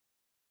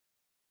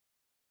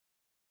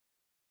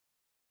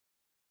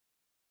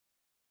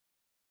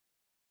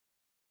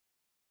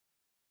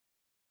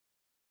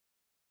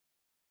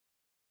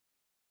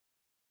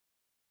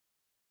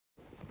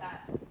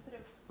that sort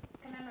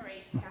of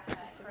commemorates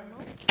from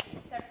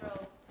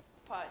several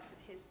parts of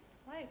his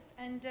life.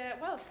 And,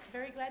 well,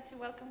 very glad to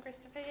welcome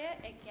Christopher here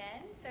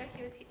again. So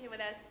he was here with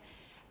us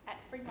at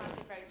Free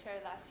Market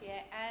Roadshow last year,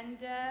 and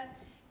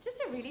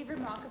just a really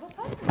remarkable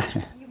person,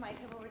 as you might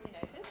have already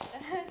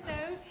noticed.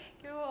 So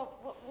give a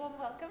warm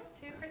welcome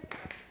to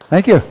Christopher.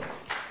 Thank you.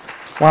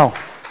 Wow.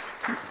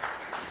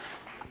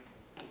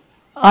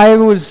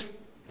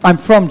 I'm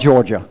from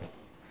Georgia,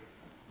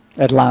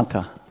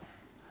 Atlanta.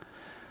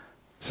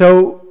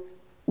 So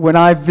when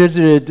I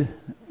visited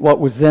what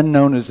was then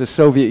known as the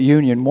Soviet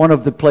Union, one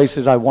of the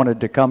places I wanted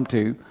to come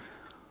to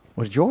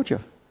was Georgia.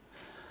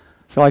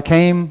 So I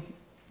came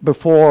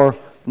before,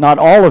 not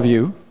all of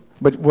you,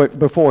 but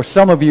before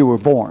some of you were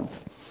born,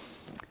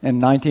 in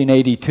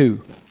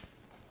 1982.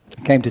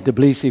 I came to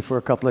Tbilisi for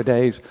a couple of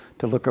days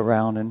to look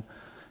around and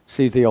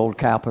see the old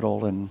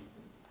capital and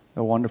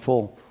the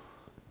wonderful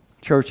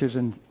churches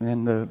and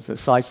the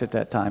sites at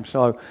that time.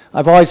 So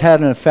I've always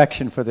had an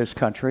affection for this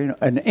country,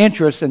 an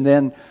interest, and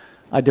then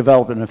I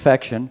developed an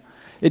affection.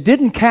 It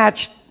didn't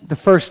catch the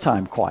first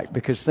time quite,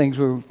 because things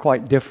were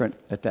quite different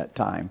at that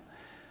time.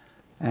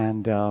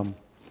 And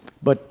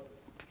but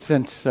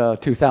since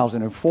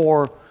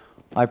 2004,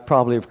 I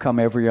probably have come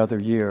every other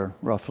year,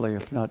 roughly,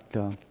 if not.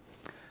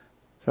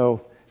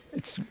 So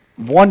it's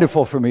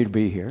wonderful for me to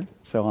be here.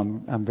 So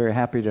I'm very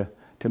happy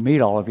to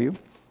meet all of you.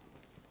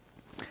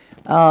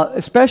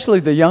 Especially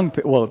the young,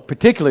 well,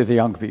 particularly the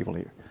young people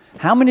here.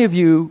 How many of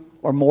you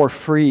are more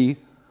free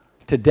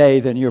today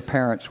than your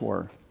parents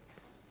were?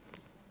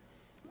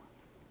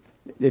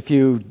 If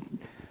you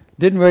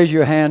didn't raise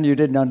your hand, you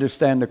didn't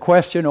understand the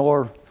question,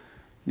 or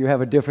you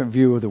have a different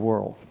view of the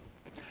world.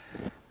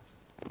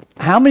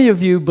 How many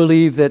of you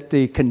believe that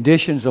the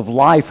conditions of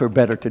life are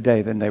better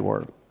today than they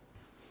were?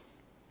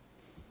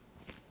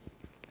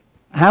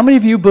 How many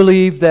of you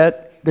believe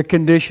that the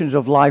conditions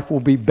of life will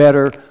be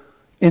better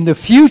in the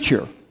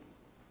future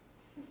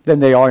than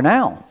they are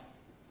now?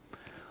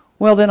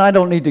 Well, then I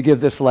don't need to give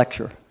this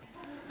lecture.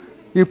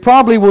 You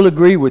probably will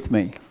agree with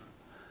me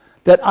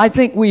that I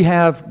think we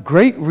have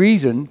great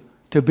reason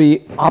to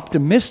be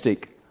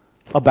optimistic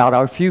about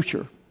our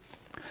future.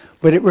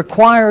 But it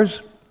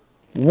requires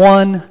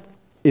one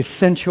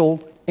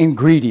essential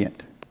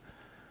ingredient,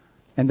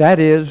 and that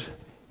is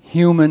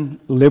human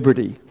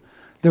liberty.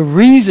 The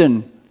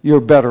reason you're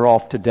better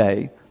off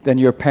today than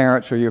your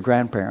parents or your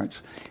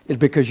grandparents is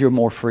because you're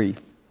more free.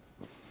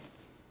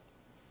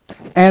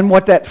 And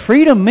what that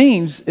freedom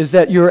means is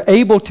that you're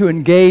able to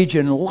engage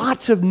in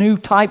lots of new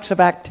types of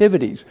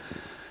activities.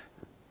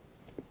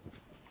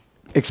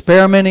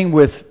 Experimenting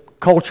with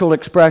cultural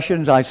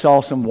expressions. I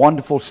saw some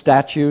wonderful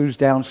statues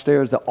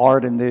downstairs, the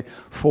art in the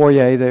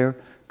foyer there,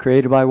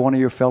 created by one of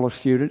your fellow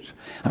students.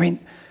 I mean,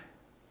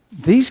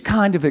 these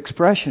kind of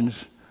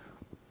expressions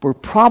were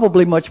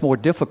probably much more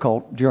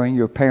difficult during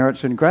your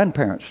parents' and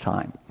grandparents'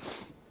 time.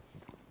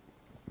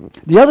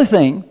 The other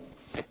thing,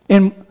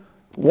 in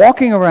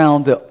walking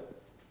around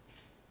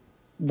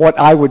what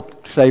I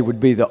would say would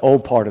be the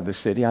old part of the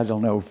city, I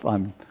don't know if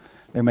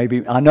there may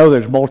be, I know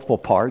there's multiple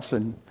parts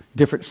and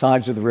different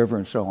sides of the river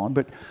and so on,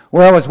 but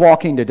where I was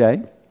walking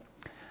today,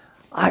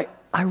 I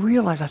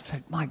realized, I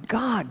said, my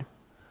God,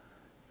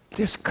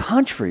 this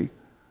country,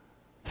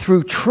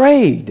 through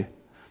trade,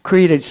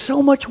 created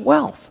so much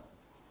wealth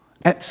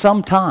at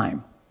some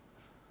time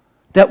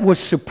that was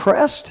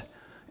suppressed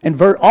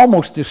and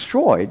almost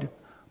destroyed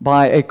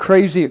by a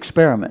crazy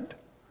experiment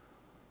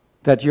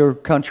that your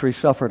country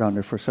suffered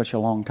under for such a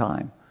long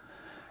time.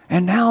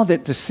 And now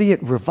that to see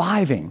it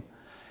reviving,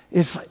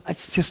 it's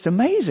just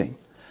amazing.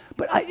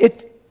 But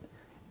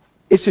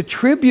it's a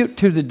tribute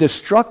to the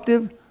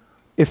destructive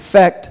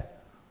effect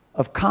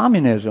of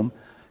communism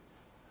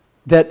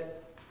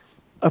that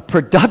a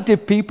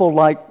productive people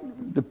like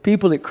the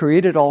people that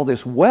created all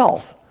this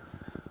wealth,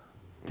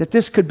 that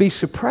this could be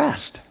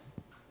suppressed.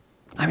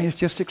 I mean, it's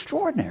just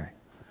extraordinary.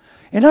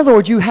 In other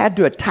words, you had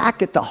to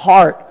attack at the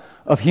heart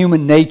of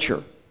human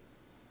nature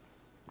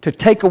to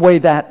take away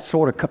that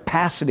sort of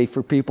capacity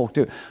for people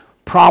to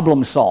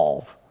problem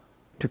solve,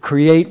 to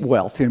create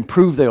wealth, to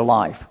improve their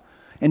life,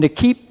 and to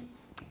keep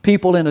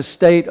people in a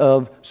state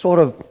of sort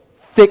of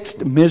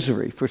fixed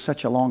misery for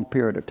such a long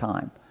period of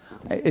time.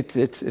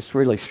 It's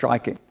really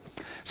striking.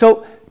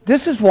 So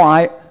this is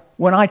why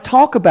when I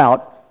talk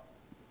about,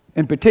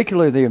 in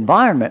particular, the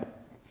environment,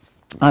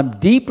 I'm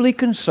deeply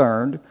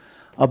concerned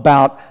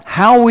about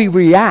how we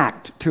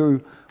react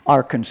to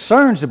our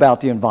concerns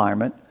about the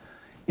environment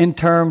in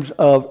terms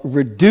of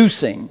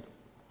reducing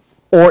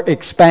or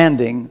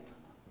expanding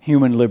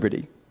human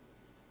liberty.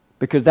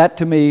 Because that,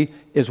 to me,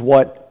 is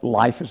what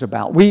life is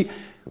about. We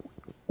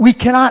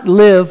cannot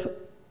live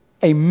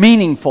a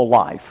meaningful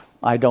life,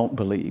 I don't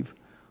believe,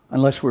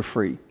 unless we're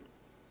free.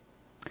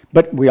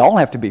 But we all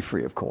have to be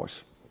free, of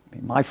course. I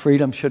mean, my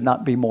freedom should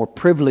not be more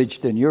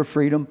privileged than your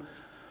freedom,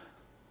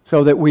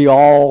 so that we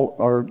all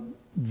are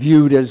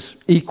viewed as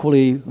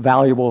equally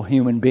valuable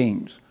human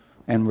beings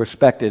and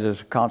respected as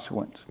a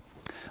consequence.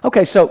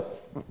 Okay, so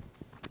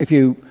if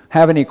you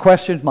have any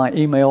questions, my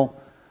email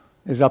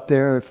is up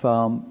there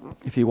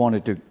if you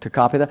wanted to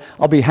copy that.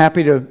 I'll be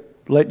happy to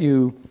let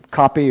you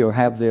copy or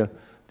have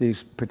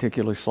these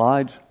particular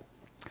slides.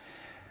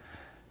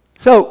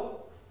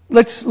 So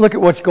let's look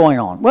at what's going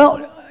on.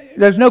 Well,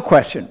 there's no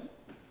question.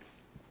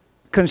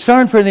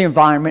 Concern for the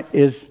environment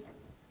is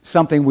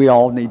something we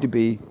all need to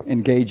be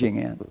engaging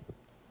in.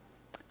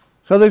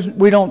 So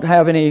we don't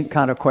have any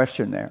kind of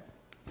question there.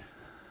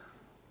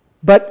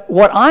 But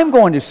what I'm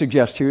going to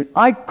suggest to you,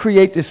 I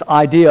create this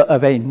idea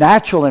of a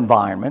natural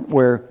environment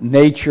where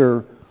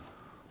nature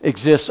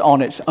exists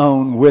on its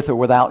own with or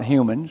without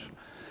humans,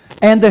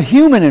 and the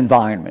human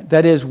environment,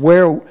 that is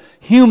where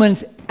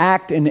humans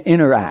act and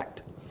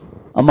interact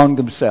among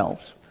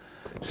themselves.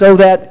 So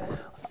that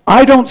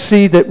I don't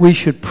see that we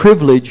should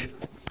privilege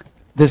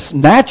this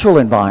natural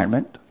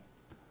environment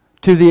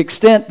to the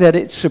extent that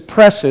it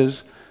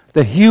suppresses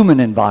the human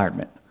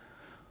environment,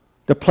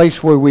 the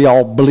place where we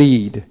all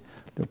bleed,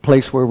 the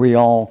place where we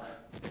all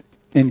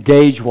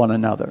engage one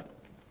another.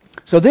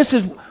 So this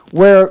is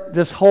where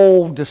this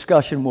whole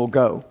discussion will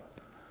go.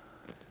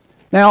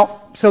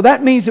 Now, so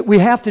that means that we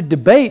have to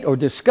debate or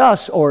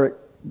discuss or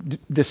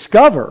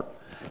discover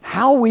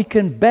how we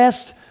can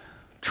best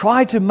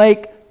try to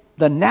make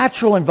the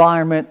natural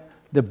environment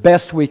the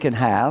best we can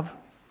have,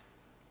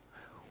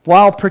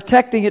 while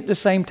protecting at the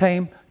same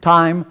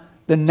time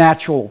the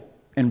natural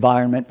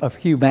environment of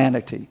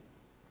humanity.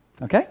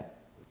 Okay?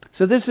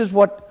 So this is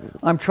what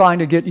I'm trying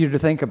to get you to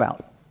think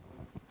about.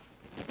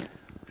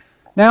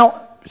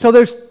 Now, so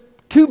there's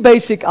two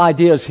basic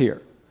ideas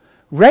here.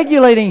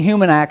 Regulating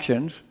human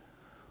actions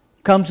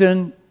comes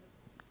in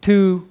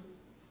two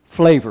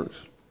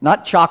flavors,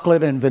 not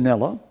chocolate and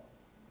vanilla.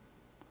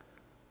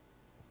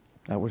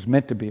 That was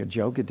meant to be a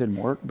joke. It didn't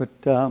work. But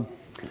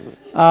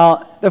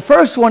the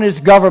first one is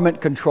government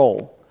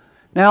control.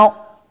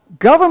 Now,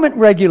 government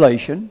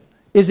regulation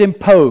is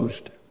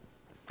imposed.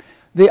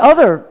 The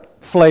other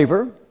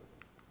flavor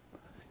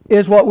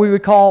is what we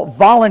would call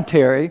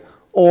voluntary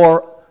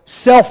or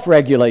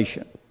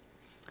self-regulation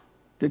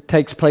that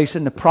takes place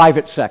in the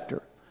private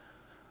sector.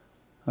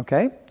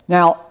 Okay?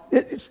 Now,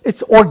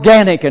 it's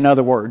organic, in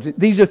other words.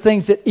 These are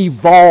things that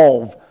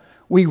evolve.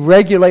 We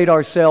regulate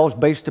ourselves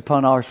based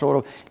upon our sort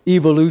of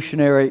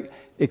evolutionary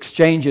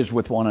exchanges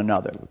with one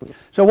another.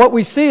 So what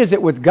we see is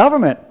that with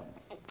government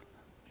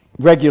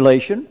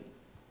regulation,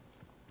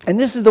 and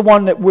this is the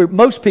one that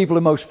most people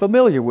are most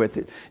familiar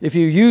with. If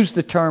you use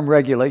the term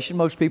regulation,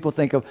 most people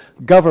think of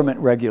government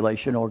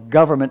regulation or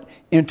government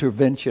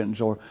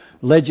interventions or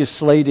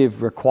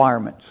legislative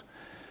requirements.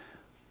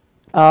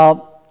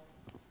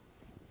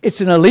 It's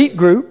an elite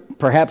group,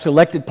 perhaps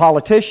elected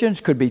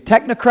politicians, could be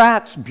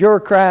technocrats,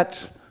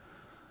 bureaucrats.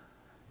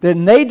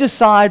 Then they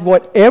decide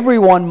what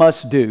everyone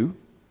must do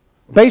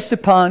based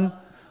upon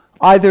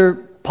either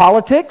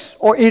politics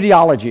or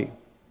ideology.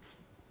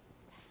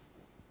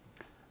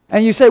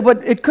 And you say, well,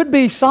 it could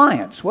be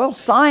science. Well,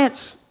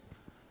 science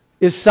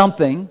is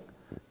something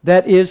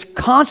that is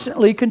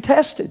constantly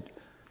contested.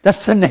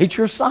 That's the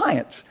nature of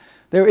science.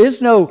 There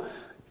is no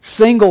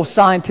single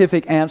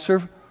scientific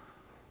answer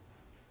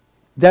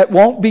that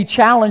won't be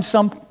challenged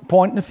some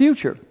point in the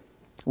future.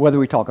 Whether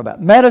we talk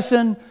about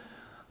medicine,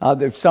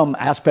 there's some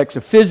aspects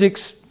of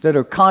physics that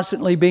are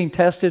constantly being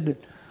tested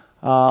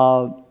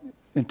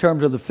in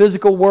terms of the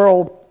physical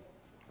world.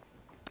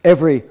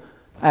 Every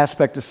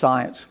aspect of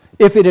science,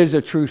 if it is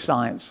a true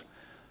science,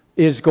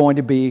 is going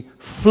to be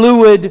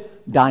fluid,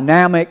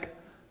 dynamic,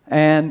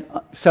 and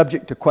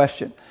subject to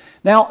question.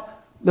 Now,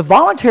 the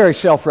voluntary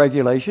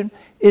self-regulation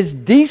is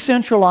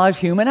decentralized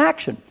human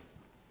action.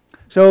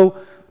 So,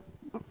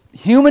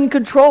 human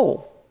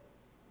control.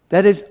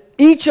 That is,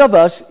 each of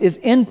us is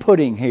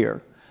inputting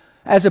here,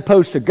 as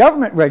opposed to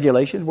government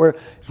regulation, where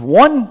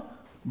one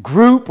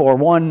group or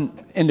one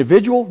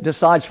individual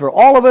decides for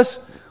all of us,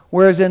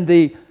 whereas in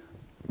the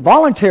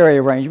voluntary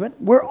arrangement,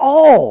 we're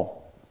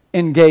all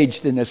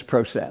engaged in this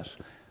process.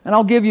 And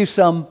I'll give you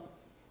some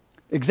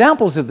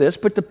examples of this,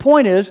 but the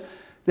point is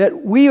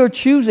that we are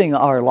choosing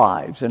our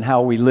lives and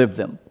how we live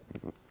them.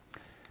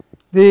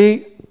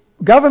 The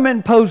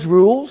government-imposed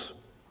rules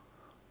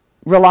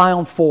rely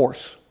on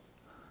force.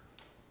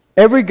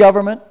 Every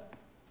government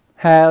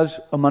has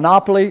a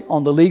monopoly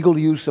on the legal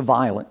use of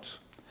violence.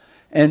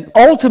 And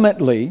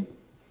ultimately,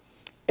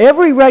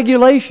 every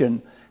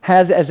regulation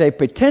has as a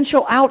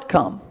potential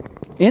outcome,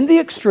 in the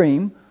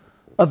extreme,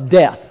 of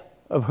death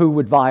of who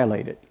would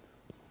violate it.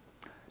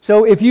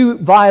 So if you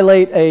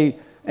violate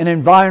an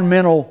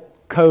environmental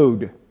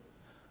code,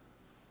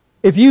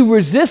 if you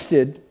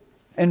resisted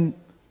and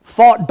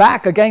fought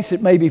back against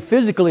it, maybe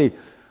physically,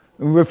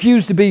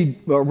 refused to be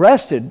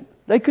arrested,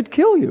 they could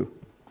kill you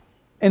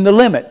in the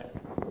limit.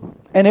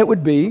 And it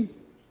would be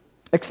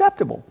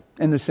acceptable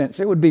in the sense.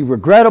 It would be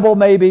regrettable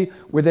maybe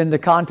within the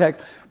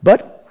context,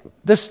 but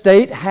the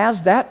state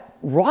has that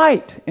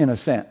right, in a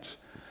sense,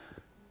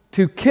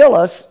 to kill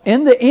us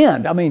in the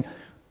end. I mean,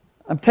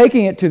 I'm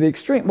taking it to the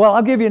extreme. Well,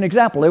 I'll give you an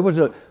example. There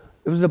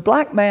was a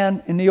black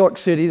man in New York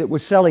City that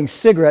was selling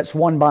cigarettes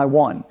one by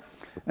one.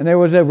 And there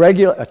was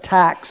a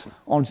tax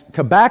on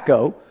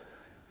tobacco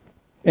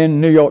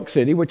in New York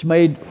City, which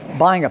made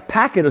buying a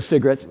packet of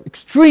cigarettes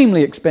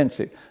extremely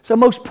expensive. So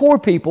most poor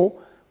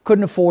people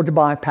couldn't afford to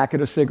buy a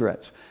packet of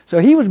cigarettes. So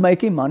he was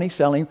making money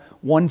selling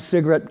one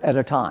cigarette at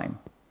a time.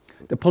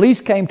 The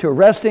police came to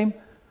arrest him.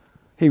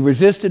 He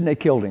resisted and they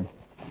killed him.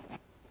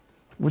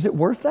 Was it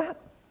worth that?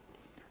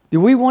 Do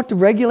we want to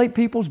regulate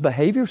people's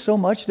behavior so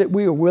much that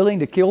we are willing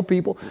to kill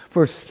people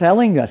for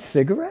selling a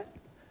cigarette?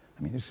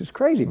 I mean, this is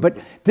crazy. But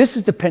this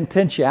is the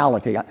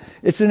potentiality.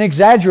 It's an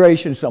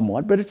exaggeration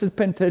somewhat, but it's a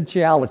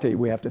potentiality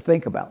we have to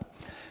think about.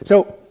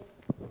 So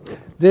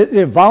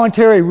the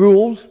voluntary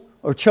rules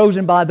are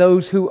chosen by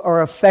those who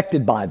are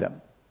affected by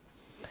them.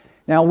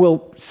 Now,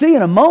 we'll see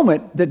in a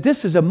moment that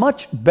this is a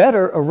much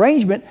better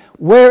arrangement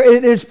where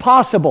it is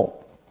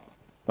possible.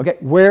 Okay,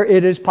 where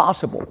it is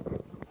possible.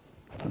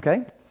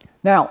 Okay?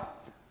 Now,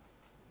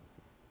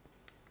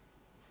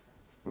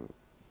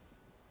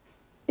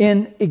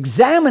 in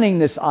examining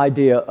this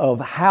idea of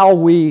how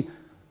we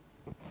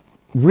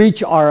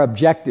reach our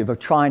objective of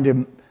trying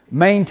to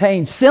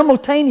maintain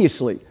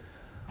simultaneously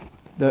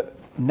the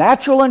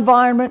natural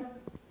environment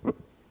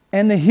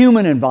and the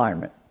human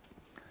environment,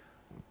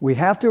 we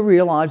have to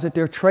realize that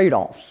there are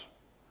trade-offs.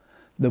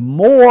 The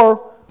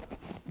more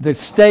the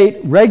state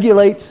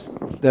regulates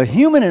the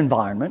human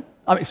environment,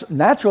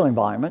 natural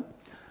environment,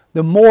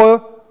 the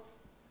more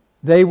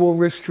they will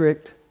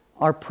restrict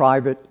our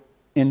private,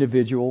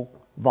 individual,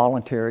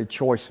 voluntary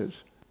choices.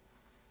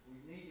 We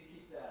need to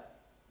keep that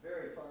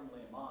very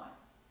firmly in mind.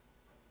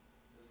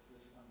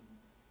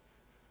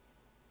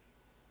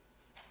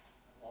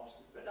 I lost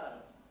it, but I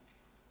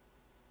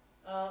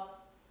don't know.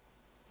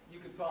 You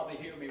could probably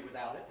hear me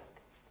without it,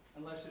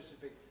 unless this is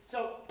big.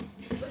 So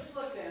let's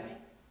look at it.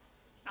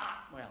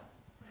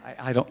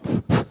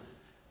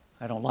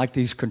 I don't like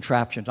these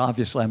contraptions.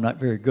 Obviously, I'm not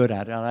very good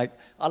at it.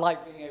 I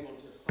like being able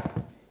to just talk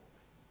to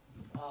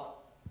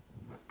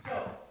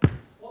people. So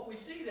what we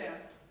see then,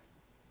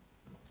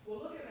 we'll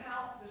look at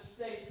how the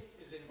state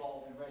is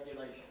involved in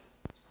regulation.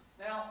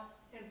 Now,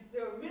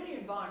 there are many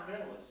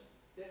environmentalists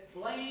that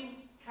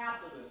blame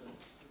capitalism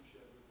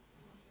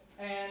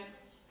and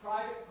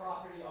private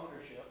property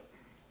ownership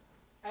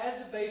as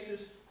the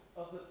basis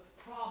of the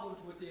problems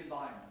with the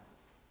environment.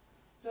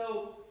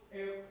 So,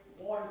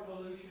 water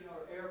pollution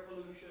or air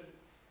pollution.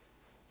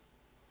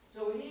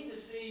 So we need to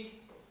see,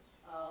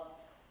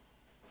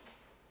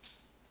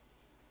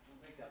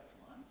 make that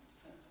one.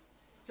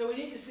 So we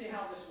need to see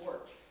how this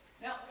works.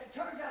 Now, it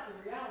turns out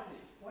the reality,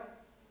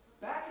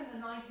 back in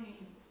the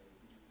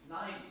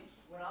 1990s,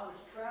 when I was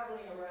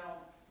traveling around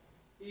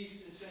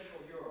East and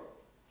Central Europe,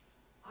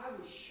 I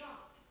was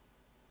shocked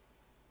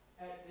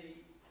at the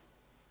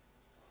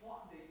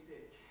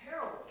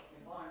terrible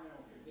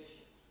environmental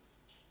conditions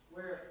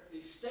where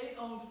the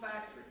state-owned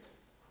factories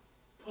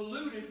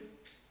polluted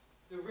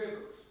the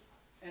rivers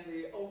and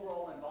the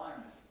overall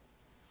environment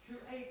to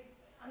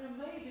an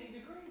amazing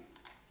degree.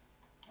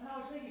 And I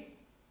was thinking,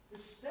 the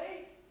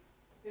state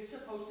is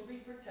supposed to be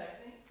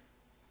protecting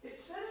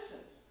its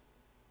citizens,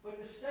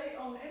 but the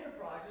state-owned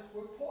enterprises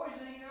were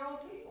poisoning their own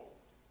people.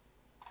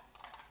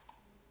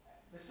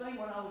 The same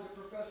when I was a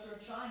professor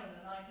in China in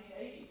the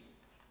 1980s.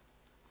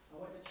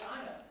 I went to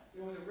China.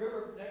 There was a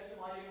river next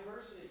to my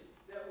university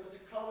that was the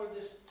color of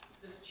this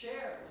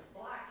chair. It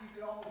was black. You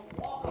could almost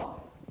walk on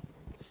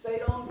it.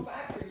 State-owned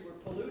factories were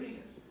polluting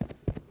it.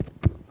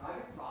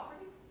 Private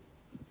property?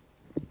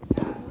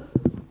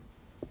 Capitalism?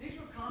 These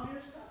were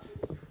communist countries.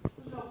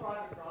 There was no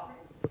private property.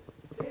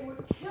 They were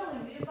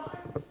killing the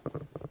environment.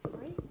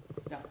 Sorry?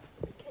 Yeah.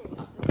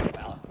 Well,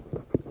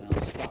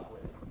 I'll stop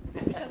with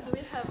it. because we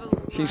have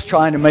a She's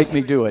trying to make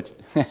me do it.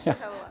 We have a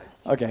live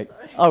stream, Okay.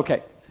 sorry.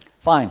 Okay.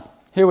 Fine.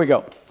 Here we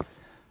go.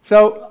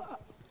 So,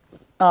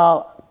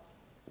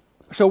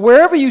 so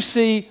wherever you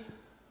see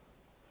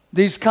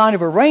these kind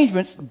of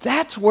arrangements,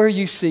 that's where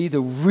you see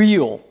the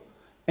real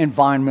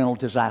environmental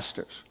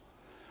disasters.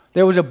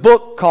 There was a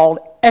book called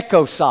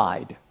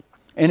Ecocide,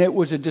 and it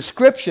was a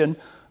description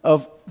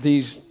of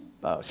these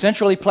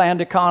centrally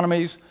planned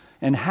economies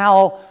and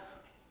how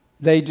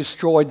they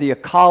destroyed the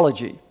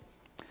ecology.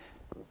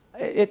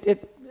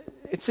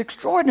 It's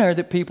extraordinary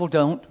that people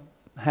don't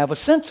have a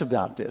sense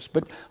about this.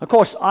 But, of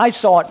course, I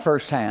saw it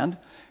firsthand,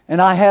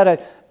 and I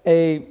had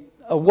a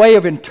way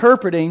of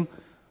interpreting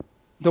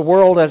the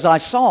world as I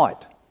saw it,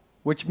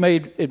 which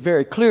made it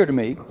very clear to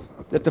me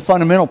that the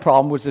fundamental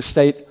problem was the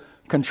state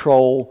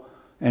control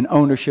and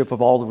ownership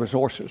of all the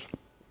resources.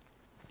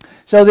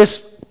 So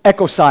this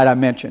ecocide I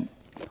mentioned,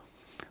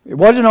 it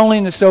wasn't only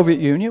in the Soviet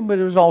Union, but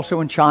it was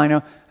also in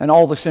China and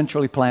all the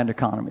centrally planned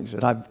economies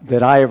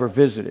that I ever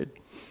visited.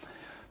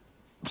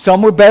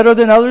 Some were better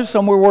than others,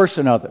 some were worse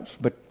than others.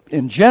 But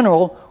in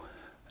general,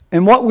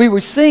 and what we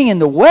were seeing in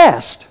the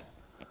West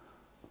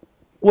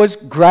was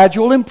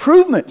gradual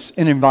improvements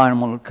in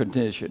environmental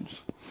conditions.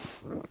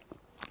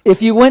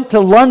 If you went to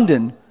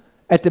London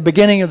at the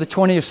beginning of the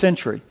 20th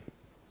century,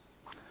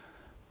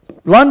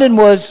 London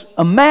was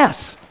a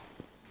mess.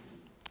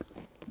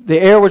 The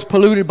air was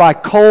polluted by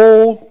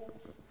coal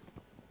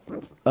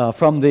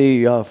from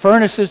the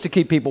furnaces to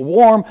keep people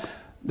warm.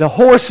 The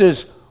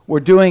horses were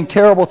doing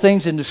terrible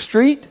things in the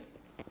street.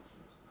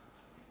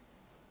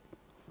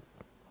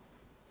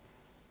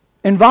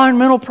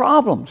 Environmental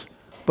problems.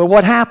 But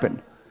what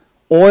happened?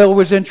 Oil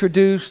was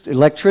introduced,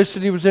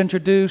 electricity was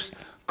introduced,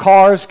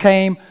 cars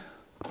came.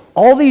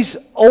 All these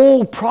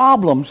old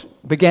problems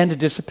began to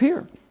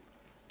disappear.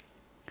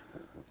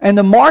 And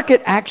the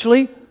market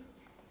actually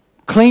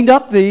cleaned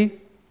up the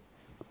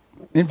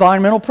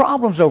environmental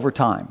problems over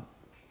time.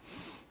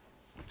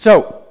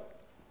 So,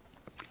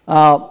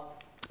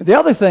 the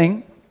other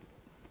thing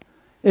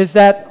is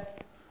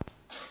that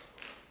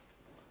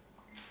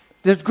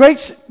there's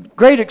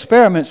great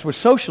experiments with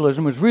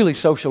socialism was really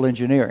social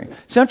engineering.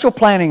 Central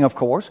planning, of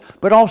course,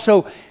 but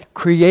also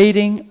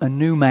creating a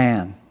new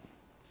man,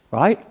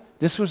 right?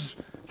 This was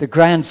the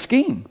grand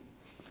scheme.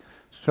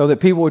 So that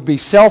people would be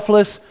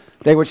selfless,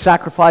 they would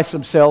sacrifice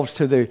themselves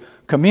to the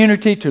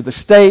community, to the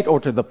state,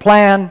 or to the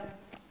plan,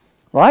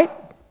 right?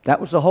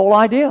 That was the whole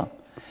idea.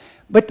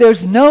 But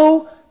there's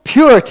no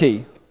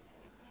purity,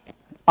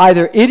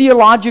 either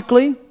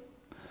ideologically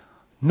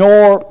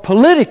nor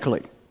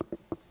politically,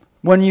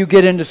 when you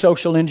get into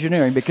social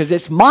engineering, because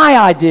it's my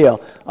idea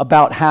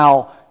about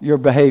how your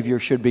behavior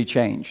should be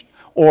changed,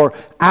 or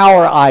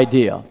our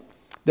idea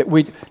that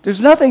there's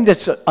nothing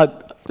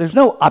there's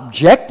no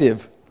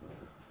objective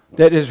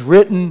that is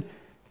written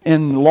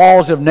in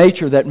laws of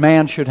nature that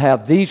man should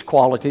have these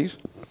qualities.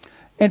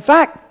 In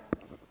fact,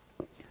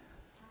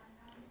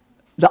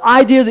 the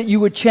idea that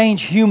you would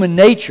change human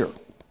nature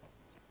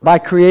by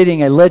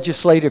creating a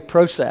legislative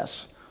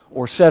process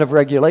or set of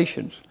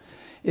regulations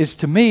is,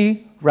 to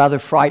me, rather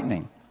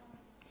frightening.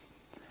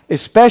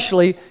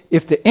 Especially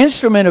if the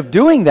instrument of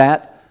doing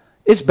that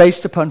is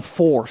based upon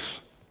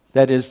force,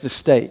 that is the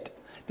state.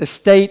 The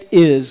state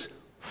is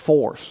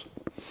force.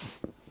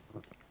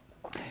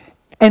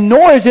 And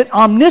nor is it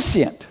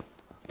omniscient,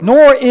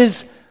 nor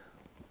is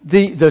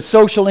the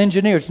social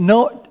engineers.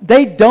 No,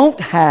 they don't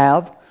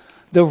have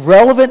the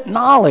relevant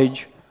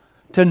knowledge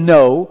to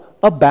know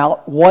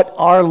about what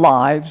our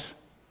lives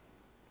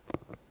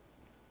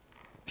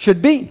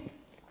should be,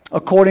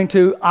 according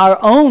to our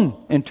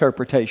own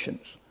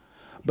interpretations.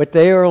 But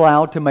they are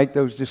allowed to make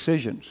those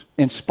decisions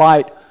in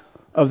spite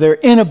of their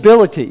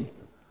inability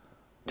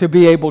to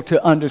be able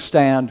to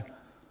understand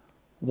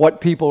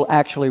what people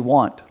actually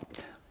want.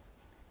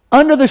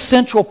 Under the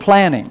central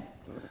planning,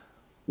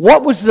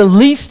 what was the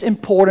least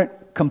important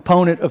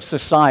component of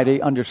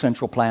society under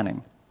central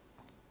planning?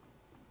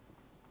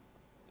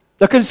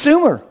 The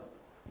consumer,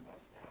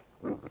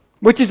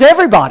 which is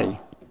everybody.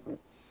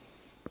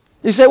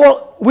 You say,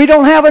 well, we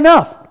don't have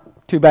enough.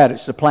 Too bad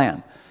it's the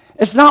plan.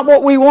 It's not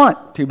what we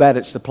want. Too bad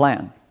it's the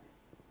plan.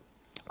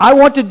 I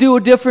want to do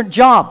a different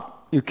job.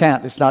 You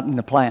can't. It's not in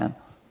the plan.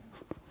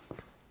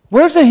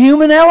 Where's the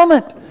human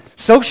element?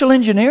 Social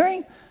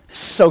engineering?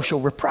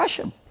 Social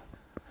repression.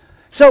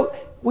 So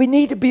we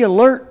need to be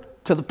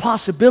alert to the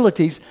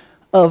possibilities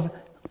of,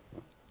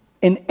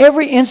 in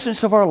every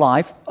instance of our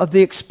life, of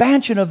the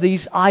expansion of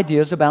these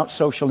ideas about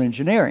social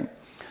engineering.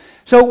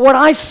 So what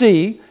I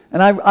see,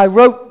 and I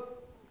wrote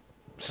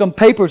some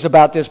papers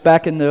about this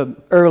back in the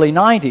early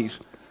 90s,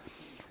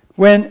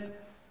 when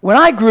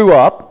I grew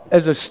up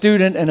as a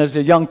student and as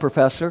a young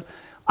professor,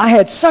 I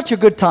had such a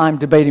good time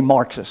debating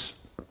Marxists.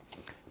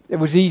 It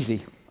was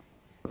easy.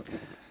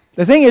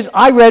 The thing is,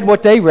 I read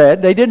what they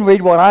read. They didn't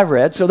read what I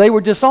read, so they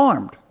were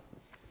disarmed.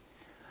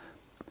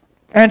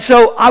 And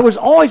so I was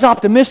always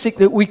optimistic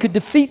that we could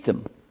defeat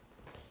them.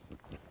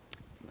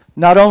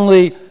 Not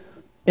only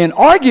in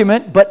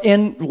argument, but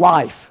in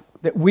life,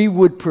 that we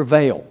would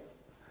prevail.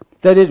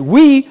 That is,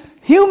 we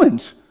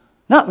humans,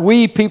 not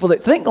we people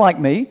that think like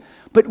me,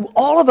 but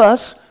all of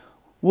us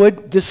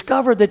would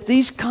discover that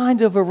these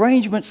kinds of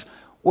arrangements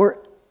were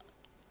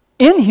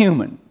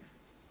inhumane,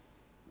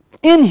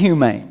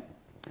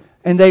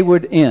 and they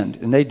would end,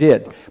 and they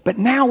did. But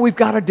now we've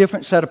got a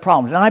different set of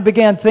problems. And I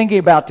began thinking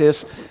about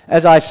this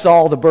as I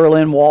saw the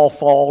Berlin Wall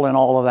fall and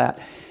all of that.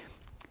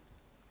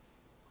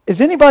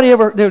 Has anybody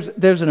ever,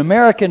 there's an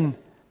American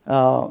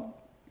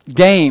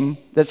game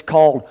that's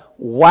called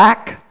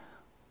Whack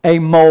a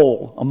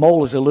Mole. A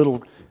mole is a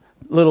little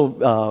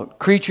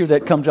creature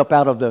that comes up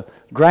out of the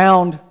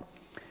ground.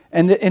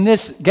 And in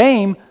this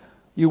game,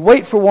 you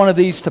wait for one of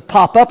these to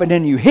pop up, and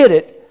then you hit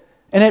it,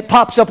 and it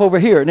pops up over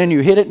here, and then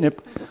you hit it, and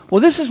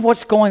well, this is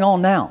what's going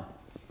on now.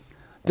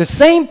 The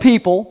same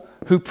people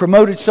who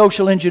promoted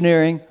social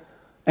engineering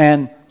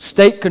and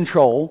state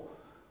control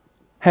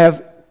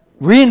have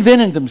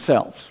reinvented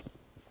themselves.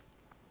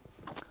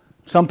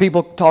 Some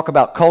people talk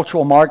about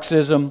cultural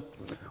Marxism,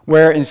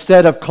 where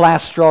instead of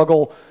class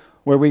struggle,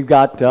 where we've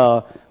got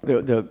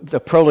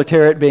the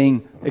proletariat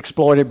being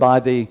exploited by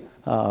the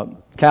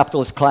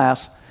capitalist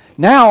class,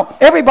 now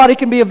everybody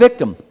can be a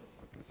victim.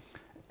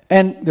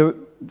 And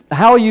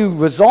how you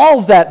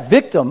resolve that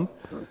victim,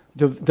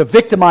 the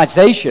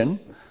victimization,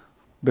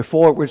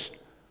 before it was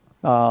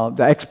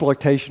the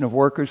exploitation of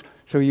workers,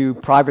 so you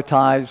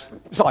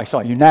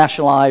you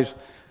nationalize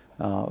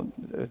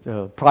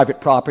the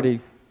private property,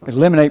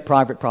 eliminate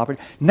private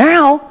property.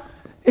 Now,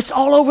 it's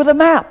all over the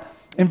map.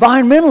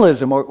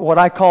 environmentalism, or what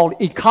I call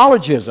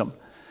ecologism,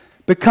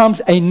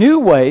 becomes a new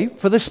way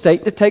for the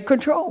state to take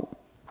control.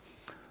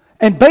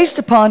 And based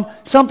upon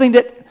something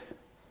that,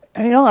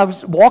 I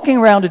was walking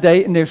around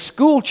today and there's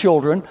school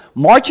children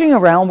marching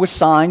around with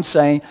signs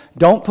saying,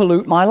 "Don't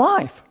pollute my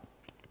life."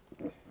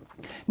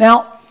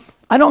 Now,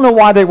 I don't know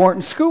why they weren't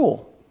in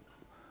school,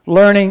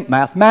 learning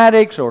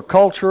mathematics or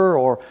culture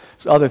or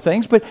other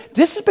things, but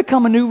this has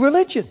become a new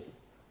religion.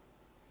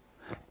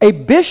 A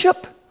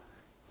bishop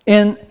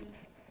in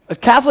a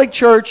Catholic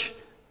church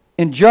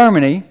in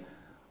Germany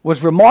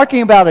was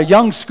remarking about a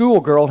young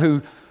schoolgirl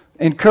who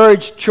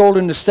encouraged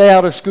children to stay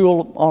out of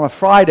school on a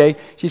Friday.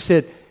 She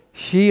said,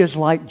 "She is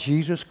like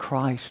Jesus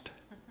Christ."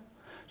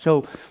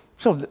 So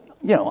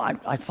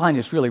I find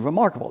this really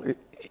remarkable.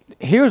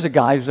 Here's a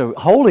guy who's a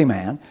holy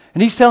man,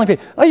 and he's telling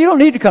people, "Oh, you don't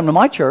need to come to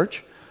my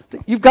church.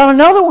 You've got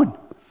another one.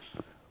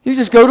 You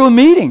just go to a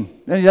meeting,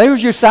 and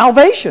there's your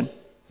salvation.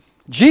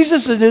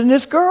 Jesus is in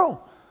this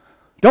girl.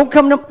 Don't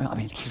come to..." I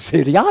mean, it's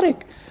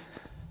idiotic.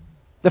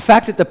 The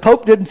fact that the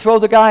Pope didn't throw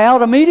the guy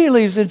out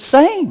immediately is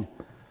insane.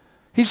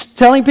 He's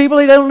telling people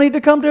they don't need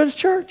to come to his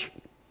church.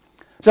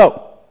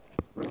 So,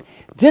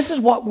 this is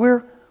what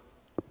we're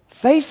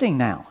facing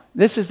now.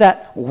 This is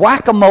that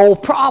whack-a-mole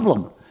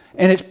problem,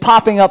 and it's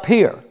popping up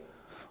here.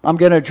 I'm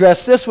going to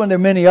address this one. There are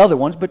many other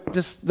ones, but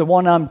the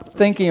one I'm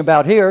thinking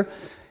about here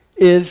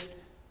is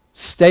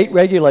state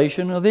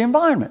regulation of the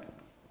environment.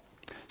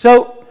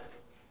 So,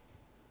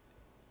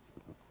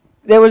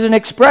 there was an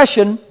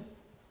expression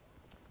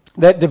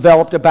that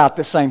developed about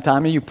the same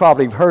time, and you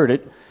probably have heard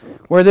it,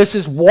 where this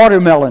is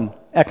watermelon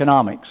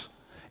economics.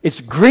 It's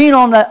green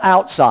on the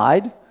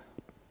outside,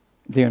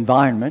 the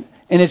environment,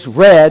 and it's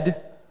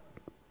red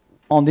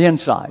on the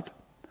inside.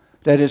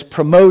 That is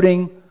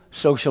promoting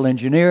social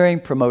engineering,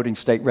 promoting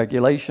state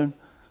regulation.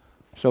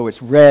 So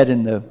it's red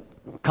in the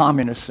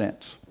communist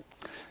sense.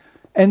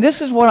 And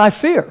this is what I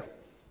fear.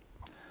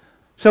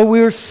 So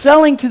we're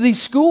selling to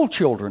these school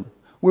children.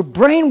 We're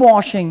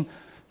brainwashing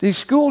these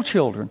school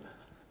children.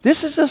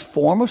 This is a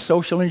form of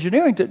social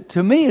engineering that,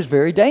 to me, is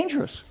very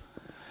dangerous.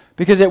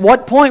 Because at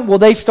what point will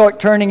they start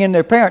turning in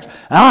their parents?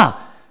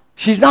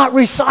 She's not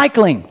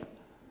recycling.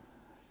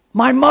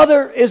 My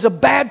mother is a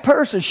bad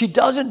person. She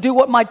doesn't do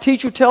what my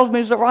teacher tells me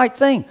is the right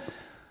thing.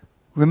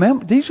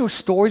 Remember, these were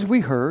stories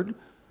we heard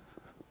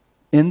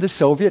in the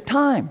Soviet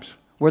times,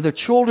 where the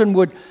children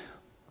would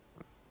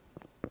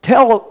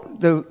tell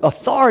the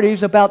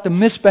authorities about the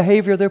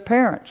misbehavior of their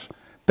parents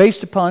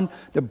based upon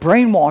the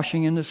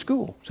brainwashing in the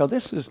school.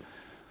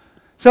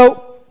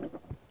 So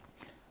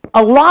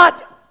a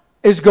lot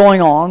is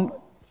going on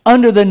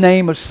under the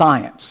name of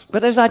science.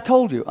 But as I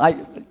told you,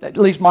 at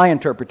least my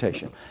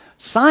interpretation,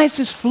 science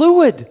is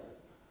fluid.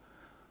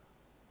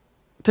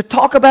 To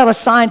talk about a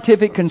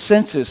scientific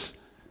consensus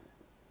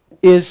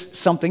is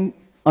something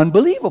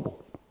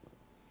unbelievable.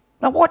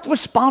 Now, what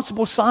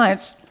responsible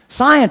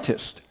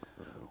scientist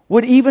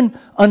would even,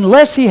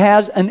 unless he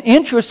has an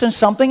interest in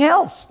something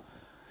else?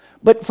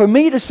 But for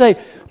me to say,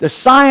 the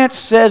science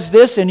says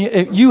this, and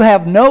you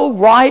have no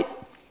right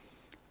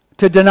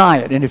to deny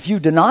it. And if you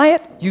deny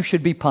it, you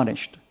should be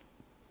punished.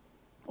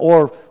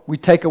 Or we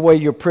take away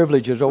your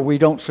privileges, or we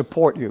don't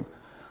support you.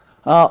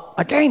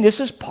 Again, this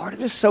is part of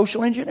this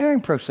social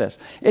engineering process.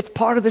 It's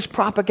part of this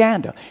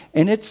propaganda.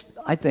 And it's,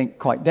 I think,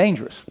 quite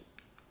dangerous.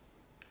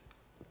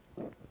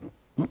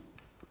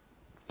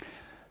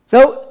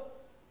 So,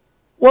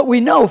 what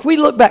we know, if we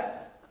look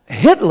back,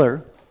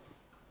 Hitler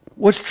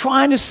was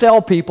trying to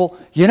sell people,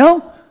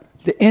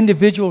 the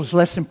individual is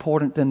less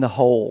important than the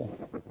whole.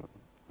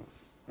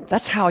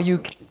 That's how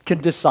you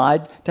can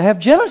decide to have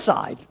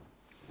genocide.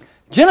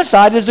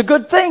 Genocide is a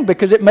good thing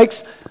because it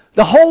makes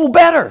the whole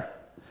better.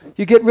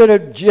 You get rid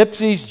of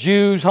gypsies,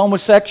 Jews,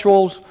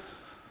 homosexuals,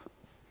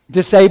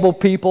 disabled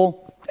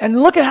people,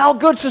 and look at how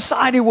good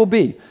society will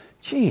be.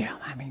 Gee,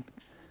 I mean,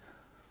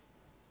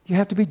 you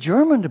have to be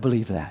German to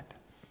believe that,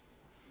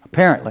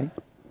 apparently.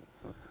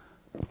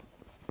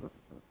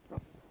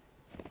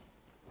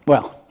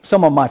 Well,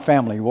 some of my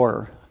family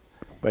were,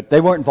 but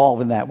they weren't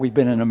involved in that. We've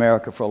been in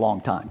America for a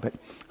long time.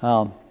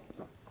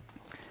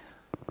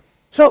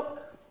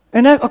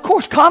 And that, of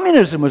course,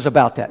 communism was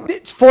about that.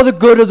 It's for the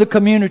good of the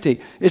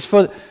community.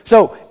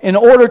 So in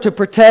order to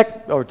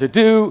protect or to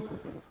do,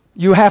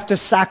 you have to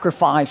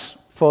sacrifice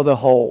for the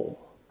whole.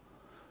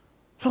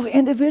 So the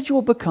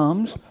individual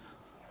becomes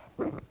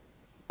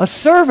a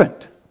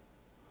servant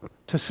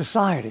to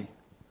society.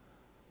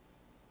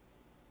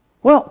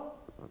 Well,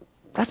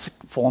 that's a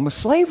form of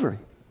slavery.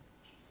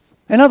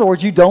 In other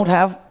words, you don't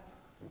have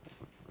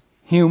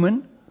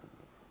human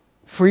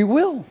free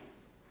will.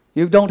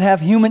 You don't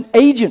have human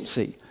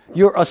agency.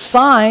 You're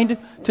assigned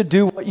to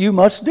do what you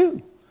must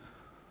do.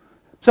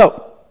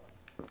 So,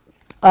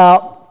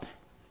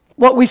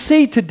 what we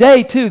see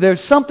today, too,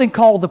 there's something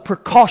called the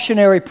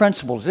precautionary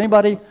principles.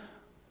 Anybody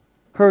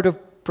heard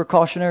of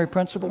precautionary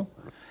principle?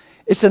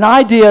 It's an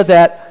idea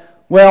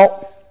that,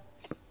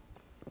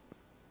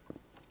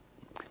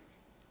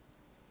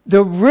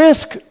 the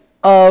risk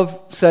of,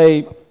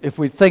 say, if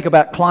we think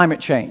about climate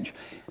change,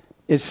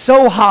 is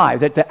so high,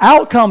 that the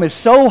outcome is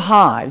so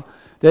high,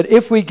 that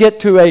if we get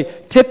to a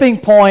tipping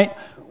point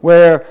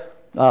where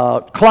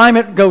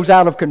climate goes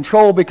out of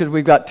control because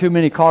we've got too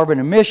many carbon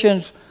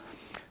emissions,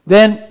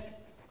 then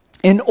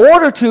in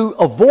order to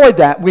avoid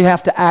that, we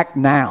have to act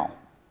now.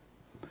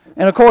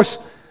 And of course,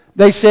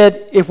 they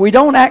said if we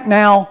don't act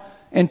now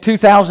in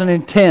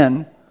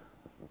 2010,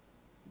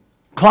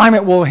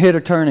 climate will hit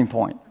a turning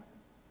point,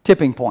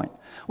 tipping point.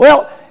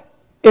 Well,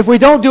 if we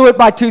don't do it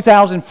by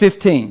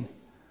 2015,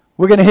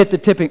 we're going to hit the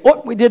tipping.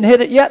 Oh, we didn't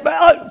hit it yet,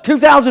 but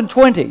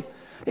 2020.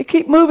 They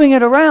keep moving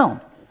it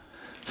around.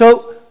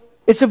 So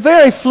it's a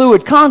very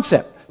fluid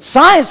concept.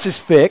 Science is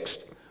fixed,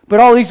 but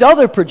all these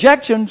other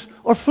projections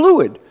are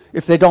fluid.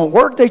 If they don't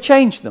work, they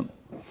change them.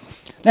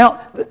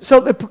 Now,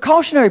 so the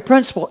precautionary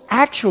principle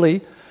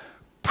actually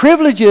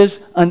privileges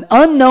an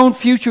unknown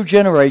future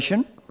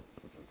generation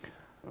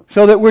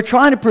so that we're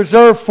trying to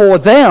preserve for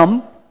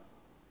them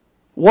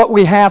what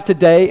we have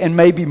today and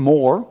maybe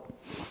more,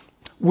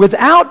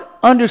 without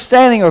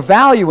understanding or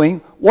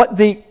valuing what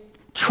the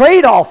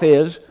trade-off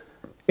is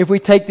if we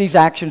take these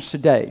actions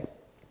today.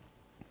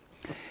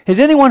 Has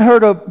anyone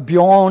heard of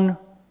Bjorn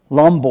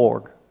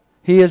Lomborg?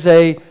 He is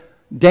a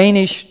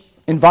Danish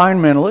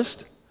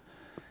environmentalist.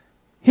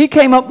 He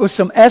came up with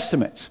some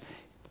estimates.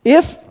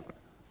 If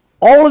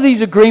all of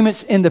these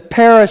agreements in the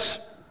Paris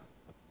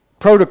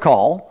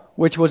Protocol,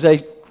 which was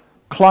a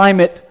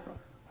climate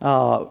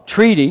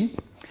treaty,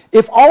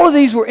 if all of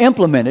these were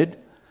implemented,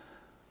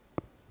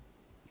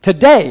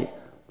 today,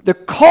 the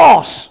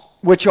costs,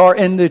 which are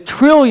in the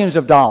trillions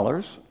of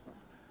dollars,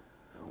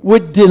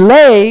 would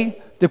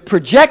delay the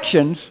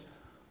projections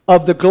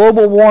of the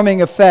global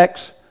warming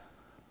effects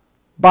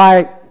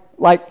by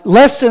like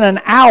less than an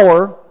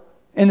hour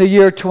in the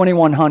year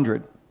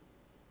 2100.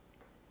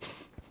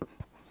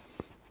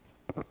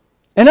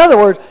 In other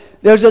words,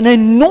 there's an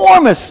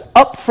enormous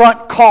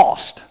upfront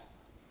cost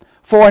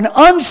for an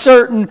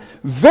uncertain,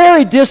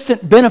 very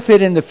distant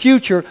benefit in the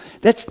future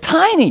that's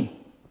tiny.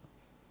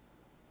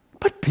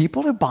 But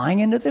people are buying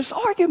into this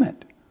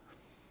argument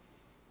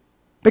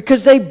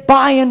because they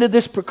buy into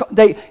this,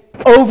 they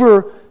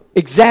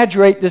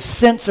over-exaggerate this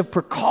sense of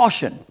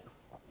precaution.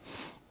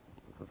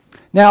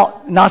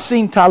 Now,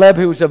 Nassim Taleb,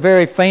 who was a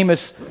very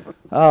famous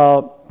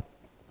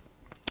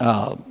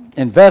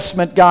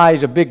investment guy,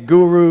 he's a big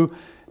guru,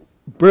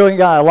 brilliant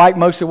guy. I like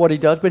most of what he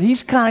does, but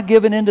he's kind of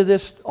given into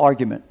this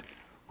argument,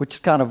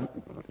 which kind of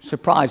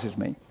surprises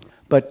me.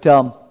 But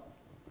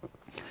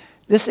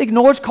this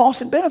ignores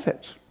costs and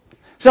benefits.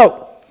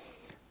 So,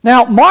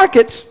 now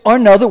markets are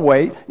another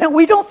way. Now,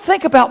 we don't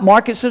think about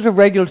markets as a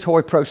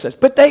regulatory process,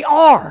 but they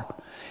are.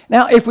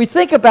 Now, if we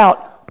think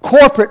about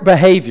corporate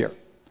behavior,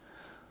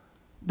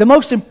 the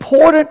most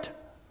important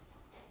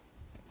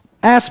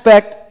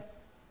aspect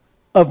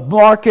of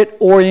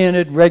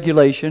market-oriented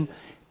regulation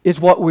is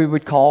what we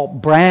would call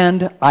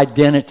brand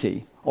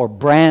identity or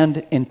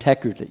brand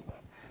integrity.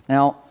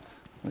 Now,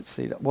 let's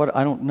see.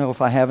 I don't know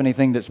if I have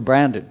anything that's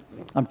branded.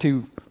 I'm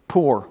too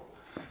poor.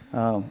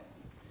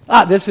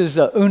 This is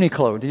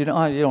Uniqlo. You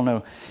don't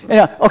know.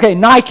 Yeah, okay,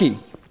 Nike.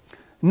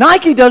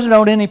 Nike doesn't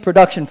own any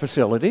production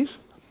facilities.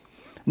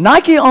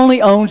 Nike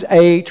only owns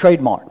a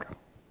trademark.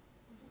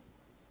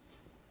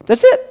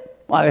 That's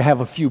it. Well, they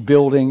have a few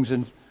buildings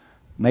and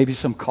maybe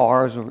some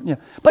cars.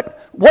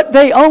 But what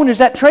they own is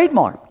that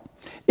trademark.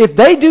 If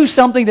they do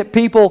something that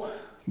people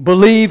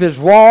believe is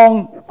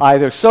wrong,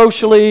 either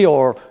socially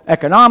or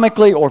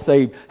economically, or if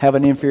they have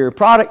an inferior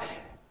product,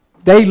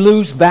 they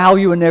lose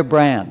value in their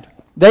brand.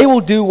 They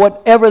will do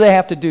whatever they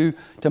have to do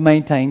to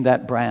maintain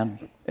that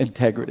brand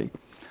integrity.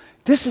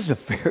 This is a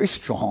very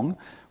strong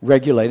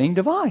regulating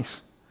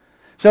device.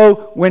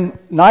 So when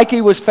Nike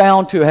was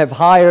found to have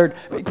hired,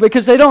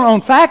 because they don't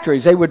own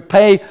factories, they would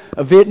pay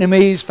a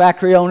Vietnamese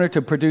factory owner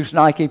to produce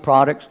Nike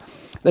products.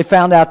 They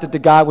found out that the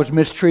guy was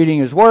mistreating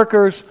his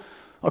workers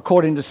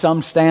according to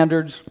some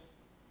standards.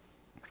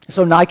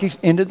 So Nike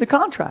ended the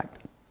contract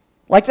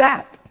like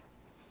that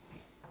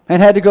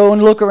and had to go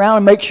and look around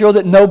and make sure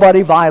that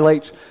nobody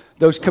violates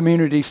those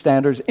community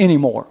standards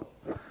anymore.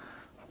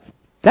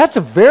 That's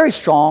a very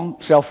strong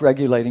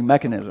self-regulating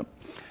mechanism.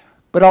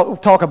 But I'll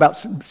talk about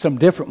some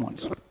different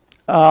ones.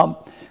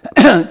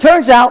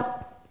 Turns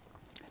out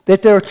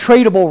that there are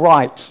tradable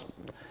rights.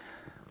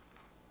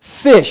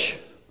 Fish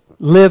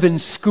live in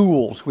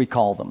schools, we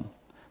call them.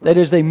 That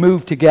is, they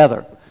move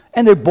together.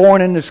 And they're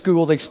born in the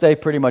school, they stay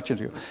pretty much in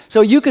the school.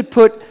 So you could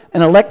put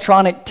an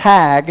electronic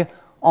tag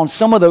on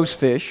some of those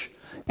fish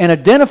and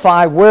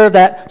identify where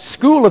that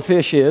school of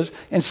fish is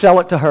and sell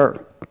it to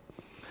her.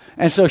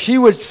 And so she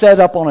would set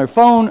up on her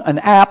phone an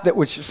app that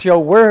would show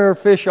where her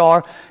fish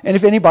are and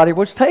if anybody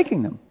was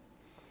taking them.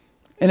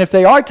 And if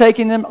they are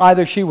taking them,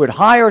 either she would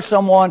hire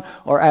someone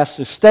or ask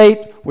the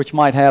state, which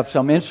might have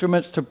some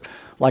instruments, to,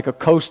 like a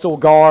coastal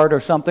guard or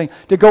something,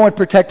 to go and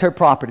protect her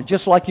property,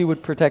 just like you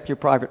would protect your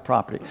private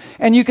property.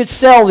 And you could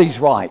sell these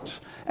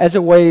rights as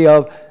a way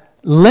of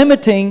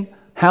limiting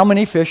how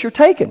many fish are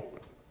taken.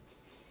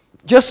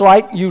 Just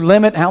like you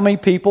limit how many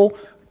people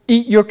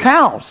eat your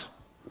cows.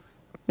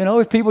 You know,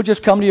 if people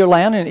just come to your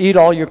land and eat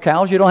all your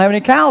cows, you don't have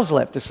any cows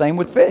left. The same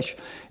with fish.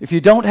 If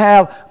you don't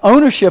have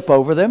ownership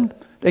over them,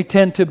 they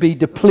tend to be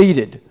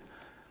depleted.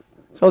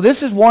 So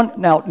this is one.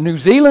 Now, New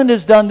Zealand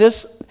has done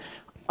this.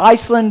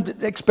 Iceland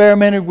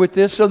experimented with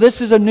this. So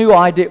this is a new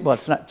idea. Well,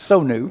 it's not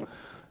so new.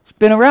 It's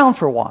been around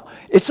for a while.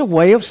 It's a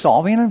way of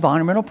solving an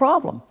environmental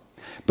problem.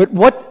 But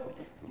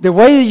the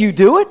way that you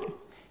do it,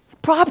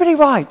 property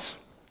rights.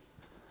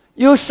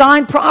 You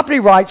assign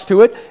property rights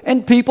to it,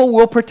 and people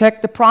will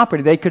protect the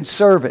property. They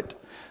conserve it.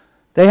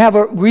 They have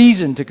a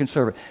reason to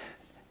conserve it.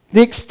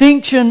 The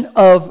extinction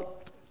of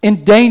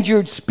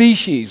endangered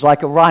species,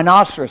 like a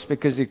rhinoceros,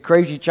 because the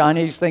crazy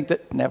Chinese think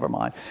that, never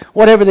mind.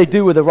 Whatever they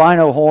do with the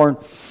rhino horn,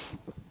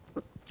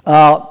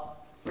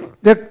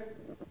 they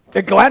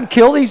go out and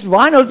kill these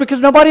rhinos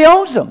because nobody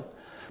owns them.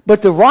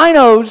 But the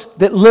rhinos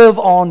that live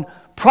on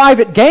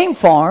private game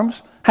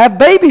farms have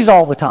babies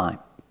all the time.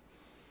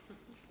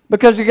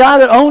 Because the guy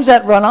that owns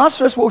that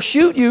rhinoceros will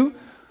shoot you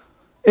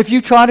if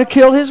you try to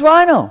kill his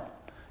rhino.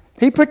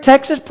 He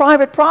protects his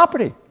private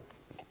property.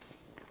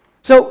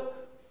 So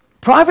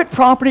private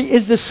property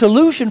is the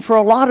solution for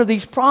a lot of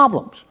these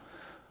problems.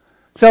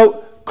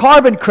 So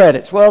carbon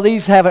credits, well,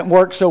 these haven't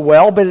worked so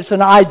well, but it's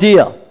an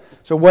idea.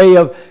 It's a way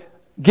of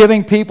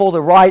giving people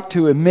the right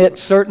to emit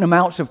certain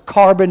amounts of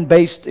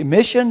carbon-based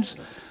emissions,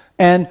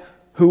 and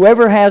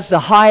whoever has the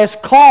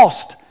highest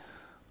cost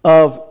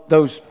of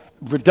those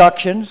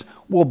reductions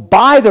will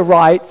buy the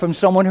right from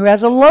someone who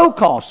has a low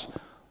cost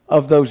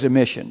of those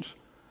emissions.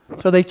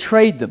 So they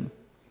trade them.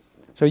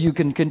 So you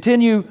can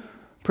continue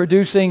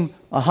producing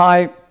a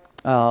higher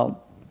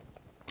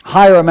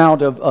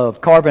amount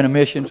of carbon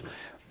emissions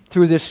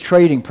through this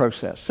trading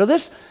process. So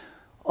this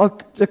are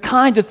the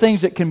kinds of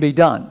things that can be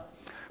done.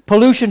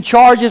 Pollution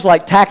charges,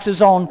 like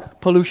taxes on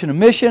pollution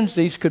emissions,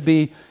 these could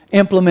be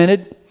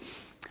implemented.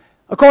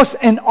 Of course,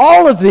 in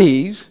all of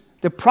these,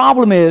 the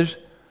problem is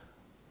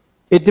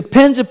it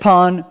depends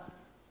upon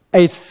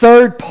a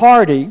third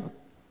party,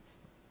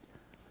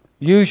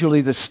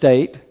 usually the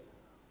state,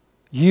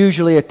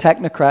 usually a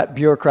technocrat,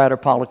 bureaucrat, or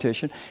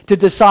politician, to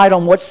decide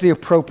on what's the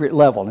appropriate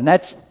level. And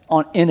that's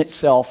in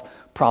itself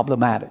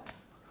problematic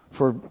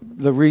for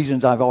the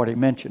reasons I've already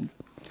mentioned.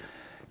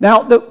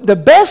 Now, the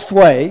best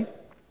way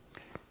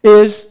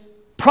is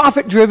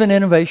profit-driven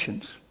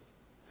innovations.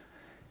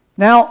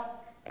 Now,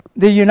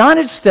 the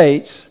United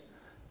States,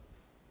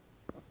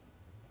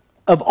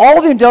 of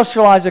all the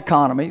industrialized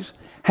economies,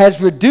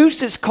 has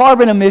reduced its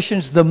carbon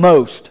emissions the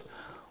most.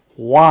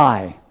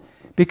 Why?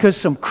 Because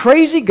some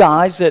crazy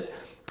guys that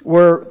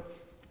were,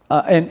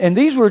 and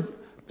these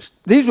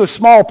were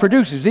small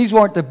producers. These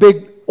weren't the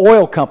big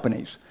oil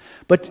companies,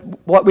 but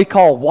what we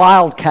call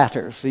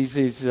wildcatters,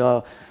 these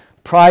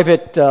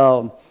private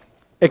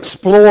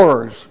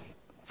explorers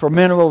for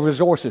mineral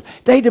resources.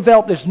 They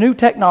developed this new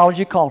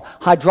technology called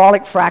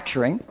hydraulic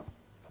fracturing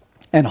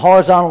and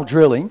horizontal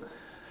drilling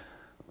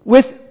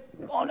with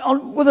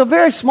a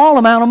very small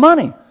amount of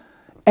money.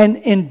 And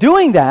in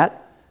doing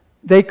that,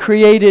 they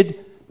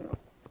created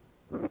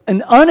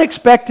an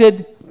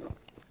unexpected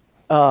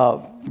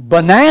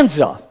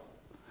bonanza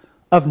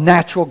of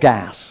natural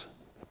gas,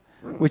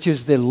 which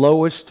is the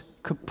lowest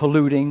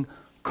polluting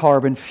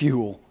carbon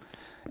fuel.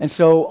 And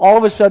so all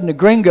of a sudden the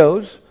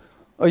gringos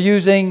are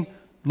using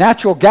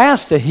natural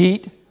gas to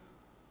heat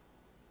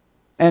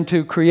and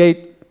to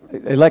create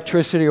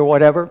electricity or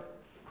whatever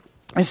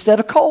instead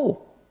of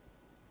coal.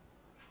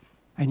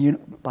 And you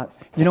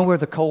know where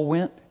the coal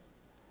went?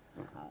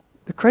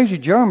 The crazy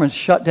Germans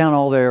shut down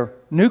all their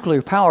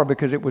nuclear power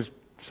because it was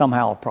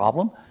somehow a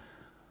problem.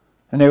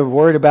 And they were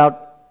worried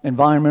about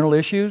environmental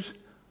issues.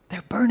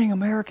 They're burning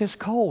America's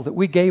coal that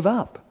we gave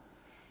up.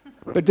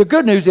 But the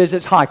good news is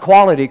it's high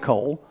quality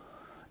coal.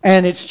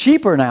 And it's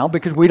cheaper now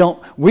because we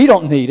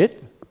don't need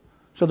it.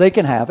 So they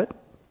can have it.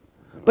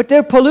 But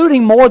they're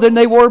polluting more than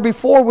they were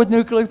before with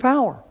nuclear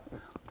power.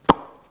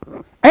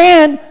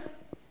 And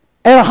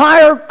at a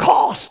higher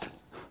cost.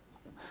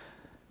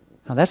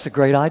 Now that's a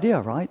great idea,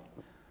 right?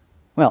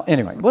 Well,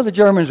 anyway, the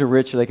Germans are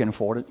rich, so they can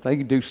afford it. They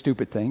can do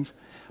stupid things.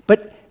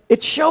 But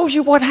it shows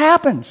you what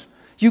happens.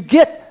 You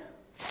get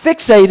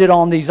fixated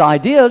on these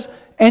ideas,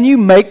 and you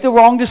make the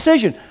wrong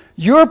decision.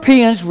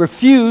 Europeans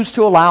refuse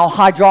to allow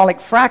hydraulic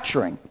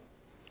fracturing.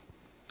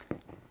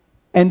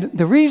 And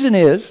the reason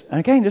is, and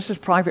again, this is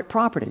private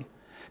property.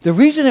 The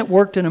reason it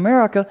worked in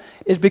America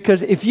is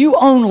because if you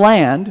own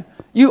land,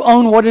 you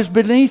own what is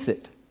beneath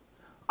it.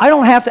 I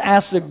don't have to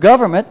ask the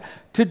government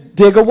to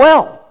dig a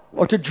well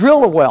or to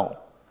drill a well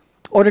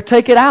or to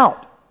take it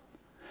out.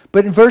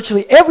 But in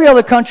virtually every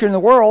other country in the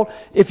world,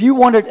 if you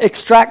want to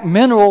extract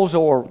minerals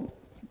or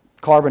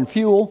carbon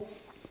fuel,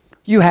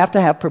 you have to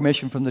have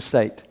permission from the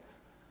state.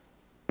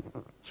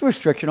 It's a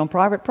restriction on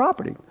private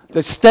property.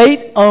 The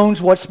state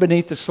owns what's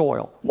beneath the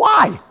soil.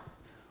 Why?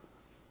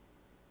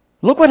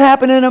 Look what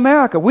happened in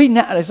America.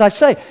 As I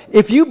say,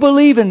 if you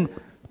believe in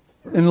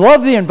and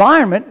love the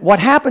environment, what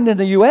happened in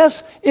the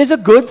U.S. is a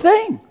good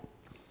thing.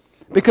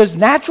 Because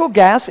natural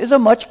gas is a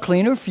much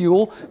cleaner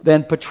fuel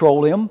than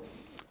petroleum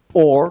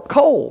or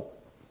coal.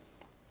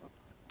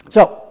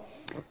 So,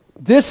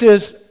 this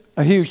is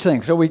a huge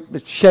thing. So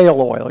it's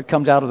shale oil. It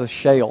comes out of the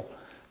shale.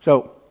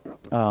 So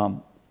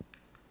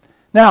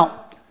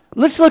now,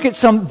 let's look at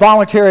some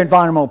voluntary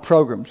environmental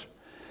programs.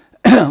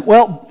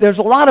 Well, there's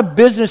a lot of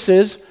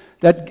businesses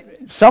that,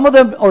 some of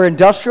them are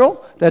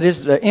industrial. That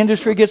is, the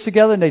industry gets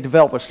together and they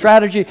develop a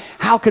strategy.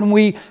 How can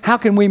we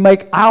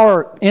make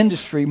our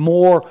industry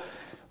more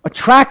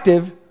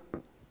attractive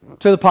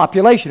to the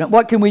population?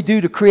 What can we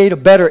do to create a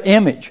better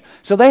image?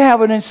 So they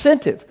have an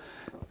incentive,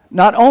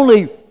 not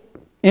only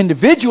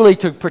individually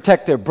to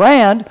protect their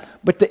brand,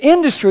 but the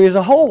industry as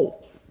a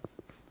whole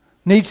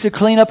needs to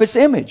clean up its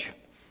image.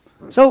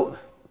 So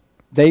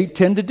they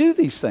tend to do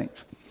these things.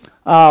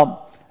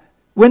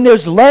 When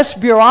there's less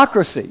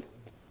bureaucracy,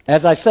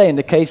 as I say, in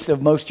the case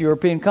of most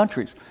European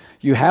countries,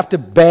 you have to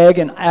beg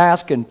and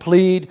ask and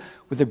plead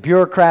with the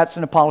bureaucrats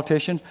and the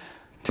politicians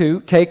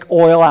to take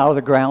oil out of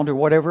the ground or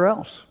whatever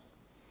else.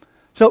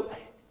 So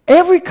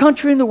every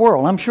country in the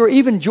world, I'm sure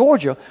even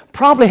Georgia,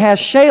 probably has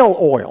shale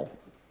oil.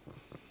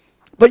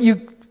 But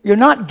you're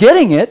not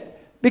getting it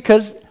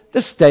because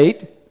the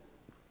state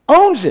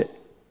owns it.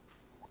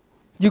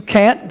 You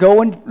can't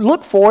go and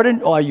look for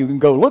it, or you can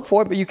go look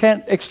for it, but you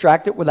can't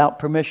extract it without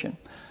permission.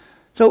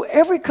 So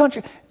every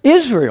country,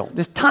 Israel,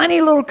 this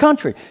tiny little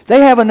country, they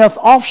have enough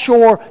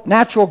offshore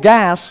natural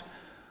gas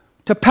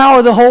to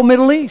power the whole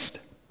Middle East.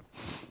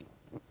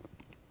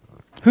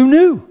 Who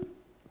knew?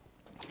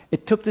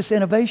 It took this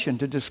innovation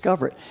to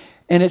discover it.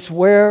 And it's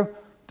where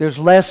there's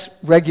less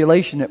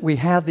regulation that we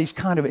have these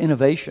kind of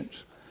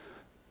innovations.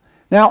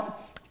 Now,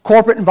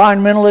 corporate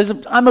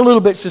environmentalism, I'm a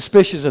little bit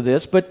suspicious of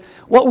this, but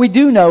what we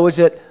do know is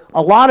that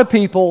a lot of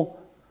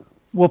people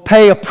will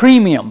pay a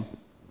premium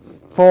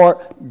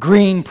for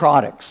green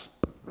products,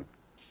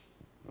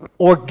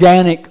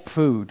 organic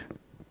food.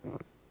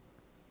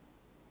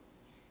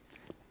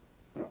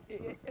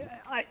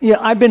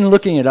 I've been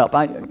looking it up.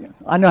 I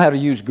know how to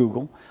use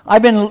Google.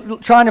 I've been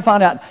trying to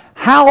find out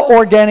how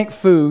organic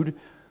food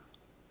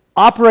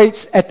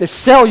operates at the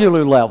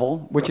cellular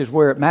level, which is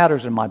where it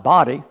matters in my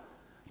body,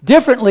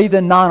 differently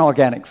than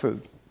non-organic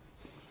food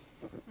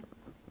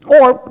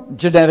or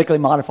genetically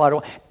modified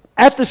oil.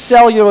 At the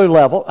cellular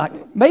level,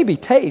 maybe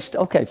taste.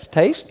 Okay,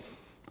 taste,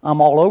 I'm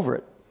all over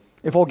it.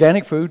 If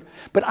organic food,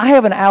 but I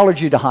have an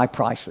allergy to high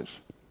prices.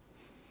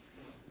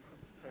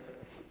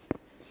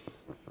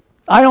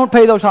 I don't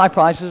pay those high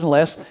prices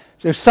unless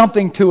there's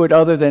something to it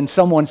other than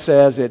someone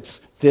says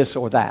it's this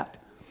or that.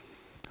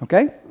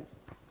 Okay?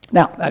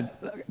 Now,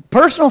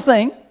 personal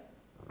thing,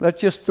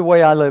 that's just the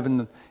way I live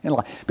in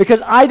life.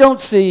 Because I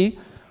don't see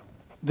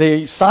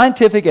the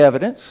scientific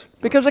evidence,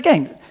 because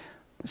again,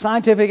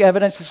 scientific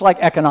evidence is like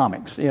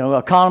economics. You know,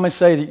 economists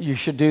say that you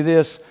should do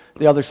this,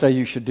 the others say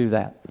you should do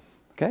that.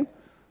 Okay?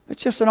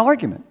 It's just an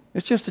argument.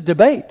 It's just a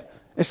debate.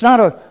 It's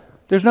not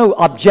there's no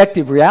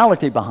objective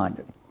reality behind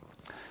it.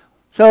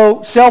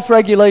 So,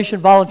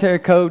 self-regulation, voluntary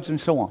codes,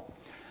 and so on.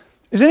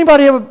 Has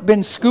anybody ever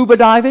been scuba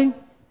diving?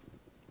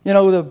 You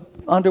know, the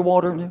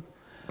underwater.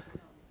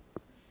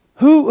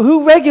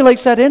 Who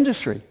regulates that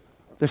industry?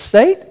 The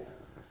state?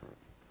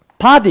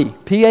 PADI,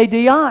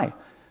 P-A-D-I.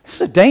 This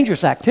is a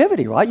dangerous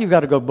activity, right? You've got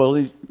to go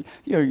below,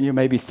 you're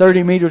maybe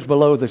 30 meters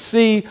below the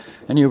sea,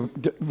 and you're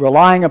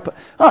relying upon...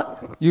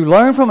 you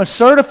learn from a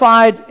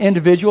certified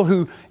individual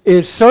who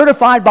is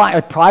certified by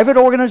a private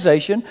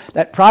organization.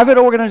 That private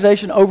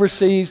organization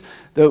oversees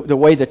the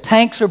way the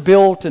tanks are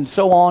built and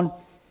so on.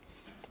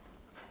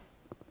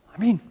 I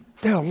mean,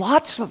 there are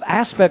lots of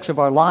aspects of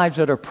our lives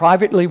that are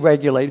privately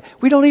regulated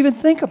we don't even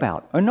think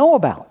about or know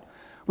about.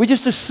 We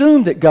just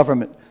assume that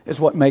government is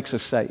what makes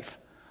us safe.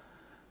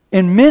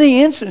 In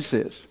many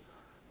instances,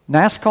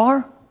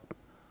 NASCAR,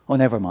 oh,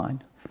 never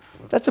mind.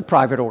 That's a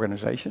private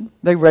organization.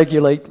 They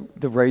regulate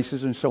the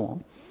races and so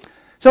on.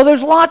 So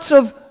there's lots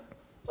of,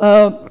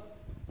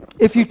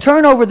 if you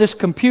turn over this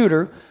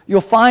computer,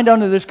 you'll find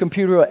under this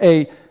computer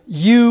a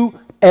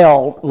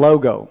UL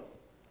logo.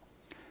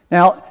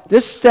 Now,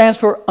 this stands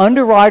for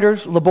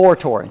Underwriters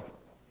Laboratory.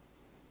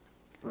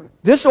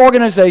 This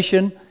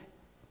organization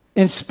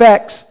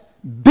inspects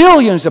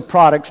billions of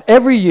products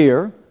every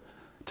year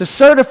to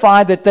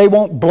certify that they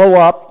won't blow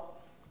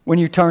up when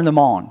you turn them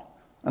on,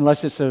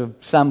 unless it's a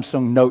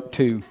Samsung Note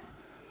 2.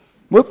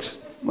 Whoops,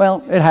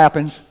 well, it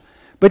happens.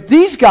 But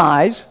these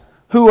guys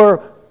who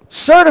are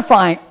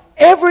certifying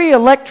every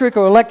electric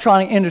or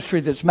electronic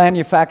industry that's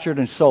manufactured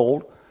and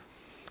sold,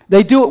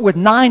 they do it with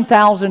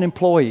 9,000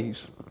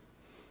 employees.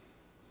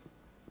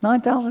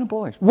 9,000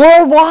 employees,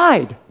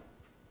 worldwide.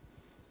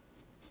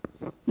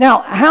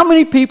 Now, how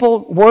many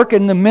people work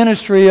in the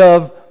ministry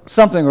of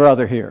something or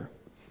other here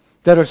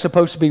that are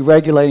supposed to be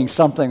regulating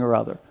something or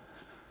other?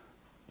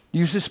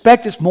 You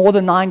suspect it's more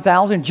than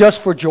 9,000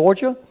 just for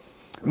Georgia?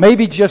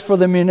 Maybe just for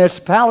the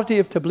municipality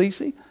of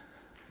Tbilisi?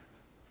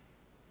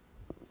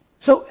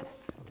 So,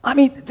 I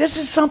mean, this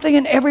is something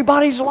in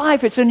everybody's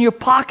life. It's in your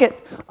pocket.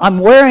 I'm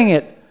wearing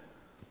it.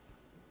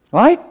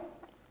 Right?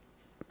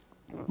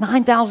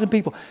 9,000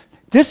 people.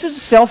 This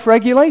is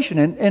self-regulation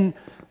in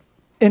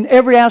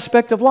every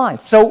aspect of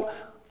life. So,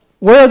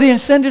 where are the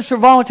incentives for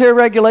voluntary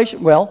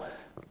regulation? Well,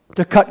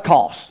 to cut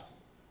costs.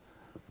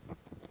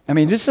 I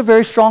mean, this is a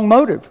very strong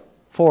motive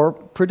for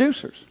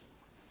producers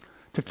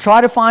to try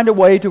to find a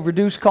way to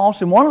reduce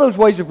costs. And one of those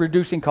ways of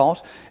reducing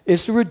costs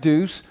is to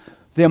reduce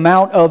the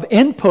amount of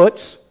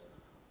inputs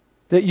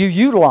that you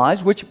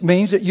utilize, which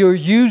means that you're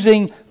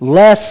using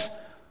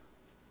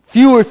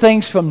fewer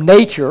things from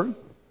nature.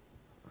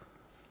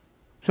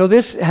 So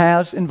this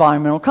has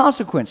environmental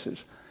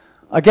consequences.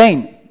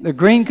 Again, the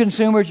green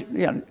consumers,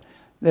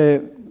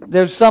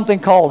 there's something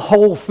called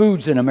Whole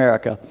Foods in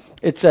America.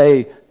 It's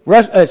a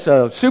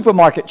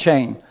supermarket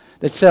chain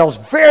that sells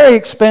very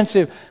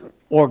expensive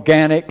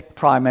organic,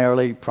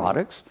 primarily,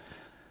 products.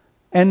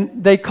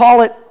 And they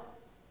call it,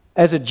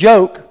 as a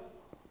joke,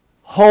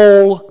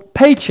 whole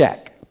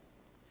paycheck.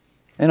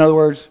 In other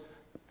words,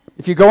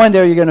 if you go in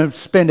there, you're going to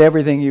spend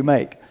everything you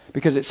make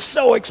because it's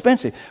so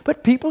expensive.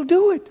 But people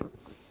do it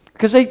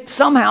because they've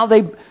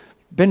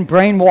been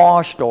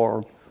brainwashed,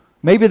 or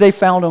maybe they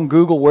found on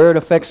Google where it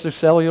affects their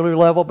cellular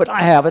level, but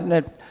I haven't.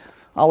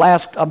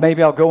 And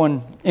maybe I'll go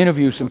and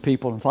interview some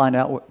people and find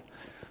out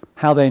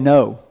how they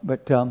know.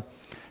 But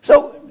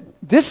so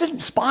this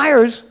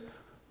inspires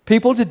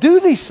people to do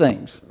these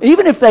things,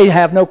 even if they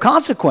have no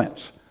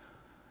consequence,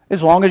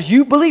 as long as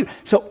you believe.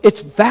 So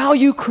it's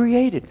value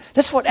created.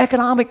 That's what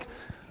economic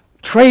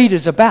trade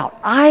is about.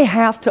 I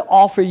have to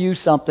offer you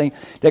something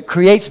that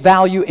creates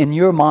value in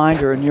your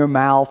mind or in your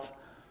mouth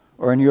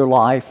or in your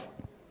life.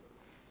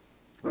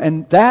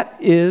 And that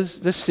is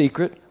the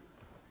secret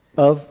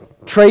of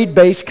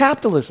trade-based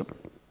capitalism.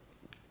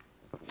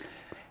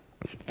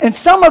 And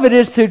some of it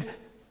is to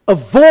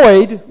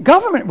avoid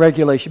government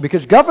regulation,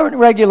 because government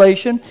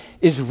regulation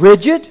is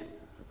rigid,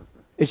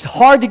 it's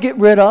hard to get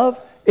rid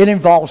of, it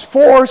involves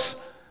force,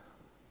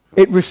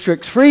 it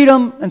restricts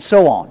freedom, and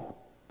so on.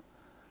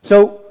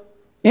 So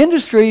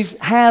industries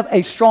have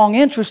a strong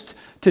interest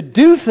to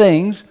do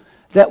things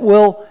that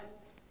will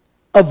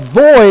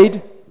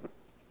avoid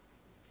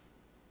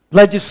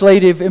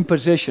legislative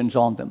impositions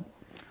on them.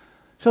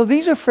 So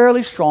these are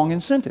fairly strong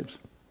incentives.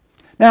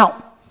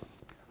 Now,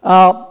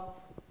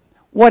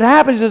 what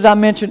happens, as I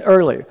mentioned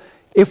earlier,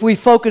 if we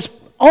focus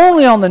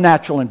only on the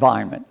natural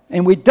environment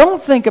and we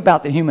don't think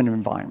about the human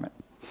environment,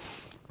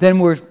 then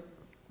we're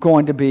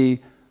going to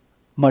be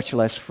much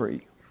less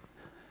free.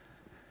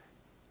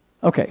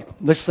 Okay,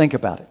 let's think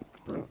about it.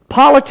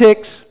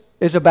 Politics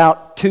is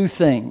about two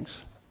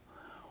things: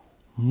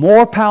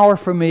 more power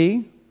for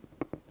me,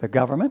 the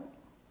government;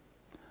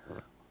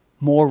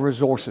 more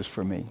resources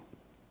for me,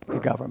 the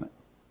government.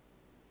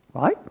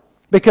 Right?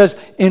 Because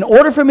in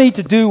order for me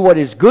to do what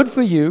is good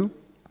for you,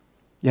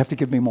 you have to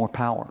give me more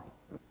power.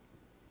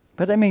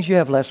 But that means you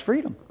have less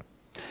freedom.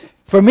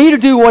 For me to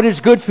do what is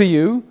good for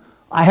you,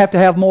 I have to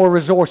have more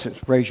resources.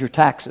 Raise your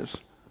taxes.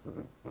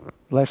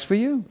 Less for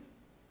you.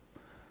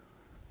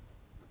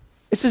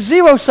 It's a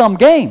zero-sum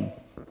game.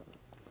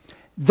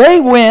 They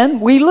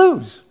win, we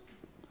lose.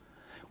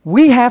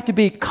 We have to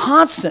be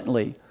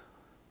constantly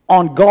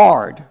on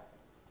guard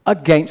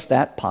against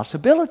that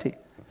possibility,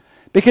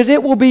 because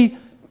it will be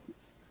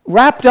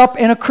wrapped up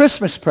in a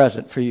Christmas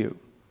present for you.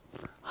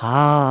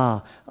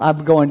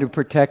 I'm going to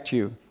protect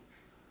you.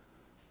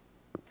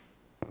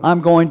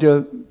 I'm going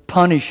to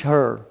punish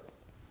her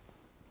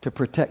to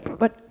protect.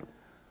 But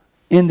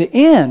in the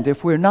end,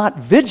 if we're not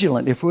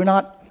vigilant, if we're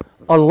not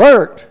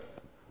alert,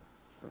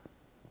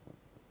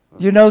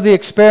 you know the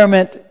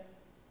experiment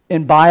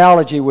in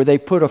biology where they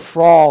put a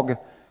frog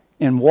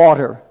in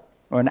water,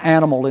 or an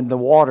animal in the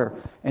water,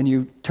 and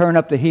you turn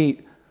up the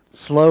heat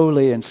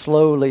slowly and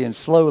slowly and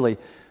slowly,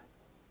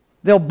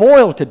 they'll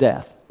boil to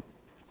death.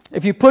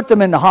 If you put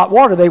them in the hot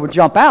water, they would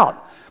jump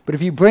out. But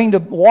if you bring the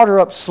water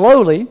up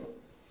slowly,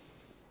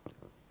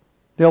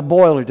 they'll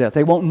boil to death.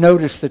 They won't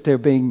notice that they're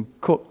being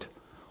cooked.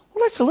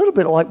 Well, that's a little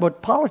bit like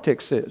what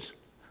politics is.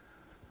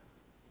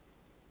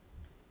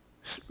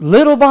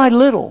 Little by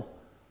little,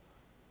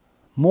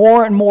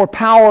 more and more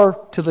power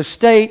to the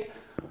state,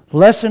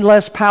 less and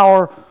less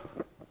power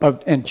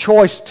and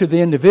choice to the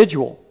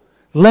individual,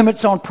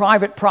 limits on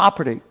private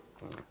property.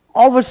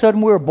 All of a sudden,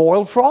 we're a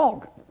boiled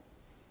frog.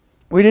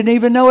 We didn't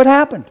even know it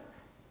happened.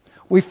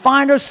 We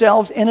find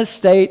ourselves in a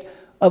state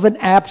of an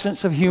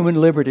absence of human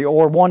liberty,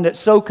 or one that's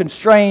so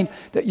constrained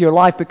that your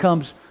life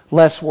becomes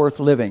less worth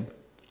living.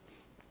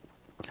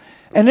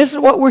 And this is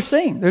what we're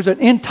seeing. There's an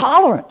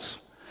intolerance.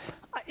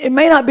 It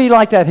may not be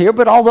like that here,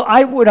 but although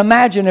I would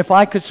imagine if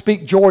I could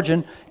speak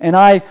Georgian and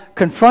I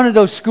confronted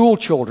those school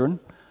children,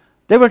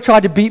 they would have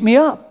tried to beat me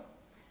up.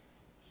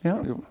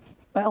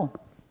 Well,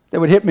 they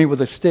would hit me with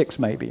the sticks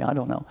maybe, I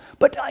don't know.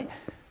 But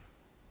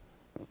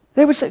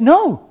they would say,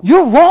 no,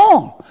 you're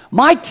wrong.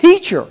 My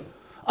teacher,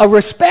 a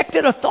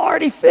respected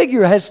authority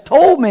figure, has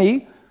told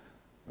me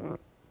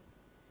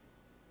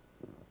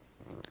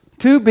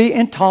to be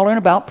intolerant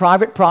about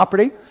private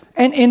property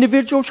and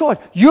individual choice.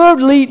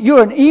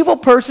 You're an evil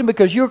person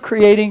because you're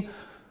creating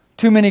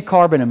too many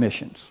carbon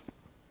emissions,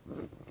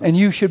 and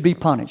you should be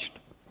punished.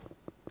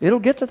 It'll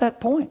get to that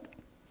point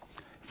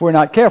if we're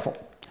not careful.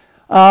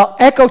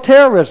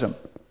 Eco-terrorism.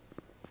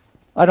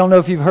 I don't know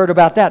if you've heard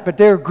about that, but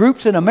there are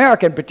groups in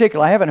America in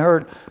particular, I haven't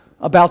heard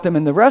about them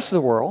in the rest of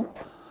the world,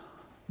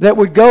 that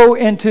would go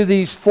into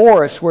these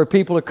forests where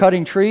people are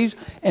cutting trees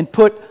and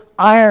put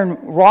iron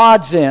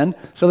rods in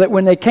so that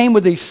when they came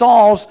with these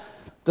saws,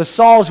 the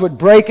saws would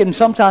break and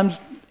sometimes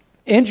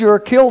injure or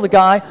kill the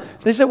guy.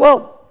 They said,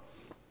 well,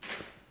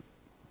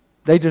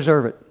 they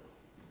deserve it.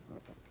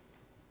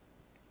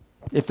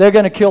 If they're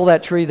going to kill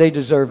that tree, they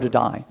deserve to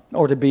die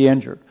or to be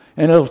injured.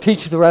 And it'll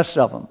teach the rest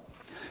of them.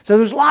 So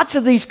there's lots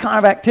of these kind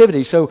of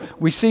activities. So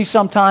we see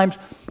sometimes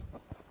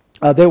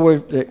they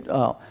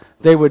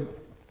would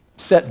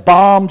set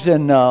bombs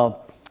in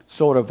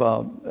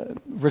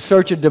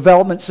research and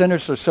development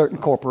centers for certain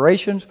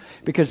corporations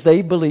because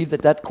they believed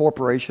that that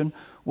corporation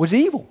was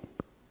evil.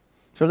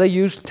 So they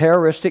used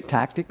terroristic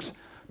tactics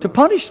to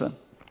punish them.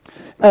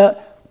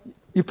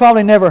 You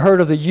probably never heard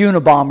of the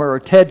Unabomber or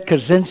Ted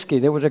Kaczynski.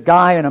 There was a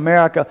guy in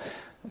America,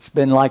 it's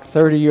been like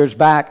 30 years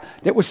back,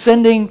 that was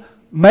sending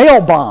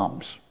mail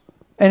bombs.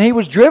 And he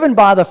was driven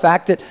by the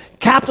fact that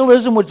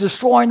capitalism was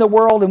destroying the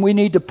world and we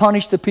need to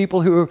punish the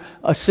people who are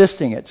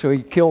assisting it. So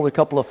he killed a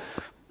couple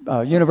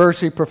of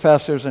university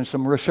professors and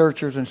some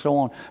researchers and so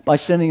on by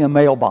sending them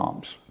mail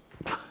bombs.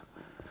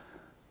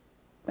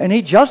 And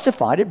he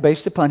justified it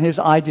based upon his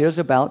ideas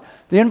about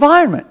the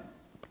environment.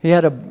 He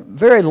had a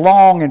very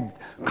long and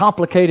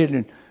complicated,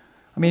 and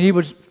I mean, he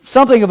was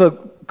something of a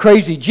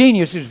crazy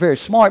genius. He was very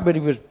smart, but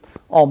he was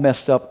all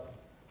messed up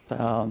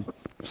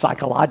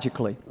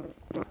psychologically.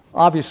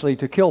 Obviously,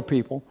 to kill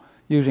people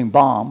using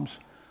bombs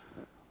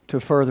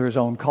to further his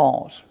own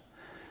cause.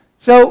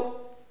 So,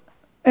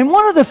 and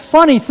one of the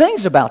funny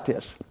things about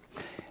this,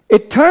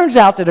 it turns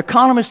out that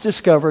economists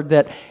discovered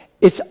that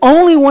it's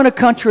only when a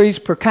country's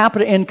per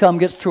capita income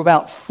gets to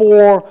about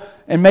 $4,000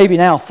 and maybe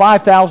now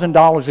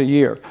 $5,000 a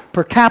year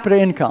per capita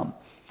income.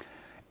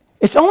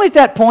 It's only at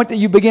that point that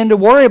you begin to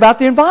worry about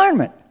the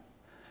environment.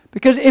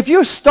 Because if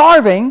you're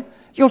starving,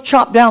 you'll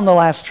chop down the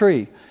last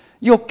tree.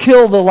 You'll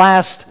kill the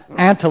last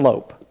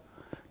antelope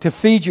to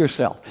feed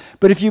yourself.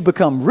 But if you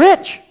become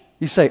rich,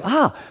 you say,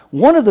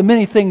 one of the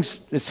many things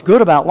that's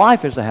good about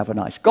life is to have a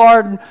nice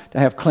garden, to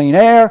have clean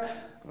air,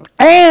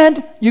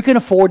 and you can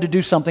afford to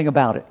do something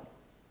about it.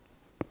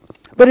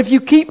 But if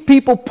you keep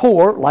people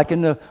poor, like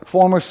in the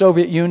former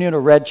Soviet Union or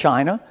Red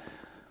China,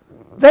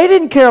 they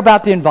didn't care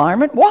about the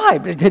environment. Why?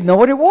 They didn't know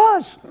what it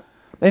was.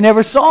 They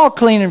never saw a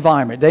clean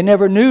environment. They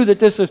never knew that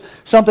this is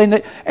something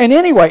that... And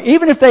anyway,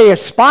 even if they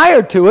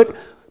aspired to it,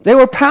 they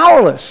were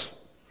powerless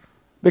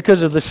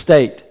because of the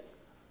state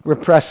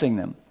repressing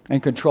them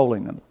and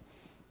controlling them.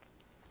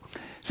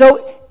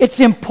 So it's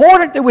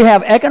important that we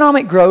have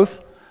economic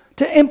growth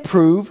to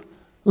improve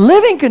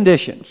living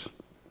conditions.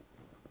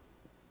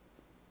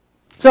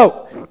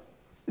 So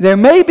there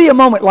may be a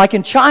moment, like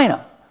in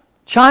China.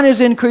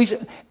 China's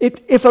increasing.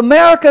 If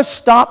America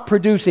stopped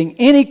producing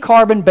any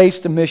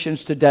carbon-based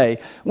emissions today,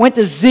 went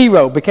to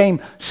zero,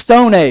 became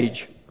Stone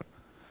Age,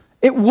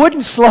 it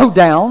wouldn't slow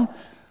down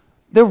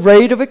the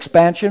rate of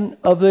expansion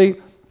of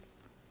the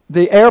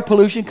air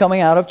pollution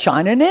coming out of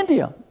China and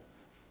India.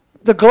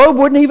 The globe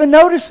wouldn't even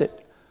notice it.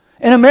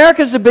 And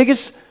America's the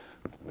biggest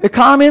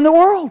economy in the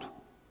world.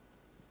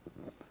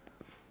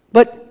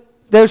 But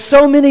there's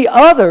so many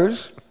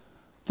others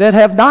that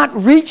have not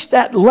reached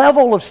that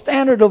level of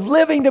standard of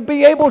living to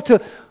be able to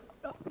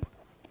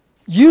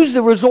use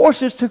the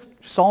resources to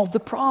solve the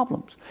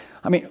problems.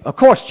 I mean, of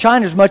course,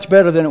 China's much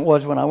better than it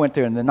was when I went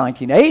there in the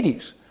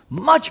 1980s.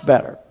 Much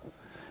better.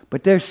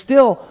 But they're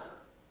still,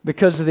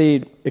 because of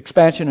the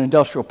expansion in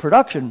industrial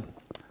production,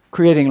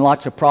 creating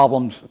lots of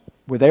problems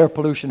with air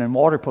pollution and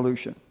water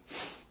pollution.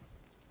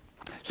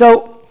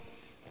 So,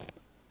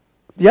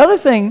 the other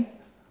thing,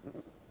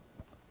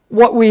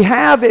 what we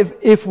have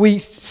if we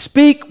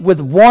speak with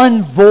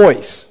one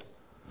voice,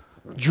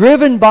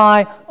 driven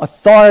by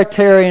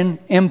authoritarian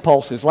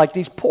impulses, like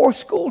these poor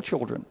school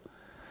children.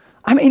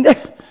 I mean,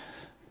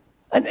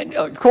 and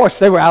of course,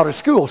 they were out of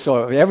school,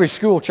 so every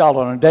school child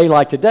on a day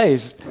like today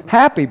is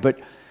happy, but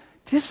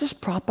this is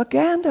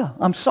propaganda.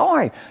 I'm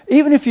sorry.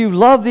 Even if you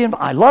love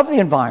I love the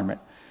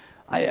environment.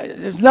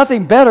 There's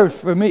nothing better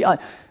for me.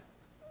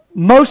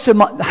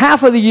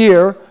 Half of the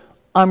year,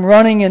 I'm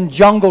running in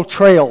jungle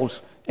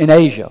trails in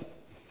Asia.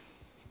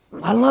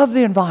 I love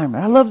the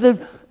environment. I love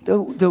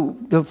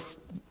the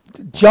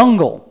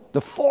jungle,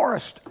 the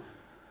forest.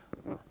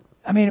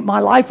 I mean, my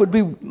life would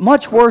be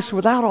much worse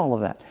without all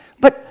of that.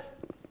 But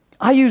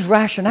I use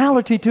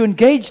rationality to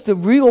engage the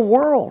real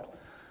world.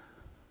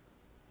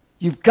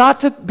 You've got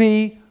to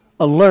be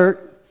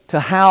alert to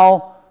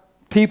how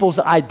people's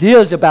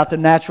ideas about the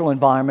natural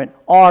environment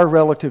are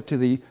relative to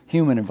the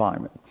human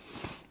environment.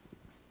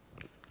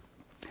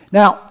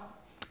 Now,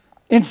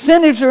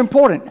 incentives are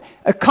important.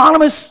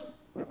 Economists,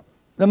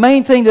 the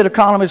main thing that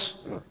economists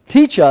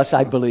teach us,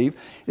 I believe,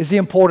 is the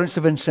importance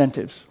of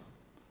incentives.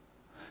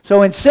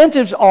 So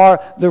incentives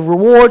are the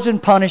rewards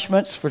and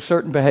punishments for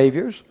certain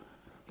behaviors,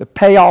 the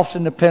payoffs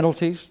and the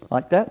penalties,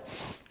 like that.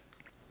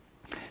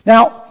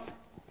 Now,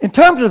 in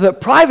terms of the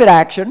private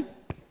action,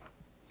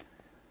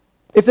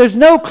 if there's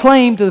no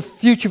claim to the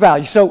future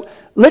value, so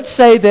let's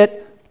say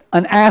that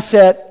an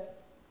asset,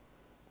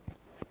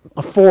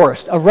 a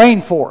forest, a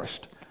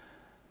rainforest,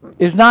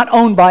 is not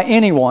owned by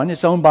anyone,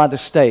 it's owned by the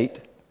state.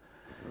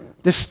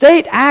 The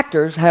state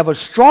actors have a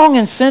strong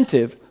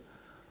incentive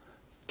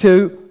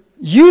to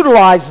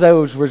utilize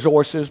those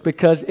resources,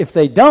 because if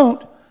they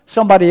don't,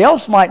 somebody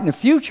else might in the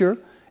future,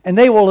 and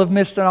they will have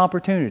missed an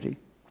opportunity.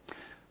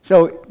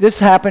 So this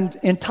happened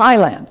in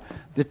Thailand.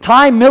 The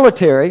Thai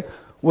military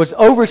was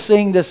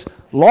overseeing this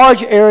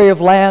large area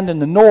of land in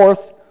the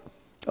north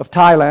of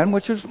Thailand,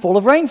 which was full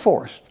of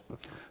rainforest.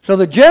 So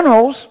the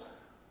generals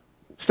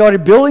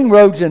started building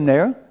roads in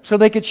there so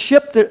they could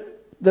ship the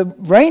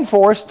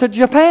rainforest to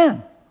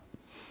Japan.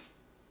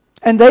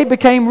 And they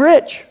became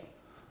rich.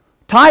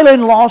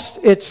 Thailand lost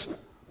its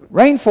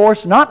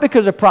rainforest not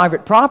because of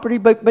private property,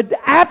 but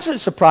the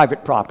absence of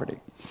private property.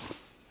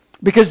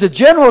 Because the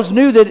generals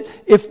knew that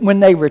when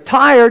they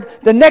retired,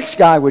 the next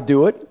guy would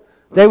do it,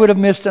 they would have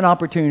missed an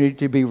opportunity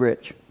to be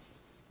rich.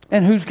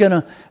 And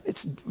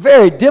it's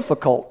very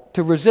difficult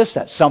to resist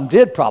that. Some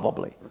did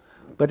probably.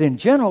 But in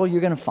general,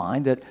 you're going to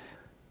find that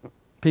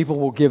people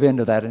will give in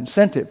to that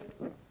incentive.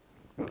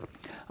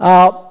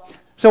 So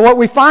what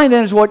we find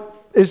then is what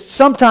is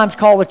sometimes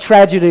called the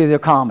tragedy of the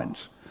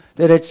commons,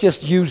 that it's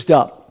just used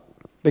up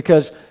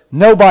because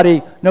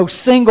no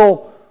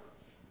single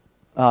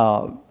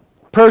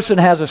person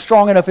has a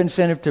strong enough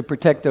incentive to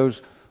protect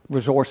those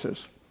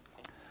resources.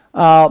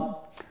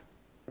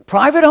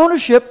 Private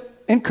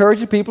ownership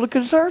encourages people to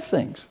conserve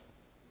things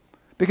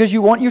because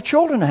you want your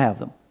children to have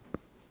them.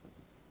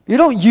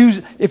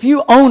 If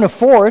you own a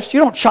forest, you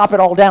don't chop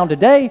it all down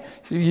today.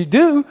 If you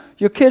do,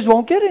 your kids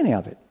won't get any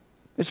of it.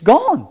 It's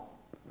gone.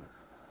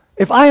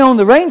 If I own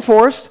the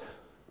rainforest,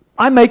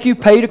 I make you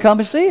pay to come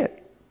and see it.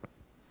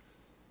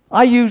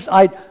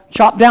 I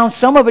chop down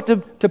some of it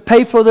to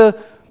pay for the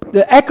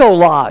Eco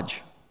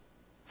Lodge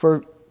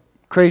for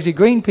crazy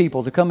green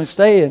people to come and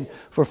stay in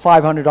for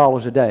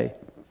 $500 a day.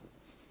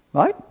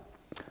 Right?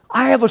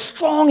 I have a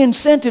strong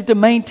incentive to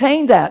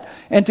maintain that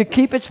and to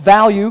keep its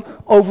value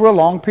over a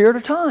long period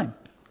of time.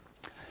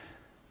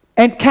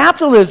 And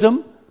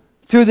capitalism,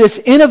 through this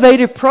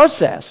innovative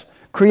process,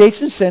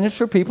 creates incentives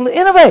for people to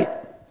innovate.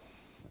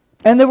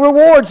 And the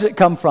rewards that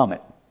come from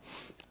it,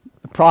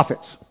 the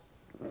profits.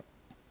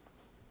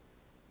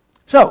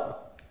 So,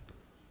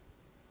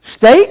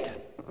 state,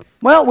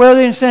 well, where are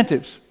the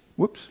incentives?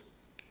 Whoops.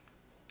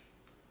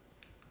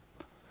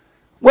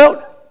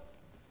 Well,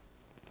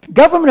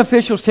 government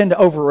officials tend to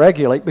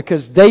overregulate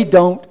because they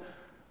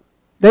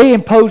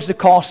impose the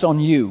costs on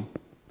you.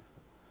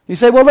 You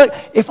say, well, look,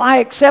 if I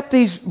accept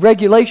these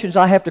regulations,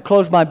 I have to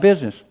close my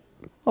business.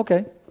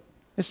 Okay,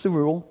 it's the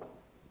rule.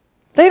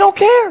 They don't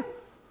care.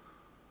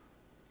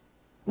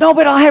 No,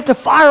 but I have to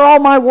fire all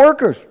my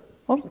workers.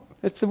 Well,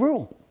 it's the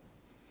rule.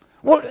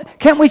 Well,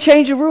 can't we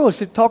change the rules?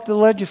 To talk to the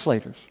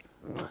legislators.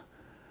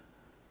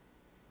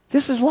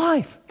 This is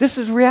life. This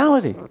is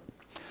reality.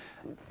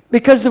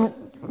 Because the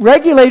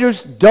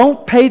regulators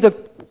don't pay the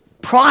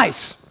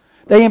price.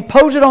 They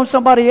impose it on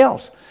somebody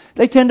else.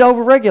 They tend to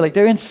overregulate.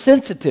 They're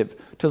insensitive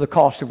to the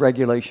cost of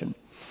regulation.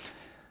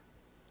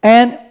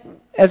 And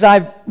as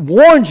I've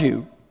warned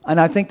you, and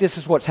I think this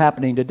is what's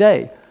happening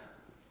today,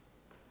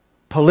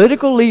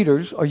 political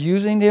leaders are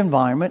using the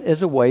environment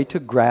as a way to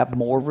grab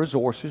more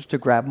resources, to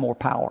grab more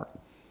power.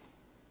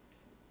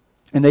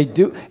 And they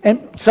do.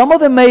 And some of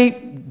them may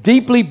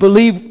deeply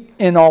believe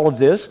in all of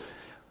this,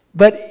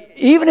 but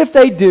even if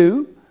they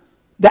do,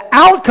 the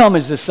outcome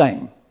is the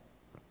same.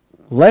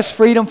 Less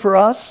freedom for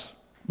us,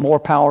 more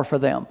power for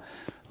them.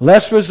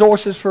 Less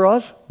resources for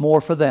us, more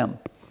for them.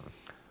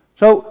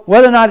 So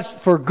whether or not it's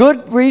for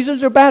good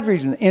reasons or bad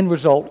reasons, the end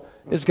result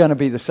is going to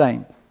be the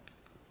same.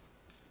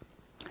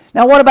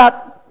 Now what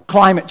about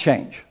climate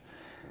change?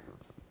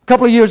 A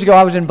couple of years ago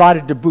I was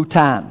invited to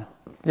Bhutan.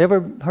 You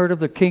ever heard of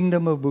the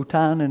Kingdom of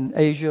Bhutan in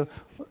Asia?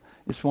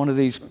 It's one of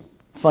these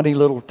funny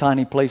little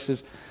tiny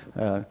places.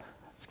 It's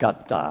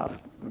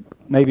got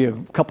maybe a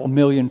couple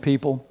million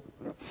people.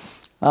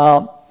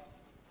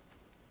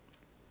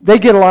 They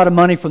get a lot of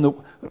money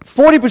from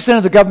 40%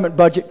 of the government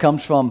budget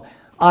comes from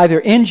either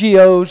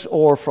NGOs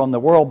or from the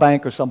World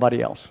Bank or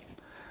somebody else.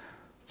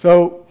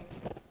 So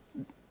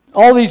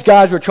all these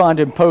guys were trying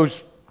to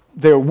impose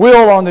their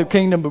will on the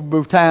Kingdom of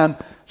Bhutan.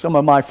 Some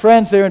of my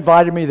friends there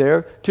invited me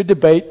there to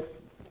debate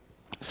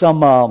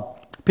some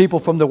people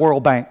from the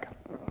World Bank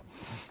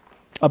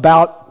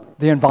about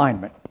the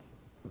environment.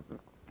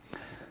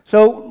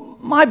 So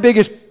my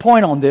biggest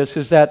point on this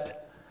is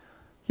that,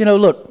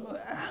 look,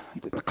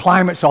 the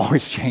climate's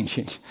always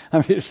changing. I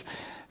mean, it's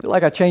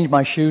like I change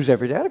my shoes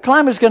every day. The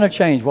climate's going to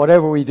change,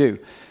 whatever we do.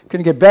 It's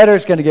going to get better,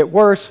 it's going to get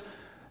worse.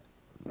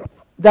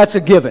 That's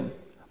a given.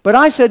 But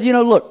I said,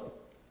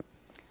 look,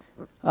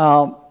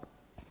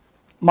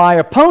 my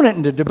opponent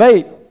in the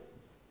debate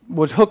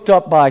was hooked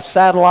up by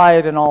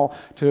satellite and all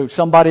to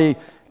somebody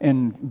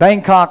in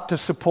Bangkok to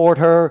support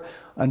her.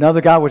 Another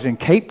guy was in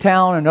Cape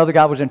Town, another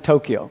guy was in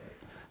Tokyo.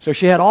 So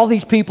she had all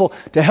these people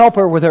to help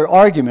her with her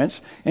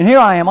arguments. And here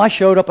I am. I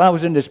showed up. I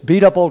was in this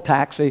beat-up old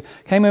taxi,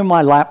 came in with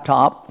my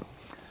laptop.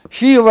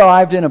 She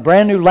arrived in a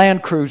brand-new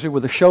Land Cruiser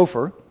with a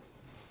chauffeur.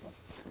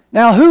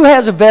 Now, who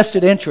has a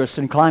vested interest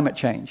in climate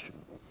change?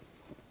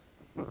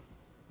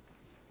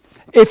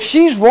 If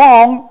she's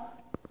wrong,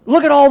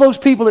 look at all those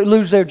people that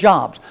lose their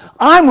jobs.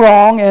 I'm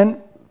wrong,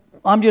 and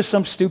I'm just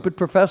some stupid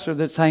professor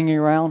that's hanging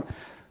around,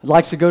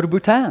 likes to go to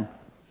Bhutan.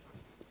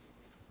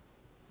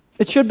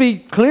 It should be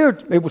clear.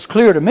 It was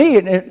clear to me,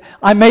 and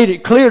I made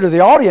it clear to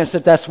the audience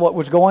that that's what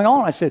was going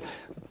on. I said,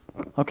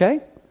 okay,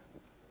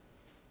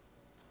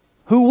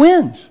 who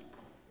wins?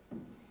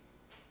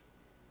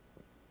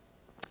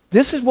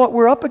 This is what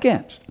we're up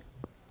against.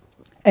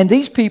 And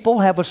these people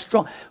have a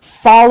strong,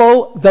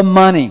 follow the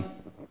money.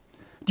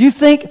 Do you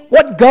think,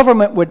 what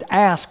government would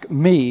ask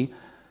me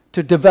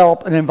to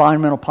develop an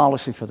environmental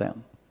policy for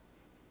them?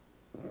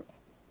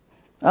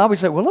 I always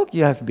say, well, look,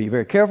 you have to be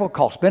very careful,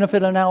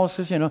 cost-benefit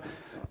analysis,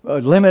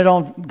 limit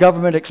on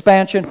government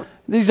expansion.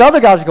 These other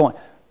guys are going,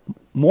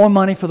 more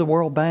money for the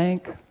World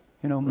Bank,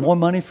 more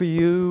money for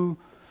you.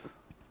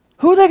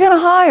 Who are they going to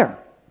hire?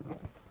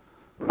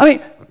 I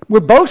mean,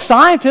 we're both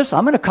scientists.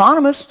 I'm an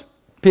economist,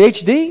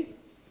 PhD.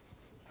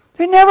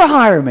 They never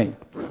hire me.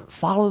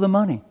 Follow the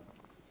money.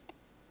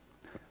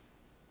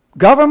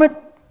 Government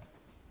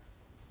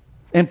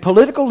and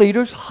political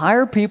leaders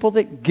hire people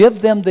that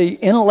give them the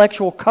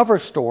intellectual cover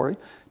story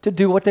to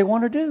do what they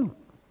want to do.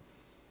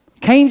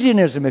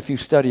 Keynesianism, if you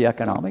study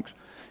economics,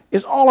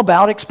 is all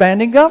about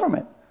expanding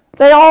government.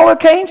 They all are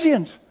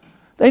Keynesians.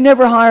 They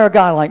never hire a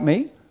guy like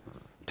me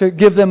to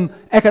give them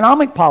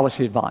economic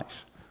policy advice.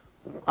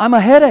 I'm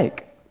a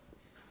headache.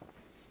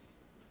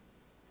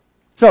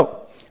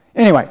 So,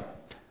 anyway,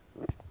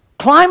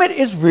 climate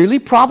is really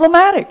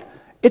problematic.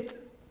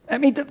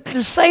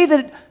 To say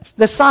that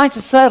the science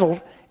is settled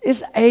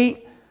is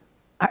I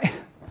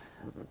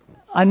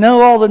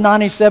know all the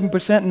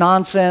 97%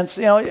 nonsense.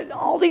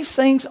 All these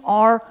things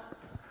are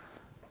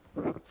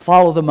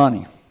follow the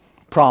money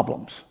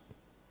problems,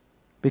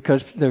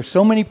 because there's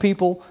so many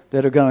people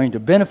that are going to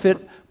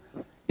benefit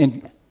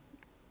in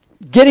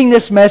getting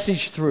this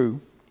message through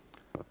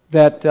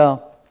that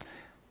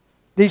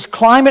these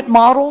climate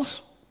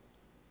models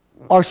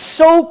are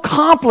so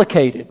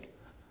complicated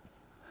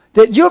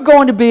that you're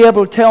going to be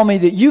able to tell me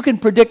that you can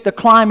predict the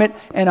climate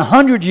in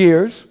 100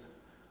 years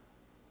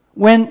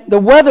when the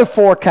weather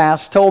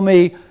forecast told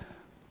me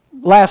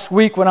last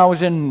week when I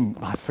was in,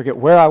 I forget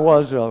where I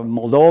was,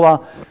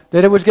 Moldova,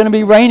 that it was going to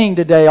be raining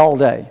today all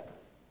day.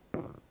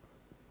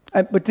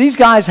 But these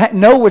guys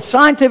know with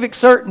scientific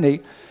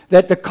certainty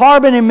that the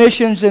carbon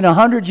emissions in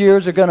 100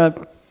 years are going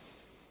to...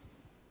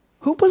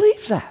 Who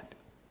believes that?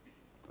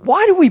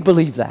 Why do we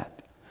believe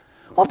that?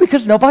 Well,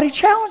 because nobody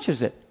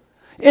challenges it.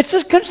 It's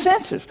a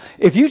consensus.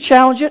 If you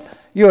challenge it,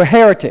 you're a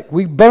heretic.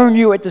 We burn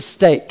you at the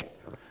stake.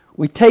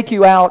 We take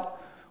you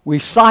out. We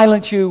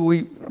silence you.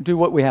 We do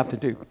what we have to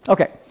do.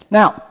 Okay.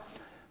 Now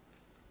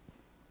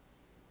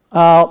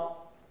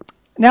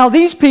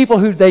these people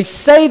who they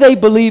say they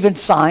believe in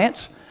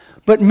science,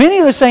 but many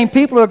of the same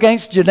people are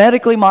against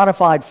genetically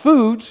modified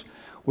foods,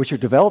 which are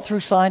developed through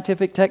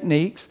scientific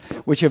techniques,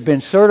 which have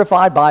been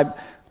certified by,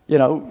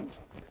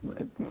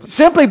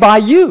 simply by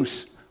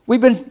use. We've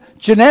been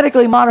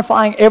genetically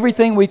modifying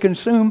everything we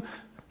consume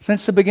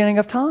since the beginning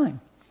of time.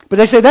 But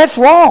they say that's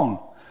wrong.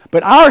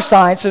 But our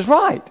science is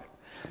right.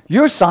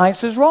 Your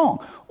science is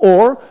wrong.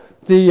 Or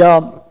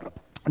the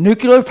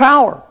nuclear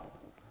power.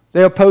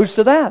 They're opposed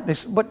to that.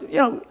 But,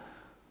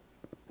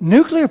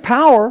 nuclear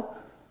power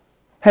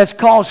has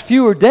caused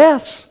fewer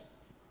deaths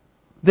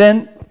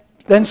than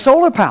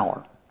solar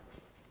power.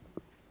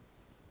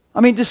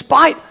 I mean,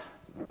 despite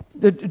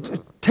the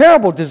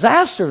terrible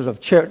disasters of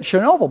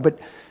Chernobyl, but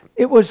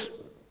it was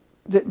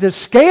the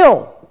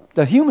scale,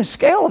 the human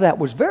scale of that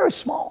was very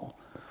small.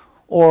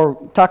 Or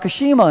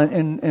Takashima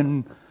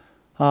in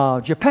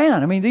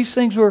Japan. I mean, these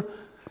things were,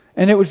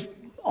 and it was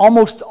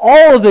almost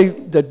all of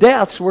the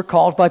deaths were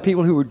caused by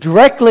people who were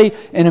directly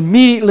and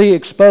immediately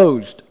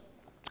exposed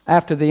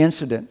after the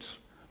incidents,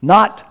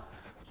 not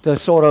the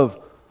sort of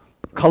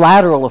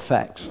collateral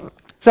effects.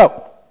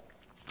 So,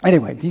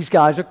 anyway, these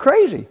guys are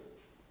crazy.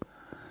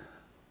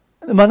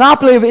 The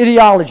monopoly of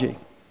ideology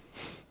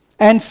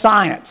and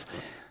science.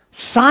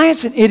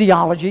 Science and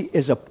ideology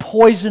is a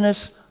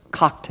poisonous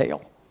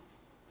cocktail.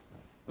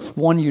 It's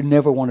one you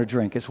never want to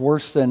drink. It's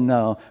worse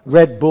than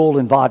Red Bull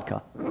and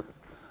vodka.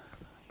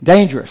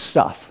 Dangerous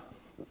stuff.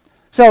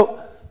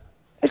 So,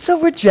 it's a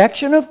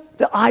rejection of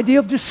the idea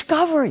of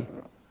discovery.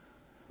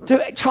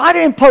 To try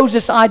to impose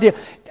this idea,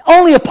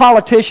 only a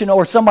politician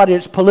or somebody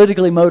that's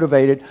politically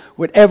motivated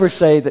would ever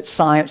say that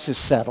science is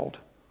settled.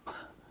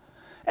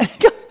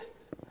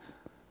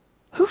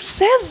 Who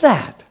says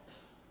that?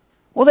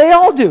 Well, they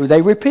all do.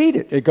 They repeat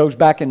it. It goes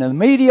back into the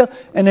media,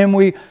 and then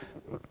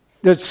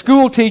the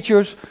school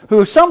teachers who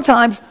are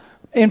sometimes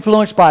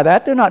influenced by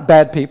that, they're not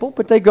bad people,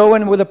 but they go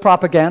in with a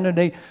propaganda,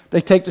 and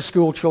they take the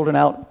school children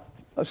out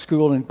of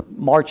school and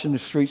march in the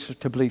streets of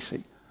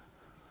Tbilisi.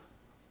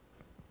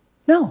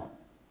 No.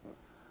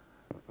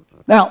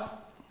 Now,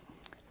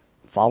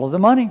 follow the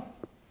money.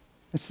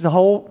 It's the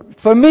whole,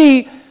 for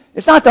me,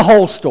 it's not the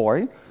whole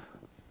story.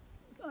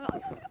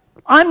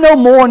 I'm no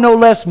more, no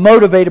less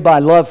motivated by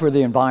love for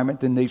the environment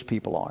than these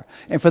people are.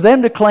 And for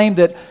them to claim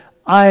that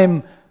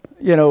I'm,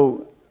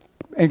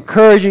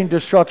 encouraging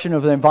destruction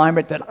of the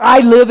environment that I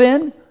live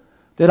in,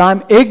 that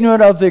I'm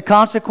ignorant of the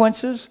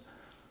consequences,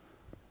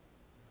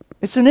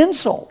 it's an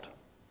insult.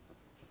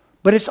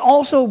 But it's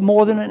also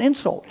more than an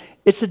insult.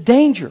 It's a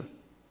danger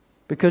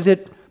because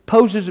it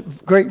poses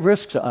great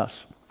risks to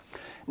us.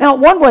 Now,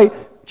 one way,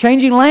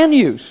 changing land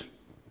use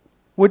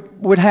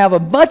would have a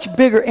much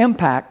bigger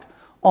impact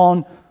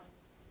on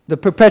the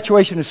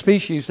perpetuation of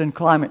species than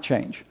climate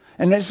change.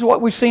 And this is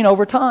what we've seen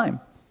over time.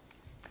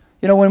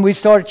 You know, when we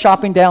started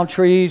chopping down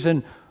trees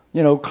and,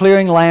 you know,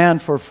 clearing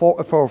land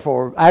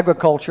for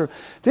agriculture,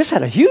 this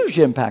had a huge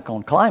impact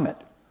on climate.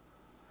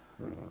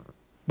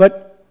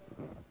 But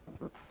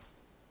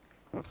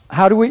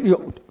how do we,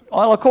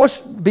 well, of course,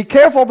 be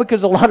careful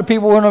because a lot of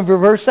people want to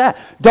reverse that.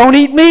 Don't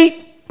eat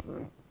meat.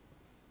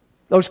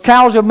 Those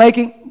cows are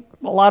making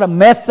a lot of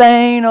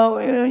methane.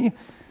 You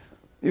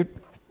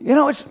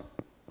know,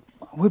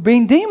 we're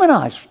being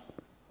demonized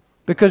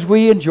because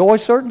we enjoy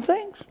certain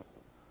things.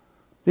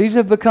 These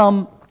have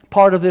become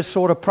part of this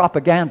sort of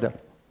propaganda.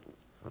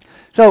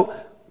 So,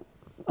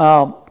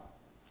 I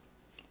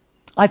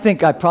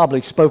think I've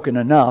probably spoken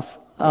enough.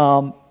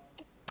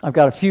 I've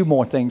got a few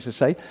more things to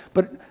say,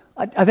 but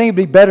I think it'd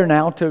be better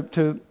now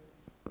to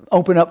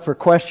open up for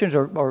questions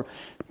or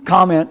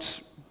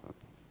comments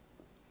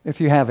if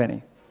you have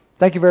any.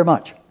 Thank you very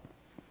much.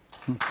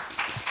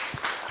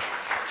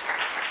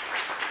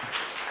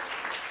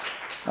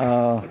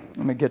 Let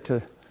me get to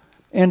the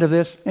end of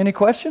this. Any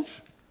questions?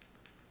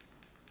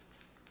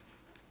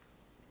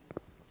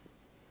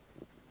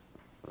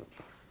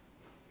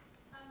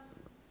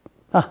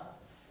 Yeah.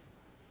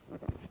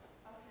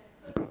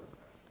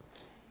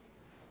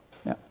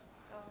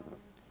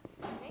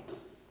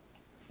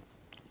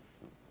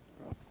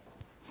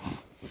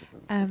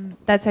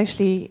 That's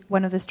actually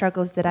one of the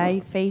struggles that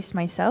I face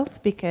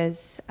myself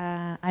because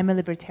I'm a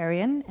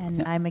libertarian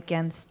and I'm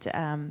against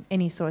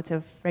any sort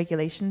of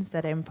regulations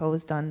that are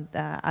imposed on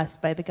us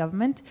by the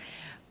government.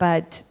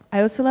 But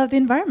I also love the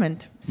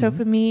environment. So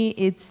for me,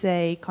 it's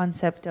a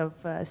concept of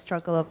a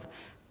struggle of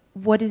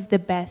what is the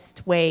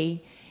best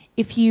way.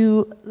 If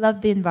you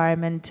love the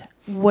environment,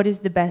 what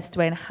is the best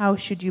way and how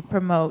should you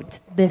promote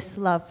this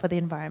love for the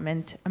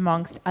environment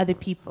amongst other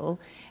people?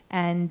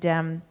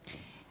 And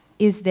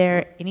is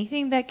there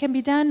anything that can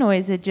be done, or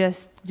is it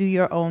just do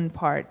your own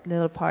part,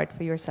 little part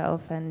for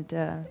yourself and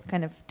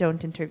kind of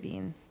don't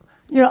intervene?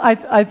 You know,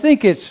 I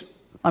think it's,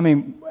 I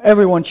mean,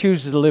 everyone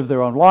chooses to live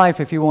their own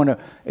life. If you want to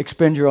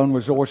expend your own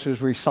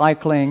resources,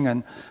 recycling,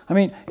 and I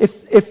mean,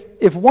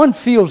 if one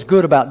feels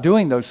good about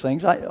doing those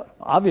things, I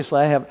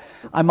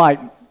might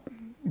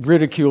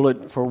ridicule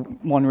it for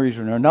one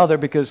reason or another,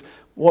 because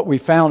what we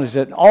found is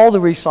that all the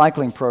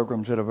recycling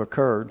programs that have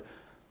occurred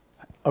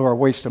are a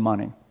waste of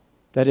money.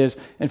 That is,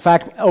 in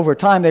fact, over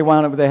time they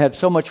had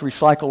so much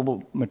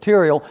recyclable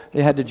material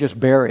they had to just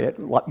bury it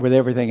with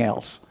everything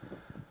else.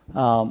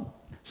 And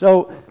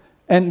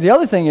the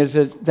other thing is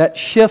that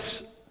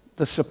shifts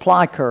the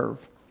supply curve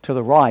to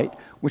the right,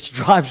 which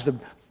drives the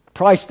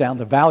price down,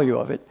 the value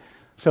of it,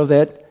 so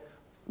that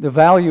the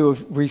value of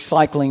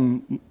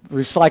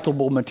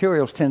recyclable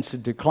materials tends to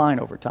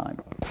decline over time.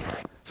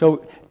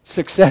 So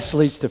success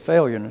leads to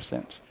failure in a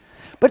sense.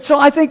 But so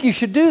I think you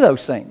should do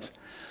those things.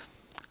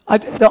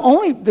 It's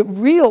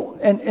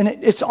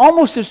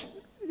almost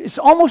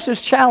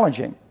as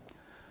challenging.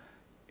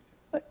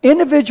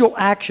 Individual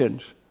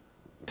actions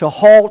to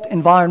halt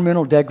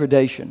environmental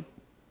degradation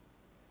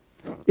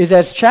is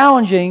as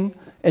challenging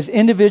as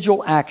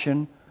individual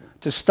action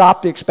to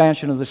stop the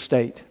expansion of the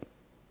state,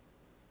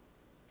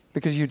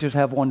 because you just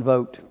have one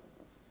vote.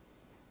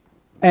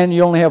 And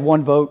you only have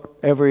one vote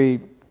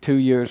every 2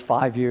 years,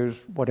 5 years,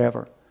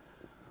 whatever.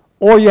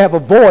 Or you have a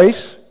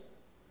voice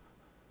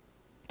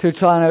to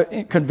try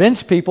to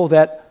convince people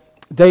that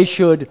they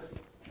should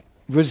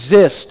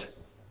resist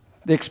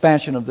the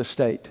expansion of the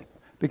state.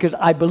 Because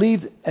I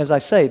believe, as I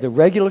say, the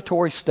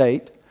regulatory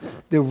state,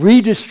 the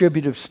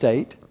redistributive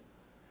state,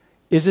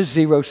 is a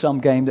zero-sum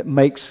game that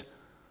makes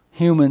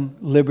human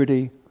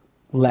liberty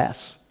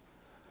less.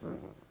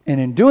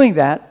 And in doing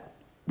that,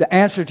 the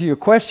answer to your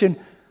question,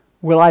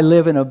 will I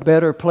live in a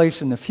better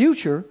place in the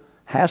future,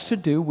 has to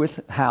do with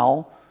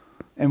how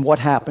and what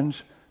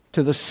happens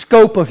to the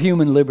scope of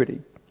human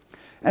liberty.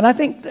 And I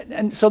think,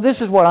 and so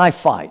this is what I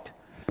fight.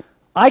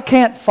 I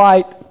can't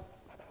fight,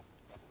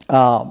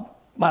 I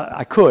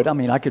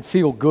could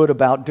feel good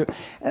about doing,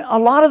 a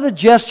lot of the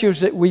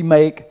gestures that we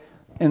make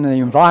in the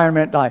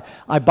environment.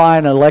 I buy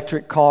an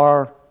electric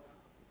car,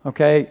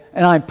 okay,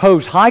 and I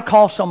impose high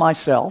costs on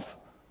myself,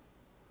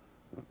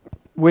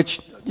 which,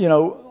 you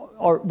know,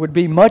 would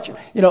be much,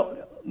 you know,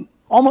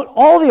 almost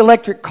all the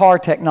electric car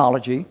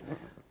technology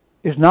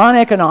is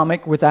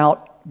non-economic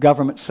without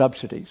government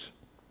subsidies.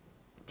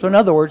 So in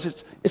other words,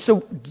 it's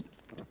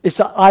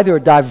either a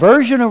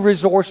diversion of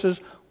resources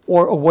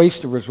or a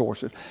waste of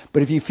resources.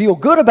 But if you feel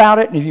good about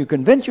it and if you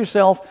convince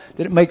yourself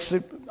that it makes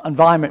the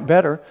environment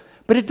better,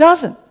 but it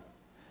doesn't.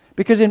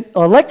 Because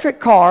electric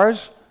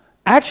cars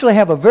actually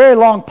have a very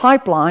long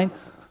pipeline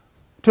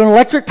to an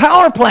electric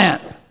power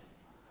plant.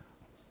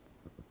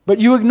 But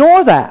you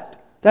ignore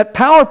that. That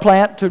power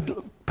plant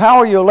to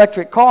power your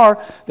electric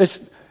car,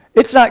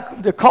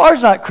 the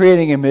car's not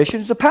creating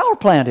emissions, the power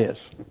plant is.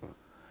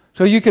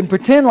 So you can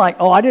pretend like,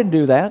 oh, I didn't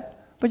do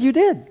that, but you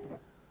did.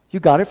 You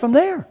got it from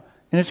there,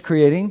 and it's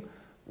creating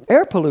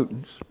air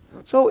pollutants.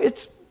 So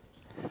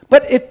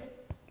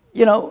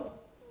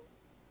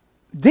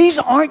these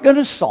aren't going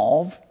to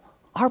solve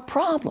our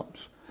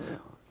problems.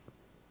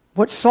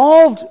 What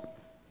solved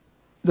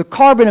the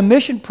carbon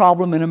emission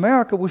problem in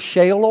America was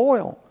shale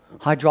oil,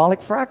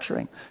 hydraulic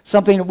fracturing,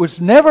 something that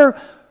was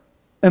never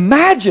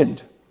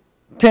imagined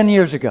 10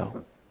 years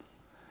ago.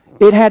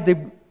 It had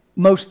the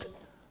most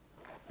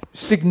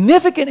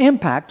significant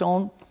impact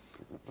on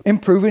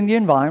improving the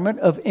environment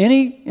of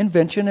any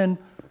invention in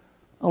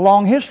a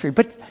long history.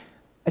 But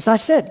as I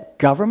said,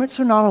 governments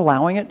are not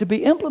allowing it to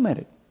be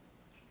implemented.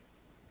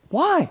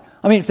 Why?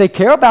 I mean, if they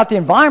care about the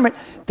environment,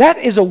 that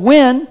is a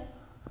win.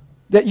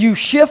 That you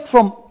shift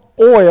from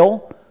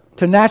oil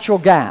to natural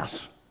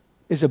gas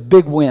is a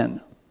big win.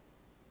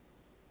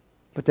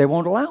 But they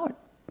won't allow it.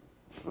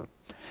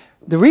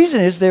 The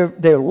reason is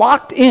they're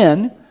locked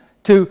in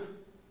to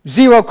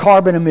zero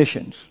carbon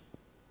emissions.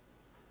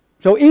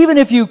 So even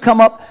if you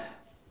come up,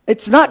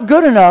 it's not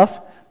good enough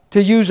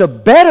to use a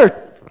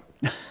better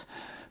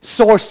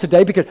source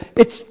today because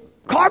it's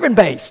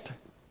carbon-based.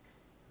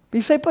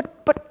 You say,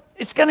 but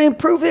it's going to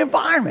improve the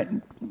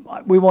environment.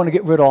 We want to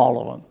get rid of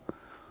all of them.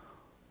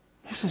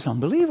 This is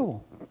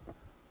unbelievable.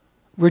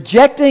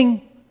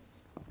 Rejecting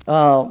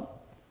the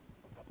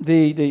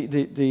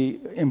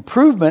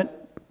improvement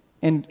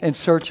in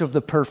search of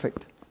the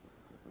perfect.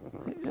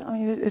 I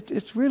mean,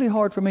 it's really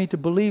hard for me to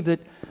believe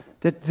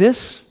that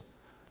this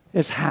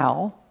is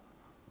how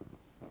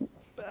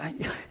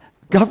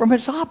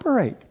governments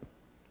operate.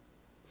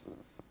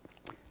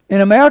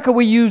 In America,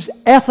 we use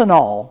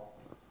ethanol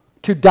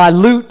to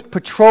dilute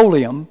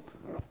petroleum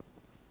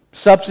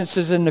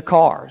substances in the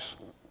cars.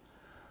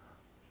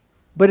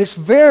 But it's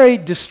very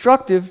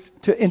destructive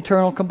to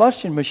internal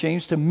combustion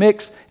machines to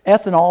mix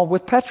ethanol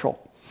with petrol.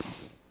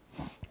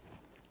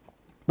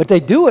 But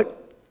they do it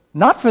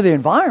not for the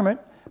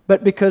environment,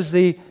 but because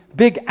the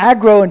big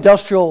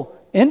agro-industrial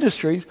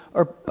industries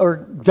are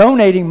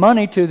donating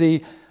money to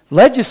the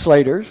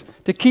legislators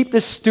to keep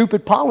this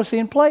stupid policy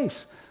in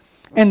place.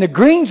 And the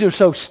Greens are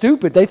so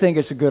stupid, they think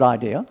it's a good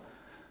idea.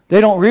 They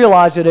don't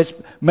realize that it's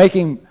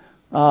making,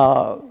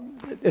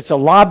 it's a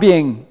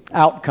lobbying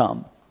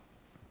outcome.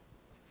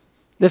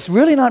 That's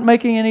really not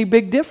making any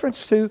big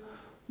difference to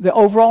the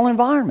overall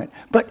environment.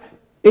 But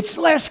it's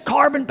less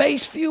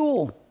carbon-based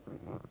fuel.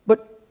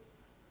 But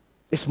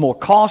it's more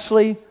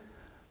costly.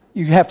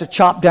 You have to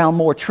chop down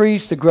more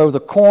trees to grow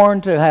the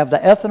corn to have the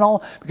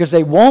ethanol because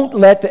they won't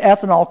let the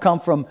ethanol come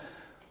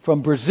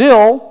from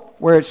Brazil,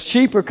 where it's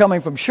cheaper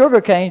coming from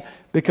sugarcane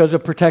because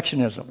of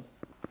protectionism.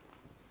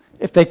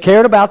 If they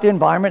cared about the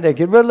environment, they'd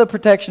get rid of the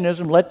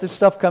protectionism, let this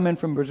stuff come in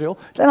from Brazil.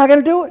 They're not going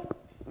to do it.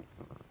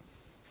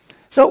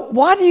 So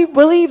why do you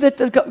believe that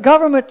the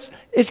government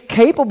is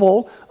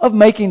capable of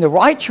making the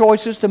right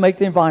choices to make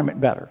the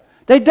environment better?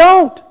 They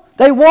don't.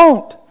 They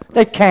won't.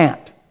 They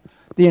can't.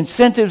 The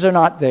incentives are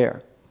not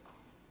there.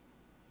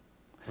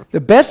 The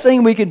best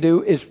thing we can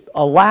do is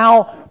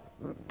allow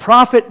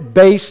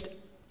profit-based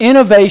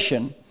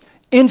innovation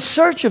in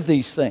search of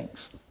these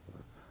things.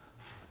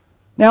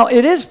 Now,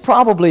 it is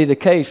probably the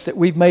case that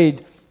we've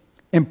made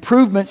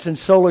improvements in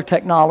solar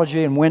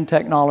technology and wind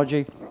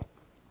technology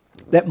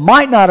that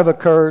might not have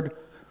occurred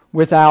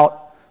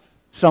without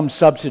some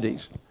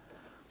subsidies.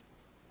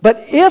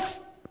 But if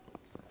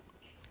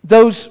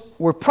those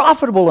were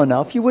profitable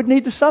enough, you would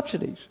need the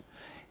subsidies.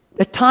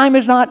 The time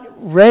is not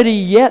ready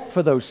yet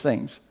for those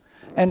things.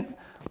 And,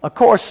 of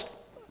course,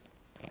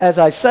 as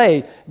I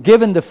say,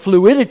 given the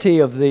fluidity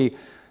of the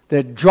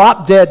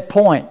drop-dead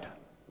point,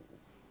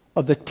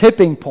 of the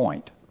tipping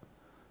point,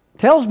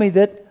 tells me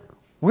that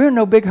we're in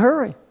no big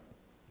hurry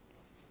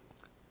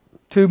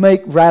to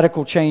make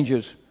radical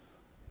changes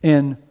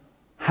in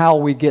how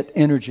we get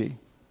energy.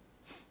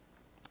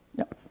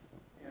 Yeah.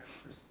 Yeah,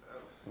 Chris,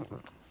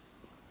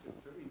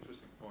 very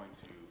interesting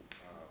points you.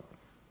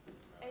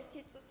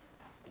 Altitude.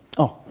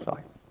 Oh,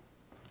 sorry.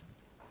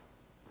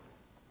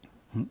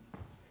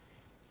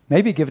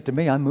 Maybe give it to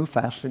me. I move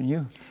faster than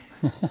you.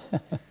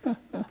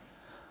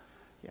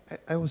 Yeah,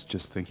 I was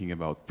just thinking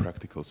about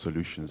practical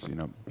solutions,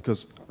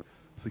 because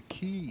the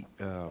key,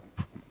 the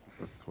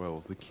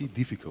key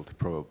difficulty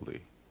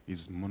probably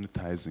is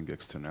monetizing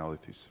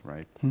externalities,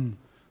 right?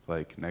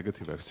 Like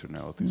negative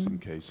externalities in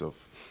case of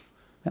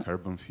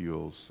carbon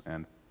fuels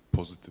and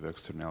positive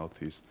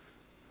externalities.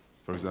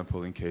 For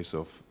example, in case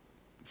of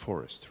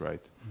forest,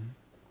 right?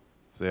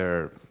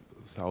 There are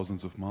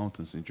thousands of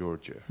mountains in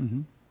Georgia,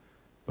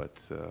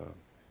 but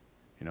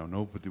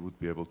nobody would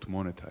be able to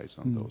monetize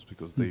on those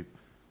because they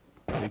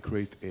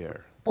create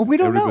air. Well, we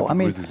don't Everybody know. I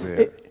mean, breathes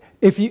air.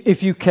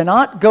 if you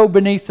cannot go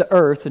beneath the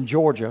earth in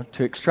Georgia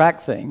to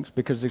extract things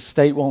because the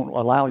state won't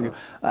allow you,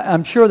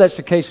 I'm sure that's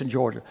the case in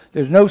Georgia.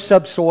 There's no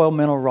subsoil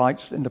mineral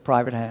rights in the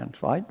private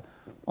hands, right?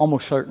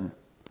 Almost certain.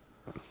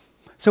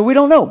 So we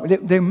don't know.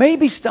 There may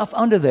be stuff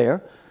under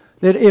there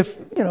that if,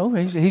 you know,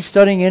 he's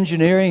studying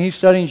engineering, he's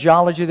studying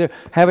geology, they're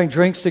having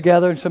drinks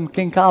together in some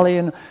Kinkali,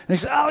 and he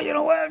says, oh, you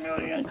know what,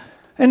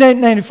 and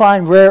then they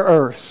find rare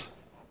earths.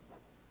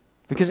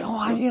 Because, oh,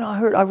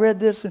 I read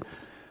this,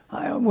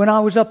 and when I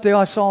was up there,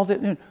 I saw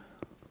that,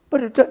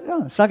 but it's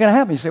not going to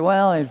happen. You say,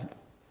 well,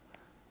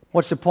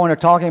 what's the point of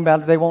talking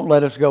about it? They won't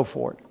let us go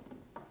for it.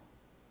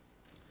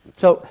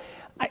 So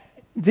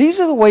these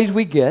are the ways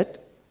we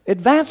get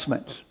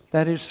advancements.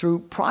 That is through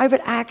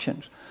private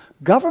actions.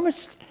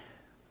 Governments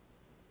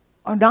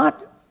are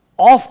not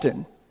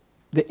often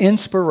the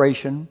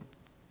inspiration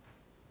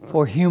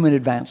for human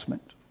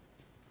advancement.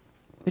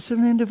 It's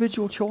an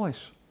individual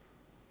choice.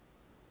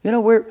 You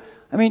know,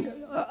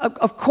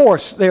 of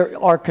course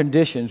there are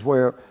conditions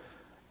where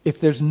if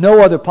there's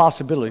no other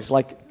possibilities,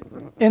 like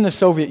in the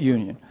Soviet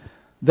Union,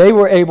 they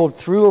were able,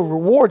 through a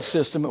reward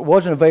system, it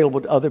wasn't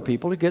available to other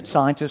people, to get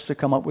scientists to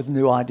come up with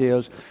new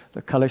ideas,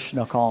 the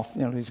Kalashnikov,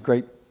 you know, these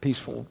great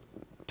peaceful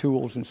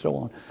tools and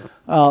so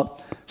on.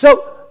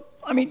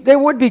 There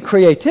would be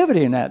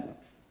creativity in that.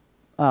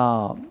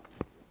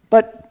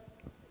 But,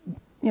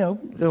 you know,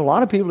 there are a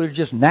lot of people that are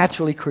just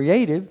naturally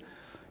creative,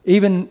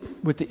 even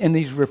in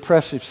these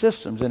repressive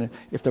systems. And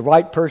if the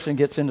right person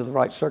gets into the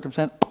right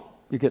circumstance,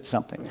 you get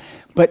something.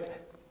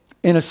 But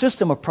in a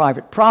system of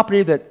private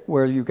property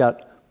where you've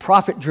got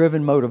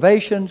profit-driven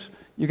motivations,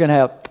 you're going to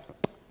have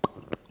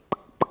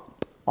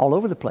all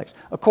over the place.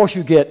 Of course,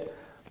 you get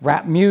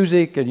rap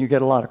music and you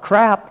get a lot of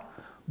crap,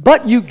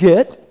 but you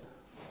get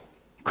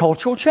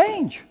cultural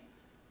change.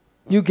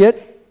 You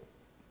get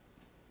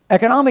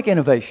economic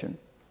innovation.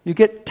 You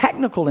get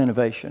technical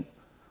innovation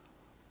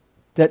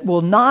that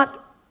will not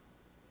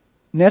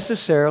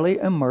necessarily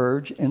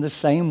emerge in the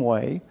same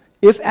way,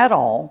 if at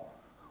all,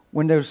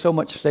 when there's so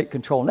much state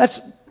control. And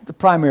that's the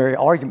primary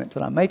argument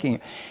that I'm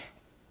making.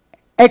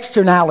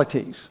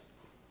 Externalities.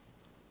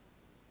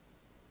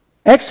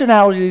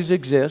 Externalities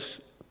exist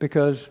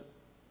because,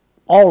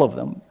 all of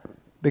them,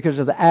 because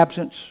of the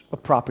absence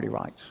of property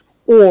rights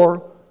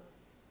or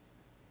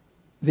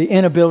the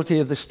inability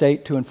of the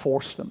state to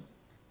enforce them.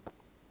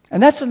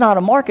 And that's not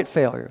a market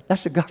failure,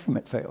 that's a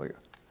government failure.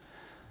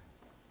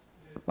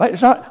 Right?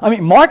 It's not,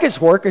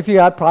 markets work if you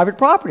have private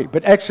property,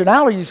 but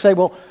externalities, you say,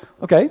 well,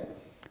 okay,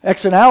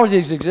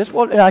 externalities exist.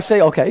 Well, and I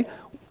say, okay,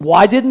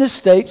 why didn't the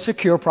state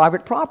secure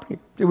private property?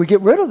 Did we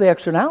get rid of the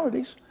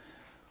externalities?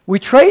 We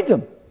trade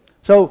them.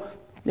 So,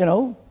 you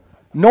know,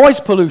 noise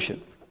pollution.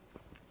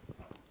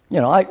 You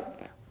know,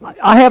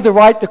 I have the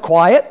right to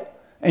quiet,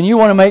 and you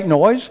want to make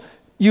noise.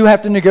 You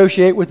have to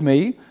negotiate with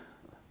me.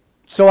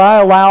 So I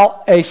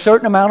allow a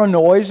certain amount of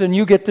noise, and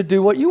you get to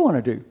do what you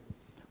want to do.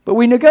 But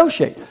we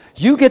negotiate.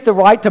 You get the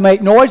right to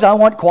make noise. I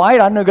want quiet.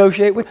 I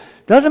negotiate with.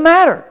 Doesn't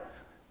matter.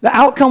 The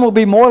outcome will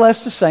be more or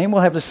less the same.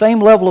 We'll have the same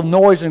level of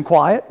noise and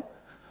quiet.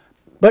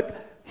 But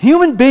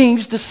human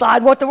beings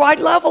decide what the right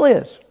level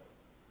is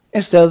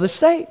instead of the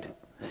state.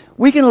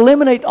 We can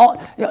eliminate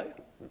all. You know,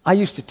 I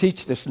used to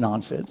teach this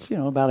nonsense, you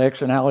know, about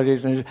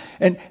externalities.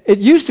 And it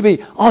used to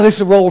be, oh, this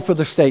is a role for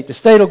the state. The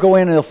state will go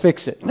in and they'll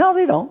fix it. No,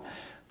 they don't.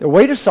 The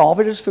way to solve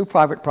it is through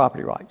private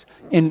property rights.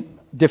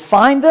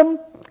 Define them,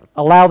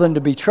 allow them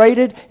to be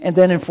traded, and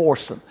then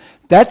enforce them.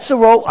 That's the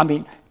role.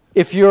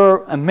 If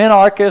you're a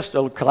minarchist,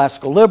 a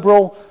classical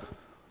liberal,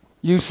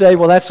 you say,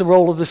 well, that's the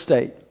role of the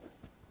state.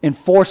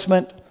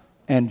 Enforcement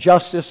and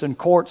justice and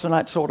courts and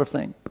that sort of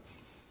thing.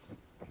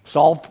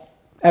 Solved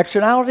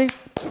externality?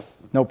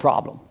 No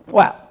problem.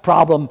 Well,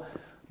 problem,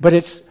 but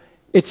it's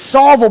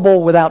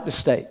solvable without the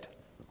state.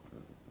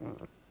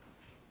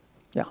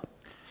 Yeah.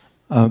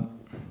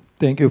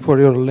 Thank you for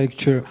your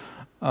lecture.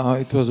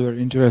 It was very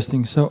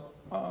interesting. So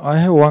I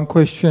have one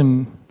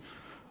question,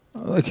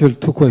 actually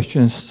two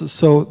questions.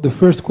 So the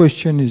first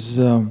question is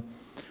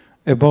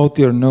about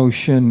your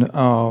notion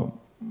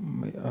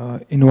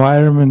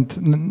environment,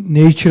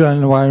 natural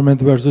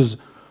environment versus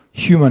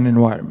human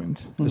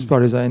environment, as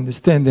far as I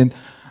understand. And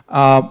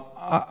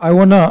I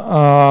want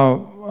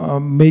to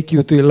make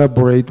you to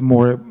elaborate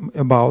more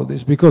about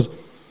this, because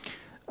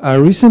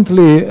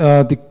recently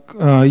the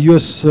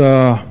U.S.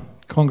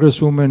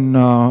 Congresswoman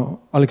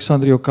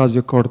Alexandria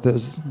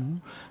Ocasio-Cortez,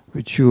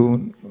 which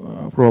you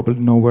probably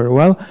know very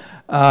well,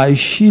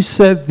 she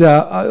said,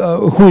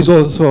 who is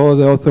also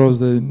the author of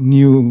the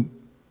New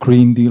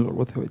Green Deal, or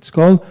whatever it's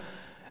called,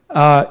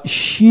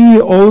 she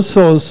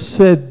also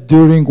said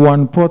during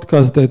one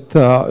podcast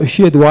that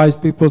she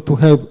advised people to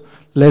have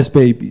less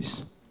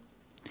babies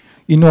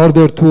in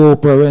order to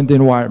prevent the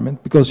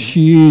environment, because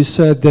she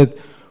said that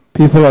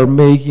people are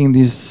making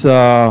this,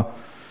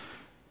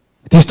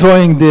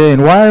 destroying the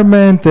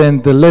environment,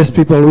 and the less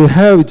people we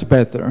have, it's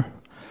better.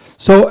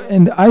 So,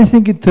 and I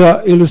think it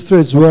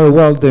illustrates very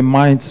well the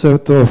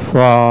mindset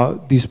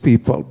of these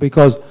people,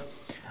 because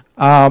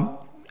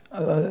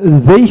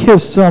they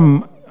have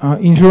some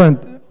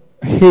inherent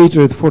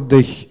hatred for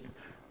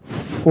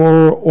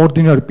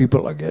ordinary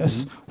people, I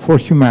guess, for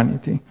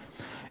humanity.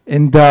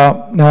 And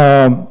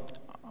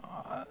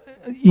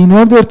in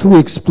order to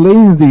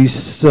explain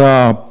this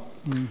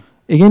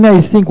again,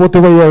 I think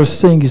whatever you are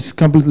saying is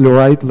completely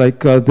right. Like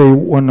they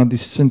want on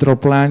this central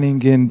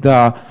planning and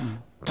to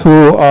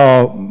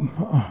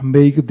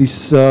make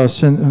this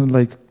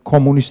like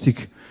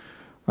communistic,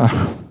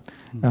 I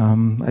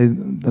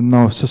don't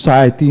know,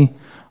 society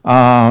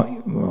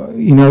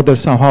in order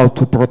somehow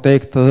to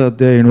protect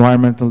the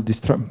environmental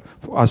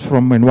us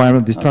from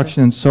environmental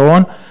destruction and so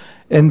on.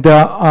 And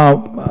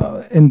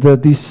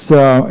this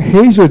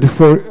hatred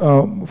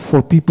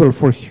for people,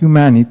 for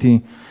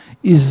humanity,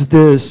 is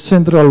the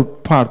central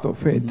part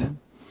of it.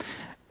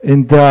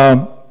 And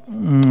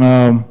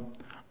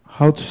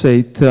how to say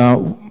it?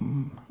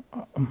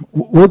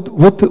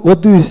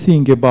 What do you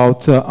think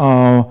about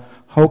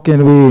how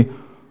can we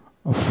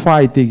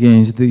fight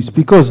against this?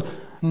 Because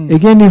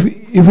again,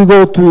 if we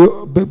go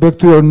to back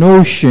to your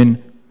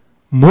notion,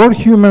 more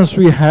humans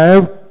we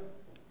have,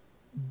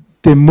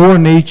 the more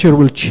nature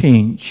will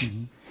change.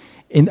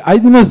 And I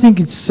do not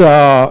think it's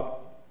a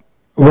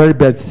very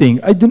bad thing.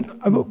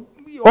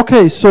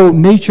 Okay, so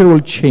nature will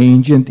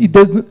change, and it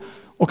doesn't.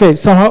 Okay,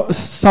 somehow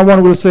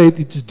someone will say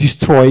it's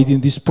destroyed in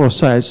this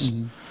process.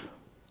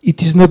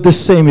 It is not the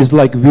same as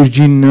like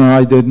virgin,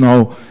 I don't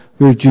know,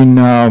 virgin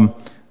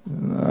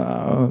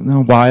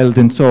wild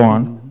and so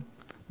on.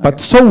 But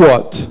so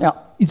what? Yeah.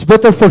 It's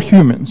better for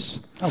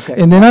humans. Okay.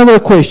 And another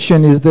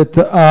question is that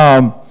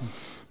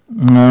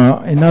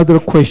another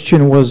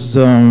question was,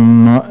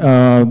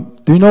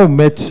 do you know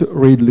Matt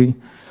Ridley,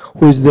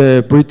 who is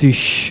the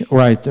British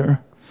writer?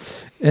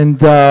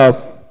 And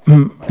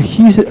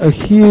he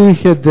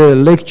had a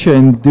lecture,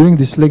 and during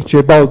this lecture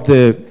about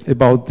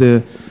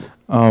the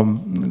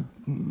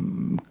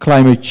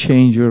climate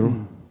change or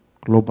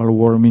global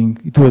warming.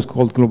 It was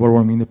called global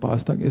warming in the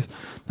past, I guess.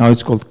 Now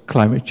it's called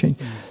climate change.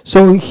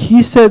 So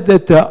he said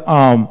that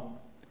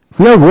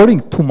we are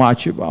worrying too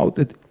much about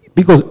it,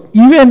 because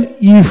even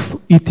if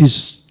it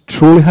is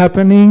truly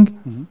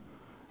happening,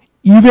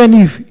 even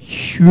if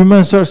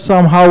humans are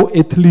somehow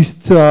at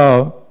least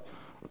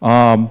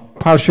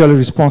partially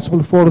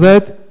responsible for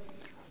that,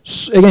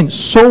 again,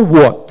 so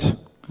what?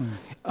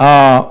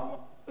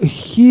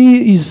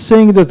 He is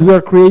saying that we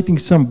are creating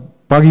some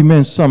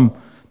arguments, some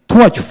too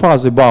much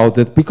fuss about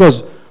it,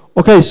 because,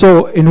 okay,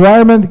 so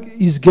environment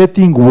is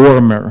getting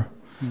warmer.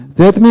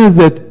 That means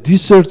that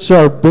deserts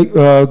are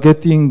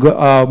getting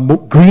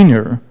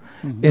greener,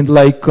 and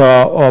like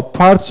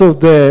parts of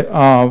the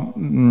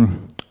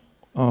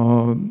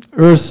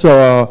Earth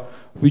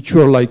which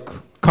were like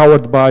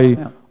covered by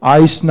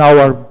ice now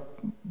are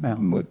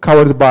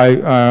covered by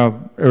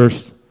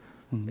Earth,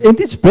 and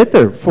it's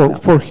better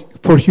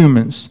for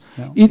humans.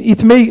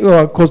 It may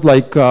cause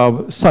like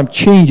some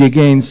change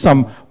again.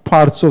 Some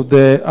parts of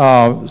the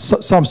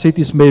some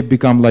cities may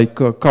become like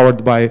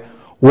covered by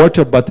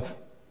water, but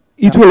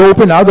it will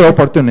open other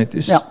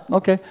opportunities. Yeah.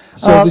 Okay.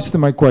 So this is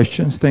my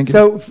questions. Thank you.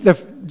 So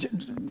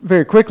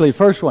very quickly,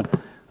 first one: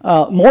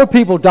 more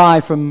people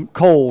die from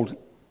cold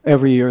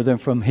every year than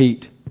from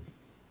heat.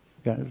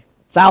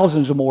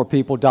 Thousands of more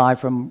people die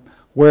from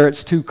where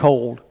it's too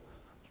cold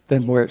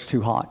than where it's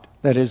too hot.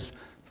 That is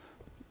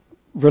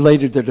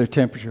related to the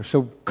temperature.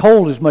 So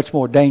cold is much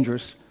more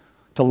dangerous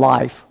to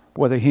life,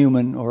 whether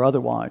human or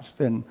otherwise,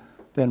 than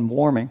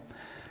warming.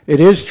 It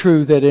is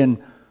true that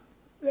in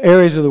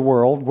areas of the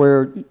world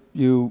where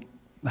you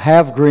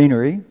have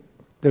greenery,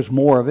 there's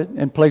more of it.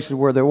 In places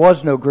where there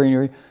was no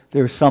greenery,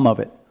 there's some of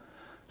it.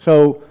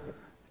 So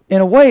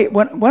in a way,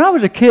 when I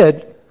was a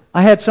kid,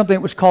 I had something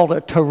that was called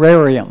a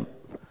terrarium.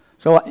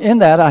 So in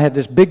that, I had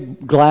this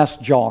big glass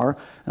jar,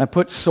 and I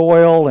put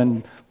soil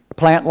and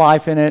plant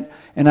life in it,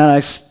 and then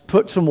I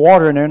put some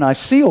water in there, and I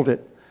sealed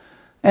it.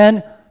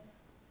 And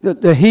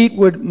the heat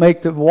would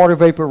make the water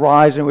vapor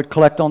rise, and it would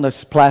collect on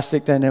this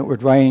plastic, and it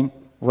would rain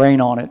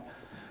on it.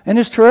 And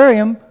this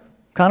terrarium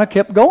kind of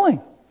kept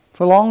going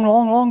for a long,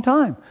 long, long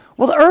time.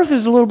 Well, the Earth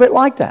is a little bit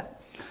like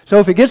that. So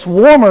if it gets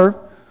warmer,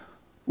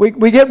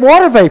 we get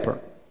water vapor.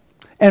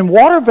 And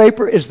water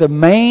vapor is the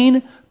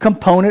main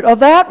component of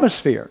the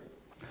atmosphere.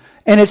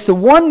 And it's the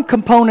one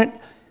component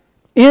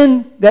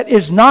that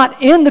is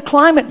not in the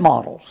climate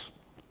models.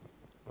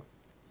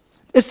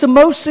 It's the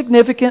most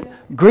significant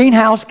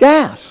greenhouse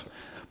gas.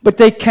 But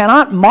they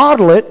cannot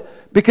model it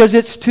because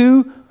it's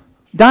too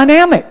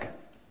dynamic.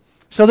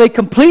 So they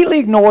completely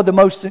ignore the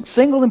most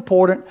single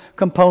important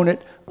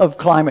component of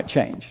climate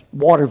change,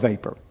 water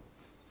vapor.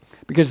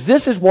 Because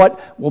this is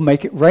what will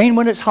make it rain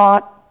when it's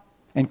hot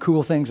and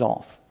cool things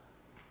off.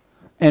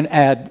 And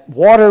add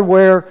water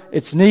where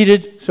it's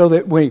needed so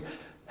that we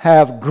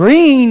have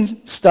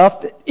green stuff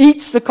that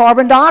eats the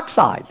carbon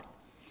dioxide.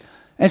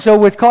 And so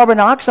with carbon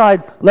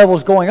dioxide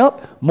levels going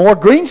up, more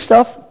green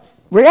stuff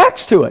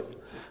reacts to it.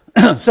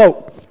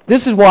 So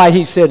this is why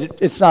he said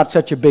it's not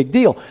such a big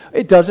deal.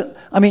 It doesn't,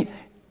 I mean,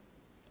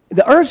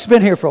 the Earth's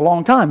been here for a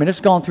long time, and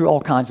it's gone through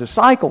all kinds of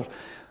cycles.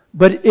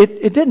 But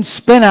it didn't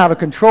spin out of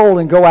control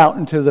and go out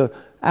into the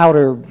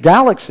outer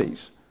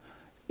galaxies.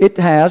 It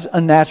has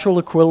a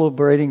natural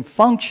equilibrating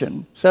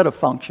function, set of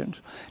functions,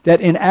 that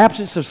in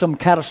absence of some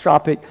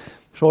catastrophic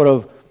sort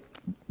of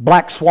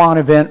black swan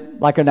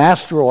event like an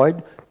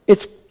asteroid,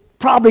 it's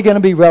probably going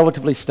to be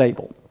relatively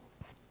stable.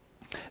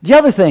 The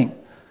other thing,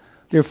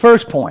 their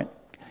first point,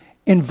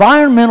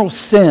 environmental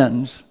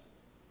sins,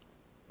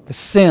 the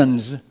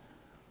sins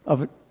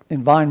of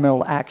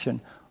environmental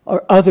action,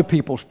 are other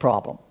people's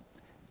problem.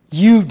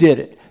 You did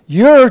it.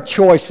 Your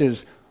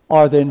choices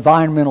are the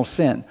environmental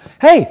sin.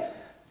 Hey,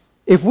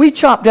 if we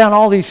chop down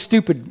all these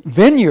stupid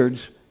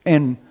vineyards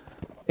in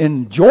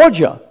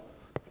Georgia,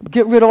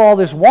 get rid of all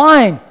this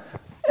wine,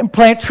 and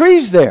plant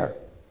trees there,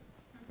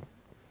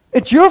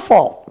 it's your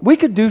fault. We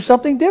could do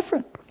something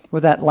different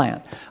with that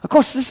land. Of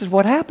course, this is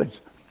what happens.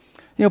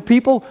 You know,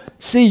 people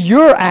see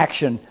your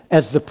action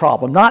as the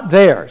problem, not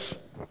theirs.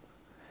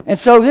 And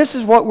so this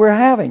is what we're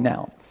having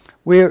now.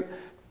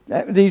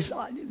 These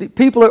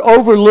people are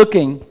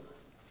overlooking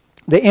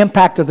the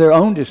impact of their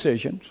own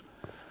decisions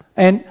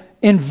and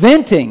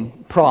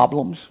inventing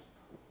problems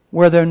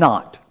where they're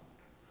not.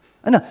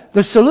 And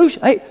the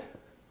solution, hey,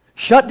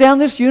 shut down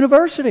this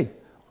university.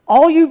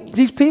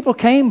 These people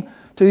came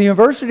to the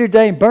university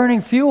today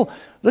burning fuel.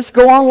 Let's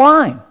go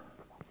online.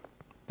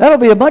 That'll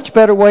be a much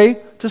better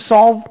way to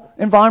solve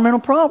environmental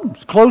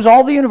problems. Close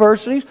all the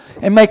universities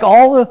and make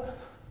all the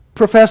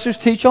professors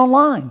teach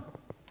online.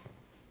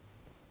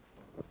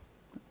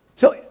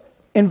 So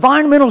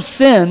environmental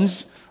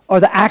sins are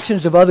the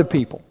actions of other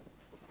people.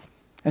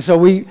 And so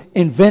we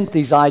invent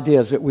these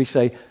ideas that we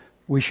say,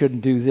 we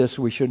shouldn't do this,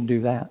 we shouldn't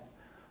do that.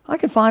 I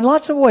can find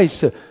lots of ways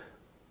to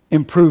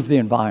improve the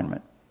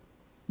environment.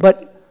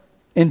 But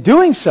in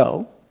doing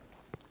so,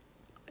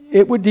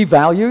 it would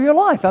devalue your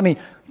life. I mean,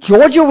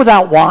 Georgia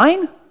without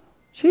wine?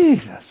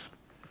 Jesus.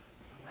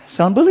 It's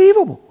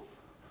unbelievable.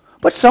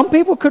 But some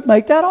people could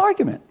make that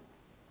argument.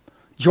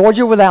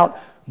 Georgia without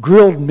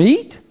grilled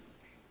meat?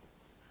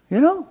 You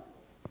know?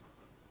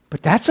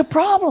 But that's a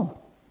problem.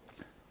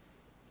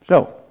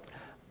 So,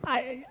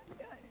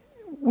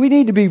 we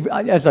need to be,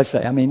 as I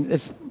say, I mean,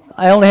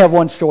 I only have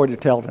one story to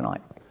tell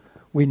tonight.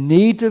 We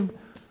need to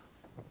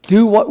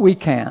do what we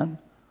can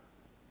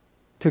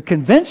to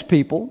convince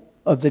people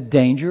of the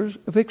dangers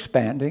of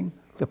expanding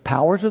the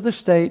powers of the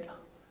state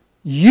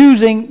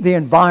using the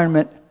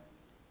environment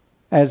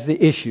as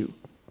the issue.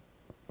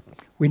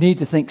 We need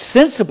to think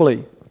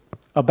sensibly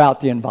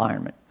about the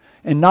environment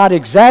and not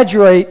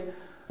exaggerate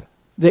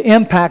the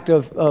impact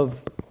of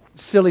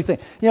silly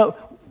things. You know,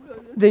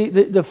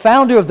 the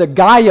founder of the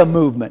Gaia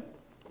movement,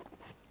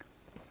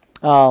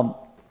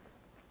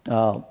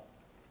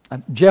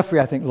 Jeffrey,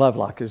 I think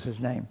Lovelock is his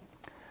name.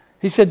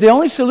 He said the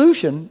only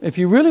solution, if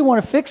you really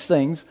want to fix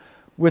things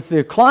with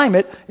the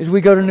climate, is we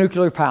go to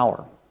nuclear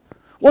power.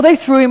 Well, they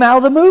threw him out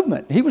of the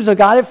movement. He was the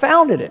guy that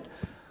founded it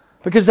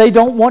because they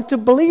don't want to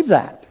believe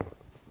that.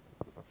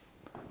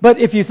 But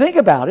if you think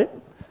about it,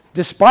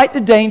 despite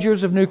the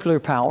dangers of nuclear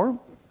power,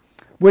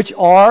 which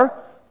are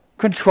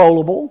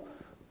controllable,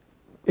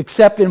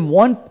 except in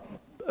one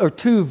or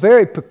two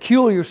very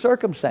peculiar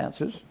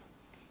circumstances,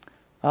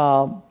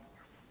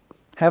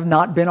 have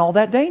not been all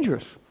that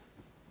dangerous.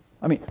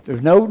 I mean,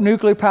 there's no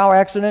nuclear power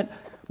accident.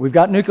 We've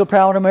got nuclear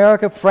power in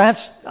America.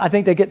 France, I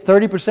think they get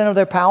 30% of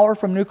their power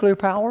from nuclear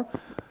power.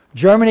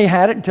 Germany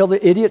had it until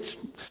the idiots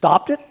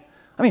stopped it.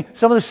 I mean,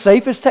 some of the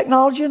safest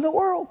technology in the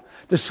world.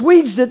 The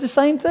Swedes did the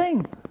same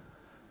thing.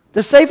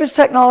 The safest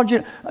technology,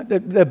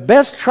 the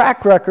best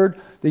track record,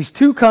 these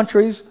two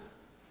countries,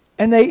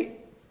 and they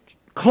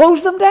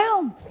closed them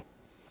down,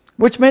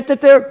 which meant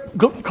that their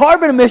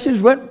carbon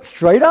emissions went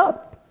straight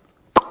up.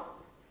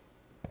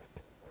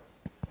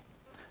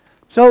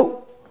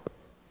 So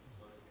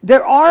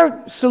there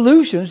are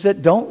solutions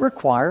that don't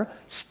require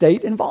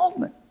state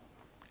involvement.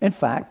 In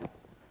fact,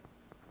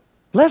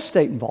 less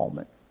state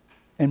involvement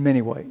in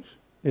many ways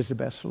is the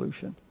best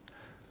solution.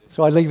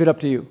 So I leave it up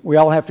to you. We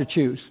all have to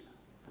choose.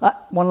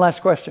 One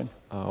last question.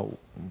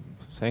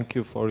 Thank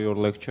you for your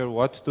lecture.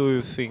 What do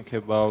you think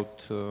about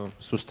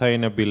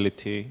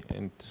sustainability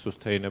and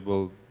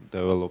sustainable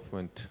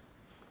development?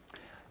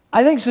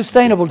 I think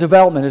sustainable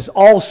development is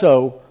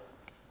also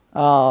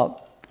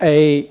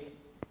a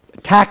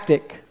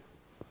tactic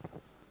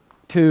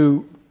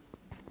to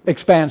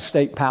expand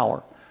state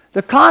power.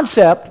 The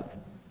concept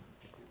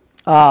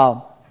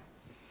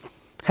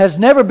has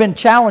never been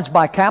challenged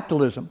by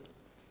capitalism.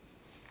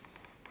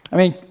 I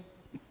mean,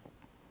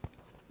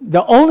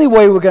 the only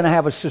way we're going to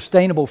have a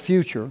sustainable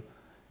future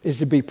is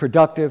to be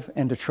productive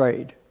and to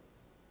trade.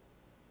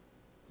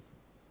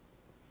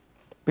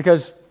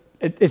 Because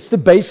it's the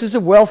basis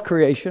of wealth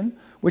creation,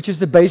 which is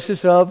the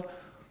basis of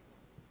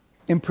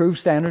improved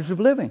standards of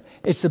living.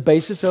 It's the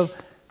basis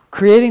of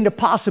creating the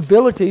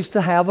possibilities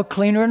to have a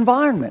cleaner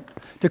environment,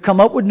 to come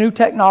up with new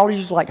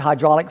technologies like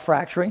hydraulic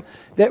fracturing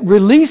that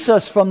release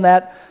us from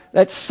that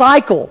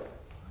cycle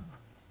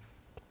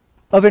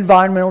of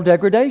environmental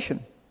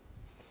degradation.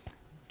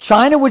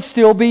 China would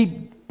still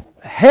be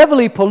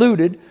heavily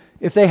polluted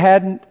if they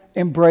hadn't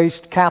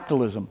embraced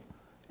capitalism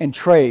and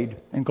trade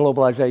and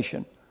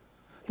globalization.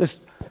 The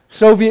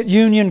Soviet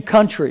Union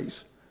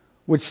countries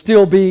would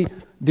still be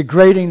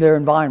degrading their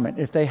environment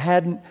if they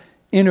hadn't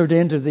entered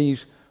into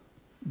these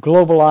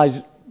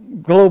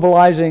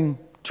globalizing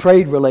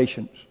trade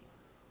relations.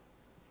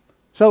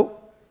 So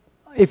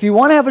if you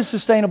want to have a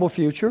sustainable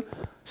future,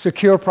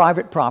 secure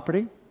private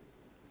property,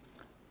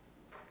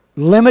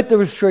 limit the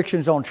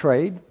restrictions on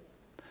trade,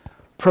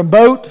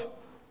 promote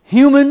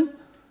human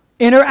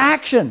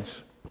interactions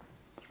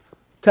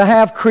to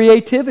have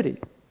creativity.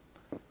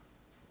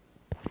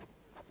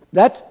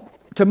 That,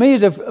 to me,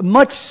 is a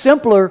much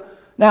simpler.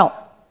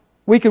 Now,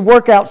 we could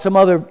work out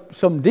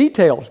some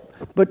details,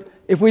 but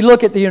if we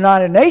look at the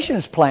United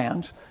Nations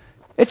plans,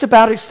 it's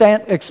about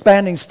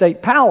expanding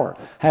state power,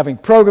 having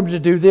programs to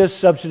do this,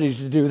 subsidies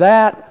to do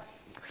that.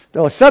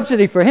 So a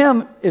subsidy for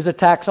him is a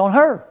tax on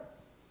her.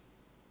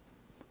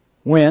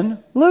 Win,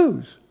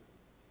 lose.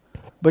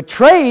 But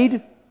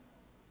trade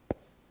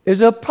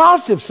is a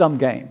positive sum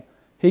game.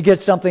 He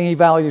gets something he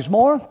values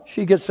more,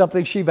 she gets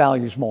something she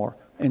values more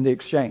in the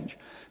exchange.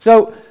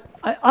 So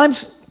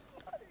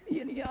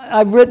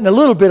I've written a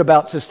little bit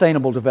about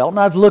sustainable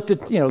development. I've looked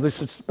at, the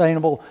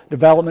sustainable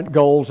development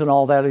goals and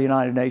all that of the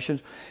United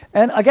Nations.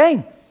 And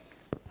again,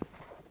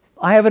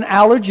 I have an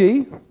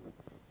allergy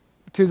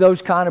to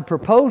those kind of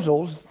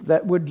proposals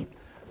that would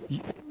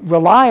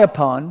rely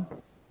upon,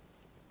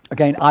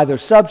 again, either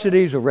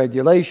subsidies or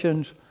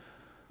regulations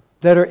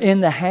that are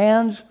in the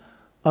hands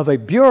of a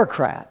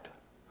bureaucrat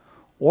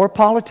or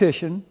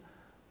politician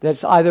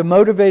that's either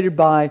motivated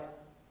by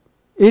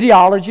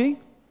ideology,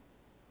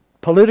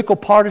 political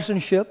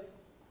partisanship.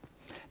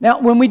 Now,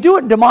 when we do it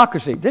in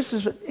democracy, this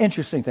is an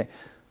interesting thing.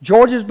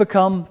 Georgia's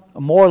become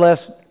a more or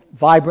less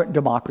vibrant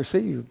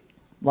democracy.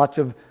 Lots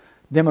of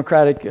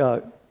democratic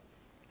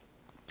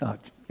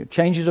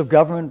changes of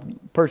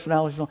government,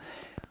 personalities.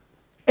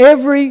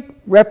 Every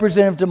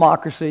representative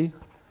democracy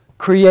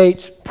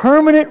creates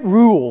permanent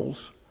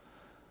rules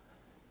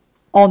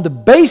on the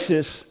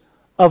basis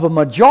of a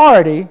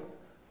majority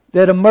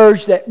that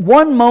emerged at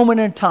one moment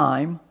in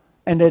time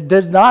and that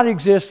did not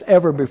exist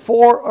ever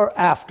before or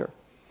after.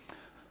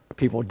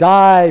 People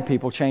die,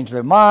 people change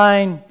their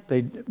mind,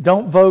 they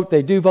don't vote,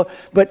 they do vote.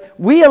 But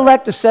we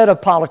elect a set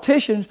of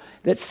politicians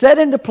that set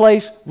into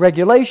place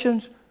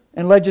regulations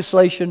and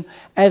legislation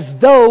as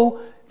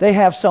though they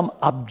have some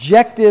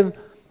objective,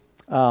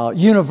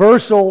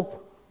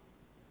 universal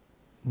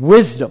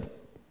wisdom.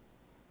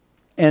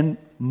 And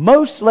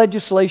most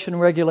legislation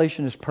and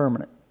regulation is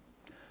permanent.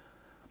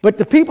 But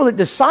the people that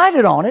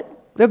decided on it,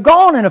 they're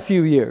gone in a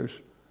few years.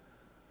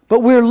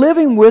 But we're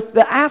living with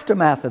the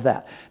aftermath of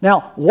that.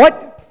 Now,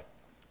 what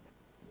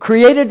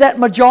created that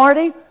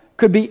majority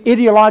could be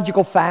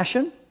ideological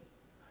fashion.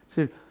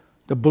 So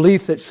the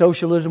belief that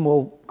socialism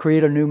will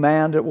create a new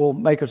man that will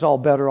make us all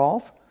better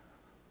off,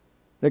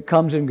 that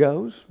comes and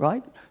goes,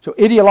 right? So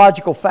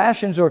ideological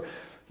fashions are,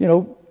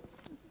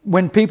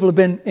 when people have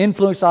been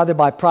influenced either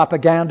by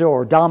propaganda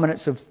or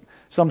dominance of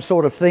some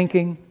sort of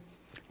thinking,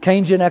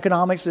 Keynesian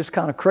economics, this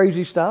kind of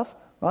crazy stuff,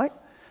 right?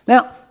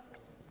 Now,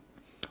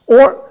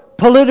 or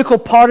political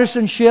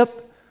partisanship.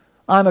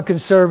 I'm a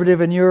conservative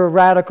and you're a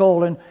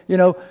radical, and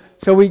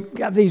so we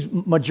have these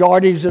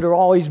majorities that are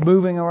always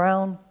moving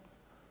around.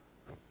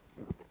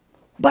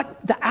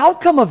 But the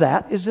outcome of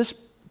that is this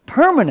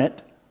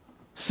permanent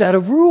set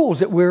of rules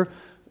that we're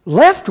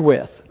left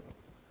with.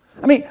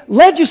 I mean,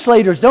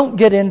 legislators don't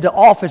get into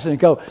office and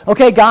go,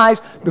 okay, guys,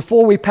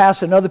 before we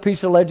pass another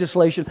piece of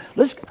legislation,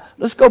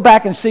 let's go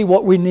back and see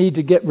what we need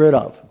to get rid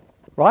of.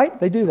 Right?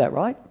 They do that,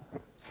 right?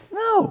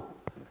 No,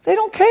 they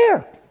don't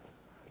care.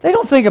 They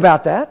don't think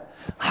about that.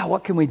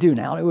 What can we do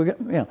now?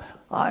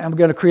 I'm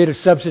going to create a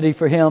subsidy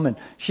for him, and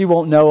she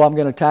won't know I'm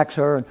going to tax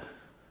her. And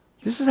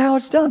this is how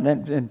it's done.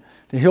 And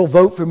he'll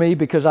vote for me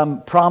because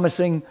I'm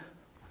promising.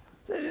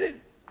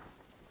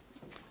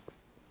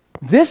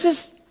 This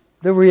is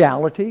the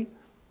reality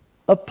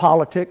of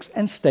politics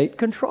and state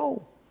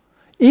control.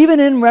 Even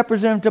in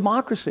representative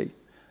democracy,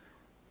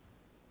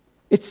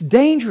 it's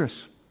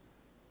dangerous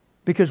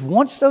because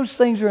once those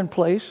things are in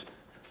place,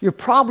 you're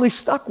probably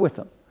stuck with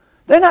them.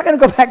 They're not going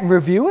to go back and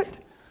review it.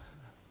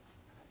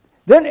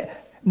 Then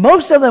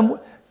most of them,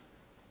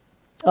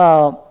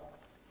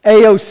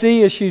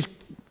 AOC, as she's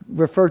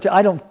referred to,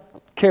 I don't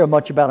care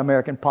much about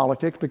American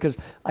politics because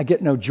I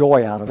get no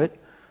joy out of it.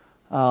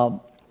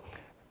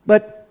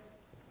 But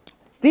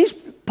these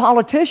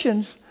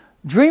politicians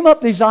dream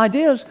up these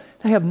ideas.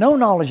 They have no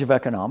knowledge of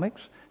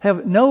economics,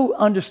 have no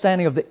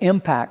understanding of the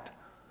impact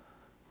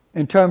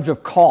in terms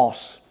of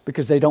costs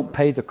because they don't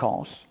pay the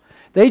costs.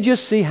 They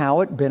just see how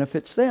it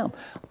benefits them.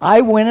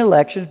 I win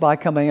elections by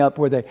coming up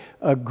with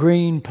a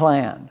green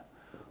plan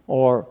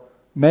or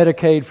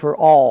Medicaid for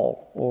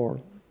all or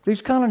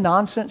these kind of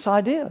nonsense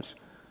ideas.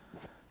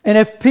 And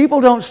if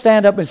people don't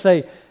stand up and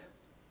say,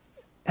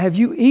 have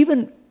you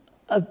even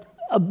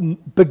a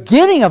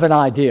beginning of an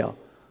idea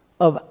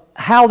of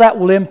how that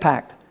will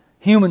impact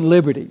human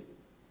liberty?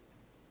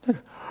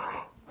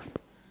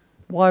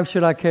 Why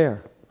should I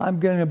care?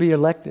 I'm going to be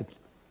elected.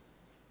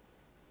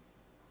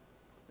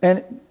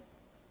 And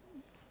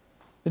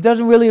it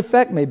doesn't really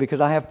affect me because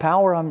I have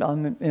power.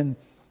 I'm in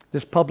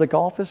this public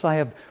office. I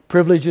have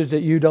privileges that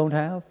you don't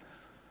have.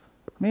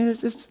 I mean,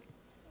 it's just...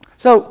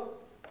 So,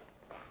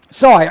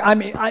 sorry, I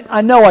mean,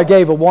 I know I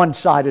gave a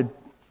one-sided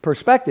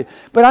perspective,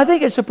 but I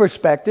think it's a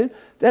perspective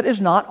that is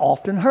not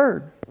often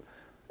heard,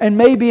 and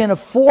maybe in a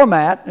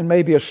format and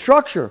maybe a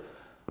structure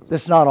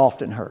that's not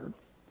often heard.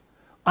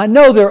 I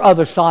know there are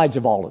other sides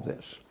of all of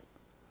this.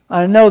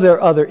 I know there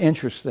are other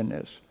interests in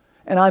this,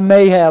 and I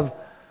may have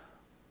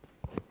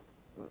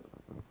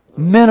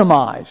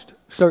minimized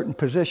certain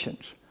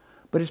positions,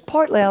 but it's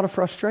partly out of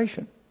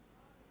frustration.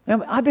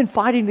 And I've been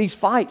fighting these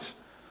fights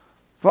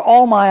for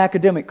all my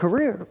academic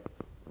career,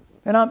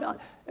 and I'm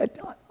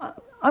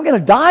going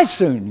to die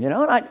soon, and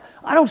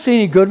I don't see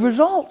any good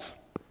results,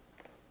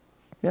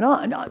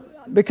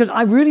 because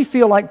I really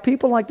feel like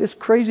people like this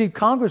crazy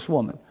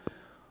congresswoman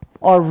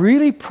are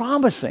really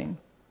promising,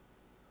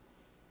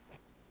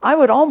 I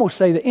would almost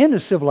say, the end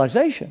of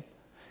civilization.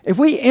 If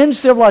we end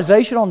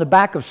civilization on the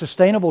back of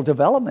sustainable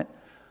development,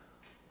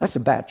 that's a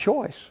bad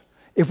choice.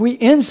 If we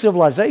end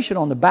civilization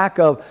on the back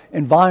of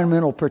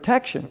environmental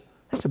protection,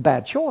 that's a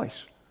bad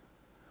choice.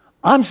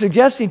 I'm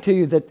suggesting to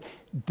you that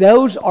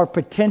those are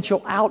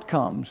potential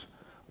outcomes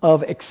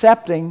of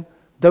accepting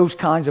those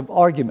kinds of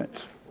arguments,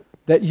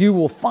 that you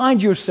will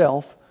find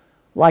yourself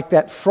like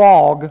that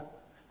frog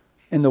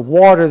in the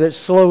water that's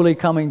slowly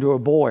coming to a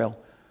boil,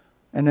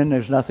 and then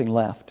there's nothing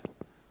left.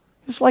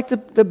 It's like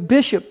the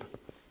bishop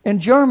in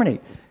Germany.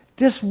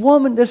 This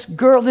woman, this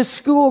girl, this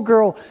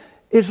schoolgirl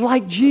is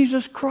like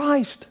Jesus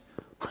Christ.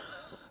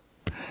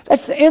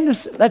 That's the end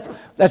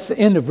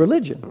of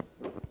religion.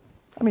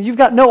 I mean, you've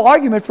got no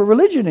argument for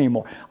religion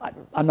anymore.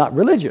 I'm not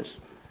religious.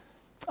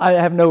 I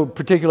have no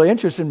particular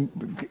interest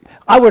in...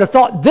 I would have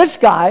thought this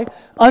guy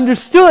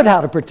understood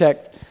how to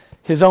protect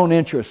his own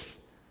interests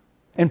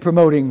in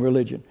promoting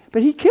religion.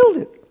 But he killed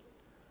it.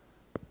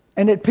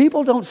 And that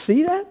people don't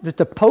see that? That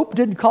the Pope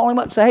didn't call him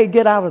up and say, hey,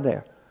 get out of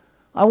there.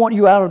 I want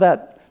you out of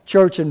that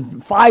church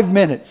in 5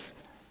 minutes.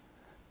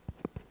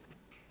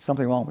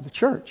 Something wrong with the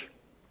church.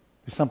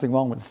 There's something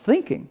wrong with the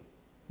thinking.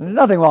 There's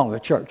nothing wrong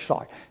with the church,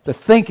 sorry. The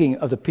thinking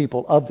of the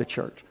people of the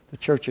church. The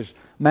church is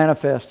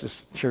manifest, the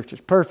church is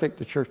perfect,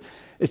 the church,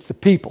 it's the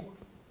people.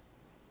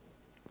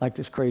 Like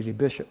this crazy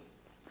bishop.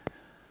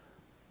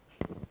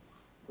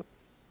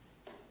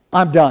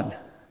 I'm done.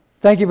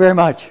 Thank you very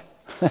much.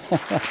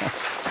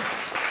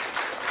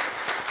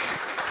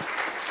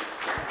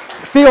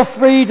 Feel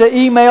free to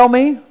email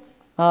me.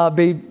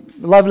 Be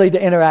lovely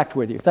to interact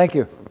with you. Thank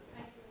you.